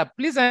 your hand is up.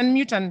 Please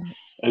unmute and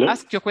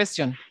ask your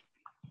question.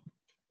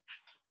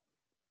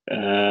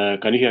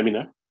 Can you hear me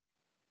now?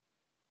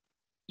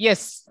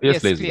 Yes.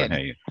 Yes, please. Can hear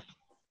you.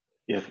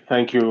 Yes,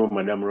 thank you,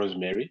 Madam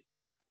Rosemary,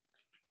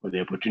 for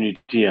the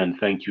opportunity, and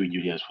thank you,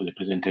 Julius, for the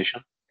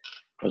presentation.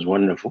 It was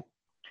wonderful.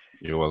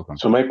 You're welcome.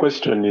 So my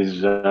question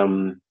is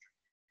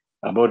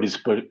about these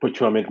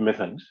procurement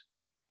methods,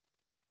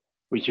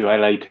 which you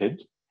highlighted.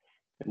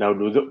 Now,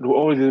 do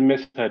all these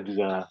methods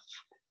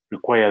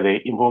require the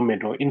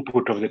involvement or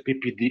input of the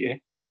PPDA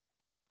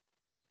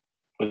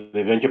for the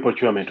eventual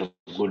procurement of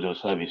goods or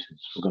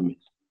services for government?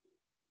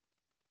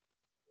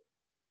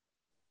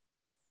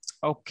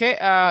 Okay,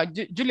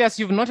 Julius,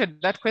 you've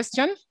noted that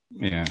question?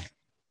 Yeah.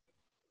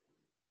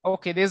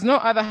 Okay, there's no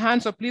other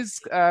hand, so please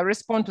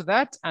respond to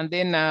that, and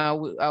then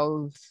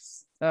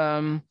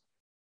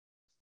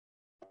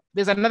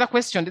there's another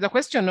question. There's a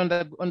question on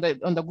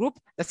the group.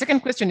 The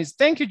second question is,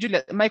 thank you,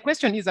 Julia. My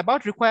question is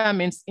about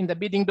requirements in the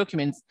bidding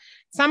documents.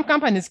 Some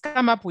companies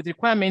come up with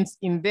requirements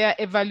in their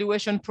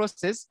evaluation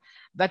process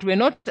that were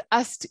not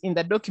asked in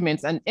the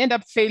documents and end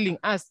up failing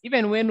us,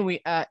 even when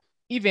we are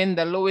even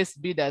the lowest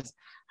bidders.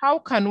 How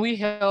can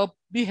we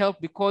be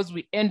helped because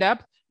we end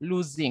up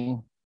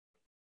losing?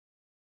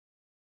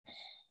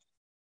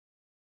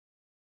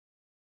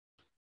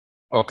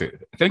 Okay,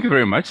 thank you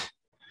very much.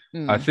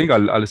 I think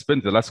I'll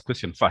spend the last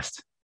question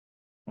first.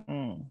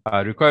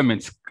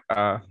 Requirements.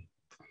 The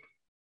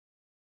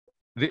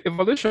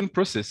evaluation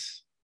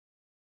process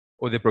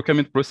or the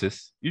procurement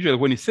process, usually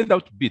when you send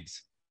out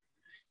bids,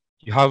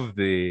 you have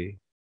the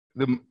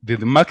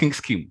marking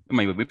scheme,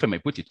 if I may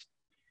put it.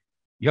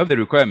 You have the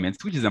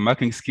requirements, which is a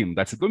marking scheme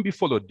that's going to be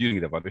followed during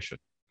the evaluation.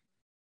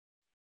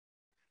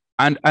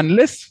 And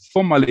unless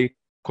formally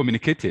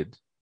communicated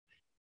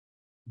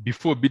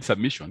before bid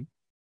submission,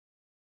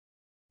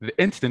 the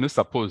entity is not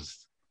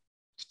supposed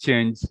to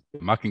change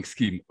the marking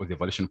scheme or the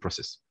evaluation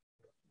process.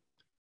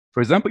 For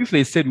example, if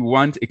they said we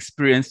want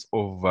experience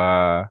of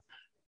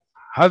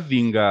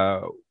having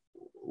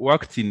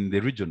worked in the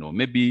region, or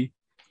maybe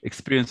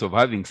experience of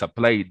having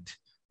supplied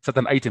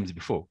certain items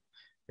before,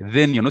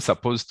 then you're not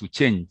supposed to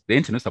change, the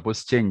entity is not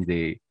supposed to change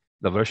the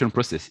evaluation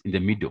process in the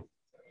middle.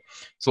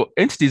 So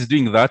entities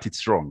doing that,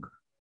 it's wrong.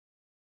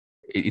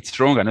 It's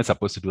wrong and not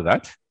supposed to do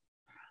that.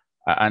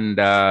 And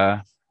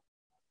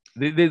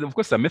there's, of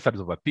course, some methods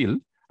of appeal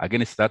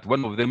against that.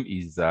 One of them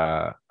is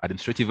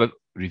administrative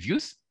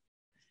reviews,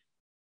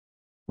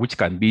 which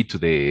can be to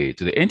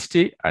the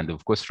entity, and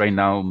of course, right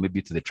now,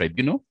 maybe to the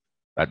tribunal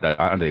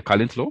under the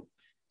current law.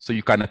 So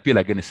you can appeal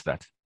against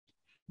that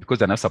because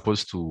they're not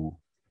supposed to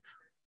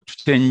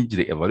change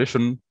the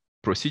evaluation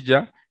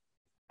procedure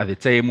at the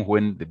time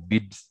when the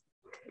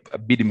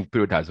bidding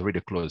period has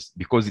already closed,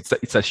 because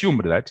it's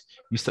assumed that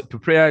you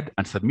prepared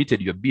and submitted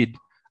your bid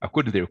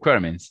according to the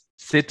requirements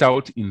set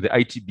out in the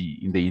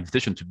ITB, in the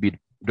invitation to bid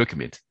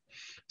document.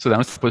 So they're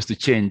not supposed to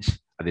change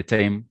at the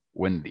time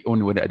when they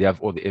have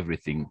all the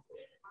everything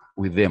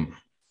with them.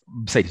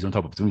 Besides, you don't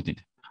have opportunity,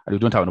 and you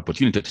don't have an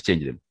opportunity to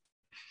change them.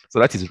 So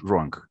that is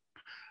wrong.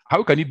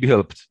 How can you be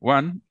helped?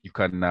 One, you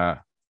can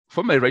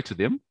formally write to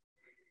them,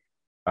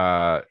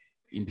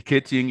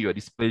 indicating your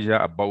displeasure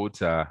about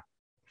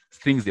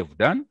things they've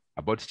done,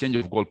 about change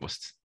of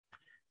goalposts.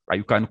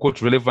 You can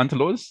quote relevant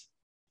laws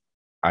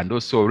and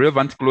also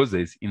relevant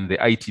clauses in the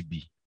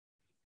ITB.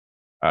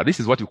 This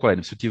is what we call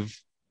administrative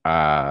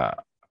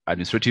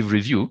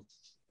review.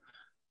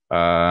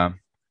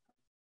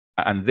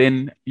 And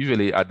then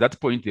usually at that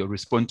point, they'll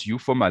respond to you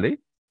formally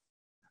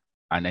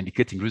and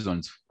indicating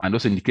reasons, and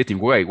also indicating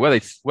why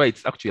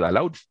it's actually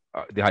allowed,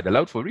 they had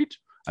allowed for it,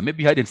 and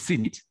maybe hadn't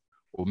seen it,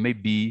 or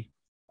maybe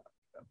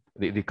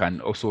they can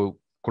also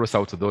cross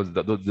out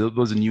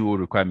those new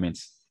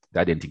requirements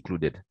that hadn't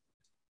included.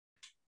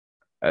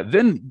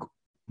 Then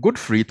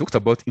Godfrey talked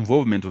about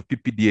involvement of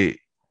PPDA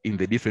in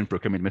the different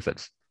procurement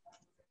methods.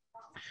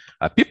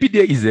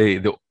 PPDA is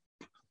the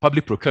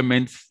public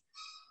procurement,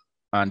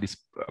 and this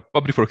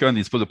public procurement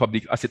is for the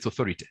Public Assets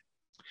Authority.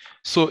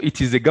 So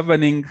it is a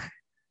governing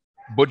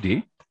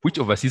body which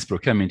oversees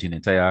procurement in the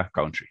entire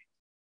country.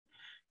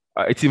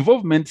 Its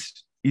involvement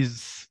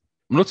is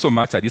not so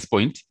much at this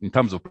point in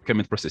terms of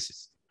procurement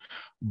processes,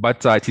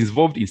 but it is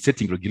involved in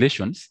setting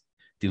regulations,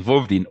 it's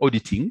involved in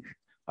auditing,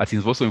 it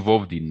is also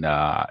involved in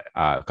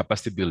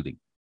capacity building.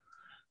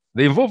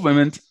 The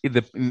involvement in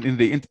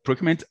the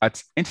procurement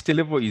at entity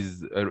level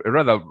is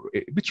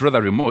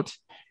rather remote,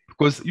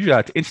 because usually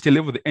at entity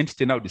level, the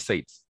entity now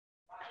decides.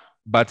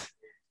 But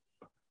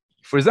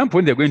for example,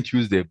 when they're going to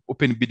use the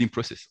open bidding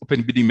process,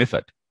 open bidding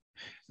method,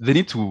 the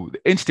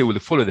entity will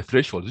follow the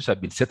thresholds which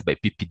have been set by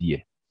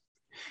PPDA.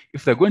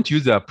 If they're going to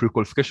use a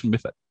pre-qualification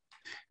method,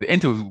 the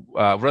entity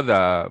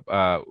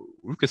will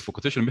request for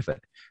quotation method,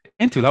 the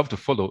entity will have to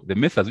follow the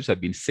methods which have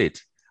been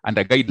set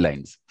under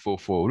guidelines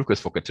for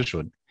request for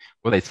quotation,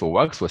 whether it's for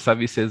works, for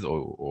services,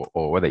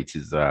 or whether it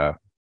is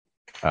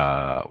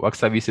work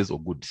services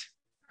or goods.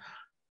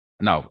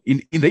 Now,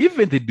 in the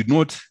event they do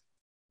not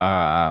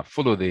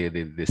follow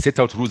the set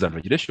out rules and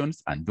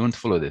regulations and don't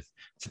follow the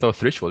set out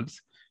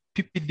thresholds,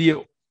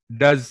 PPDA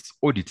does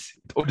audits.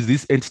 It audits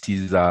these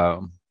entities.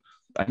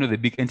 I know the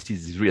big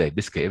entities is really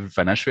basically every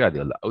financial year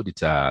they'll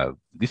audit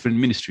different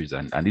ministries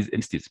and these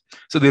entities.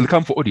 So they'll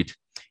come for audit.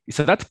 It's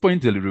at that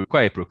point they'll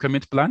require a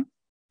procurement plan.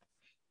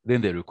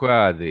 Then they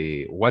require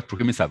what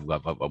procurements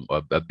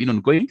have been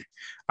ongoing.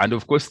 And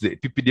of course, the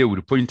PPDA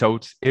will point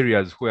out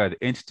areas where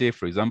the entity,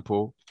 for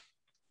example,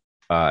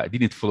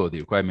 didn't follow the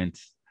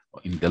requirements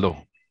in the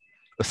law.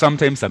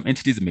 Sometimes some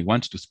entities may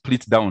want to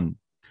split down.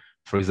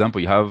 For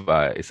example, you have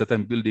a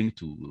certain building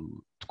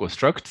to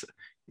construct.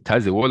 It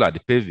has a wall at the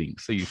paving.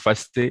 So you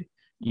first say,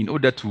 in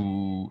order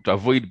to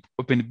avoid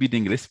open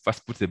bidding, let's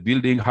first put the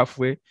building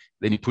halfway,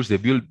 then you push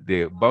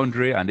the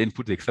boundary, and then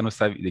put the external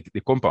survey,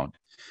 the compound.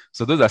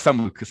 So those are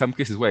some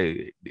cases where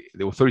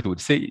the authority would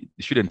say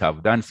you shouldn't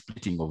have done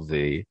splitting of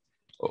the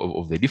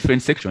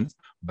different sections,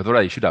 but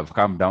rather you should have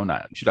come down,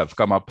 you should have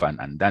come up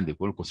and done the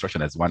whole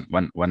construction as one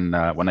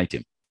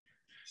item.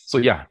 So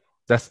yeah,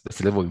 that's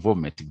the level of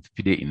involvement in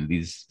PPDA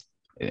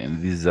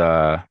in these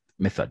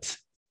methods.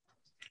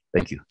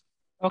 Thank you.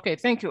 Okay,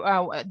 thank you.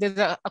 There's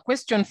a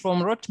question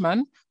from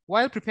Rotman.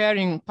 While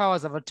preparing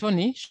powers of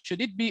attorney, should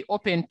it be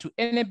open to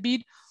any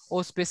bid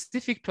or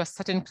specific to a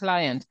certain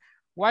client?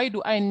 Why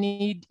do I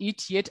need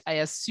it, yet I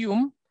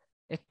assume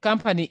a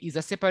company is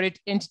a separate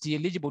entity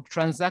eligible to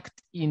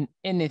transact in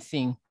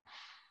anything?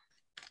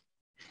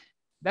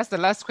 That's the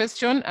last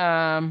question.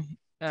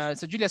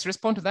 So Julius,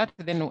 respond to that,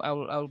 then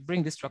I'll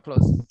bring this to a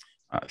close.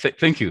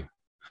 Thank you.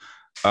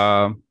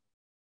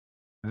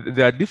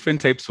 There are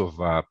different types of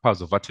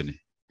powers of attorney.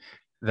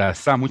 There are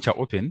some which are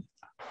open,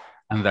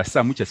 and there are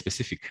some which are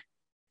specific.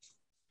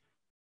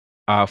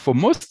 For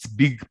most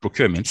big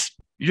procurements,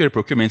 usually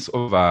procurements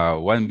over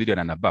 1 billion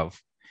and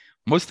above,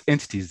 most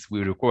entities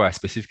will require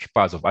specific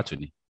powers of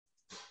attorney.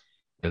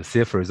 They'll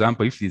say, for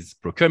example, if it's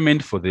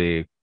procurement for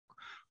the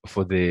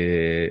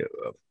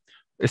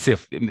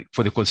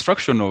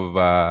construction of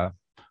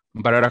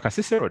Mbarara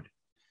Kasese Road,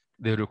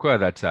 they require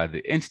that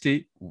the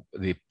entity,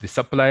 the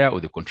supplier or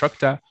the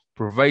contractor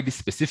provide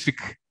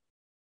specific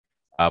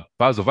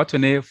powers of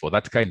attorney for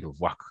that kind of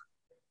work.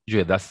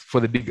 Usually that's for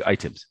the big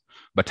items.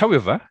 But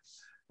however,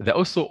 there are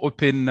also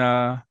open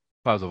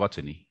powers of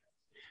attorney,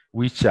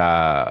 which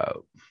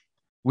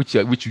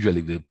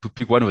usually they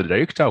pick one of the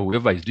director,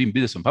 whoever is doing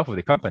business on behalf of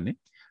the company,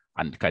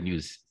 and can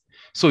use.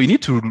 So you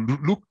need to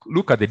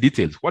look at the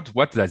details.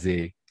 What does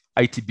the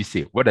ITB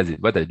say? What does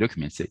the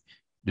document say?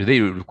 Do they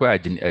require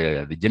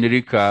the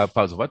generic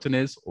powers of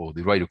attorneys, or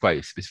do they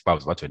require specific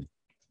powers of attorney?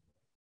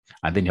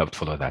 And then you have to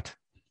follow that.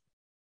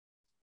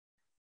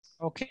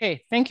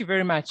 Okay, thank you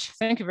very much.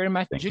 Thank you very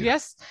much,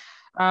 Julius.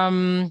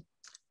 And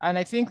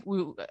I think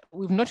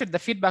we've noted the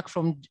feedback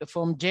from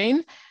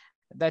Jane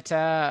that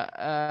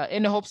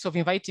any hopes of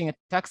inviting a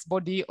tax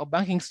body or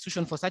banking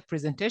institution for such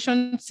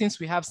presentation, since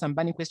we have some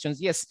burning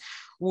questions. Yes,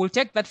 we'll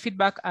take that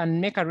feedback and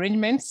make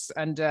arrangements.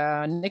 And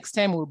next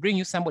time we'll bring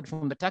you somebody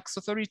from the tax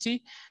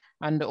authority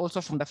and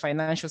also from the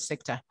financial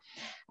sector.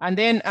 And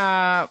then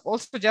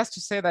also just to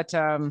say that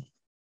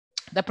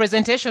the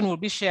presentation will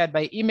be shared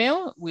by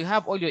email. We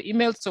have all your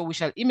emails, so we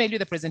shall email you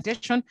the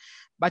presentation,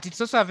 but it's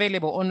also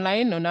available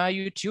online on our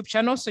YouTube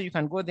channel, so you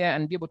can go there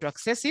and be able to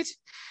access it.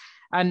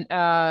 And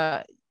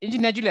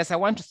Engineer Julius, I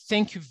want to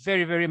thank you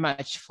very, very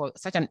much for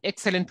such an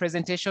excellent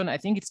presentation. I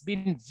think it's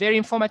been very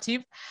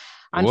informative.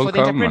 And for the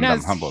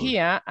entrepreneurs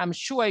here, I'm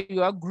sure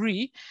you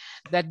agree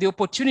that the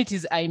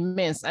opportunities are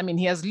immense. I mean,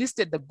 he has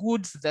listed the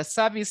goods, the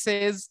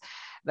services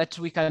that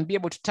we can be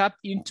able to tap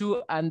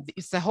into, and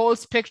it's a whole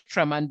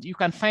spectrum, and you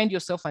can find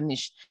yourself a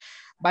niche.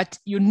 But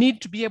you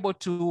need to be able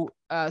to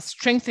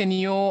strengthen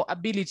your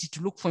ability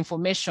to look for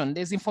information.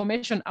 There's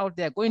information out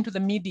there. Go into the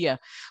media,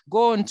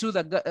 go into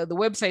the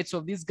websites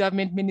of these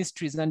government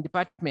ministries and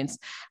departments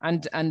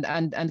and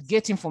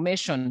get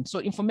information. So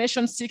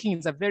information seeking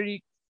is a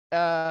very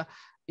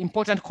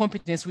important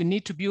competence we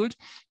need to build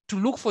to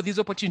look for these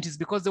opportunities,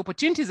 because the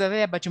opportunities are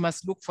there, but you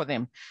must look for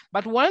them.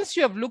 But once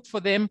you have looked for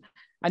them,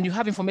 and you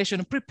have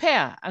information,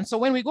 prepare. And so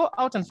when we go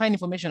out and find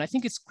information, I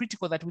think it's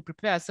critical that we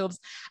prepare ourselves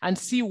and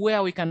see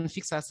where we can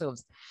fix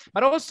ourselves.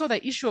 But also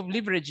the issue of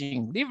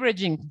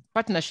leveraging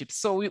partnerships.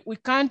 So we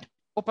can't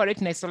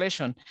operate in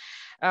isolation.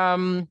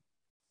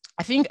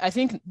 I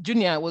think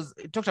Junior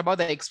talked about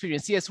the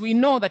experience. Yes, we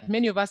know that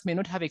many of us may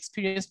not have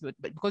experience, but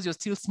because you're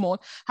still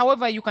small.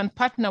 However, you can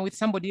partner with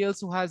somebody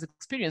else who has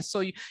experience.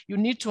 So you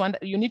need to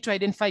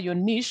identify your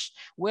niche,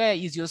 where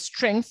is your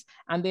strength,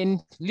 and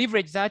then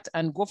leverage that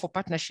and go for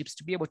partnerships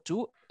to be able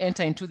to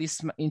enter into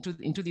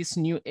this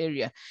new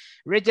area.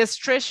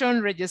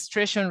 Registration.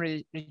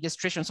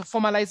 So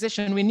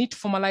formalization. We need to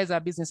formalize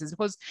our businesses,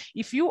 because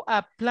if you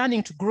are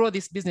planning to grow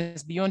this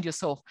business beyond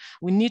yourself,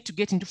 we need to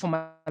get into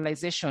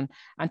formalization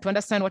and to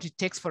understand what it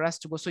takes for us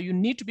to go. So you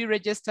need to be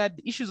registered.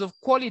 The issues of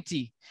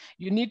quality,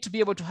 you need to be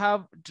able to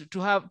have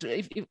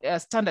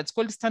standards.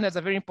 Quality standards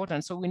are very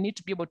important. So we need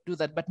to be able to do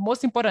that. But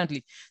most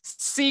importantly,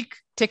 seek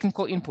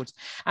technical input.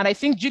 And I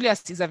think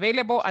Julius is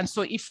available. And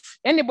so if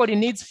anybody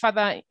needs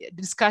further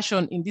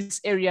discussion in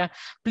this area,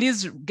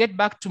 please get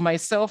back to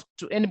myself,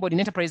 to anybody in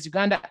Enterprise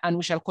Uganda, and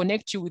we shall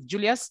connect you with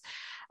Julius.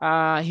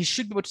 He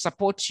should be able to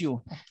support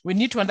you. We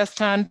need to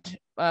understand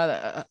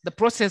the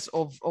process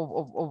of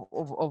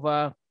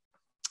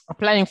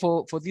applying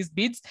for these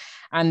bids,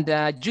 and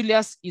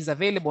Julius is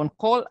available on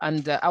call,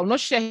 and I will not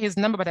share his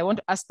number, but I want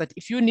to ask that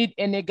if you need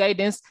any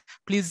guidance,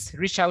 please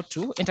reach out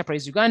to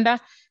Enterprise Uganda,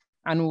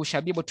 and we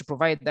shall be able to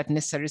provide that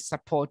necessary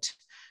support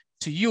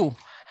to you.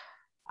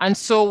 And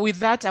so with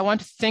that, I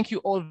want to thank you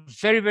all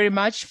very, very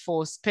much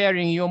for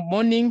sparing your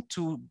morning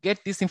to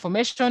get this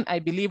information. I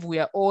believe we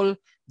are all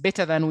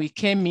better than we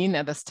came in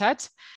at the start.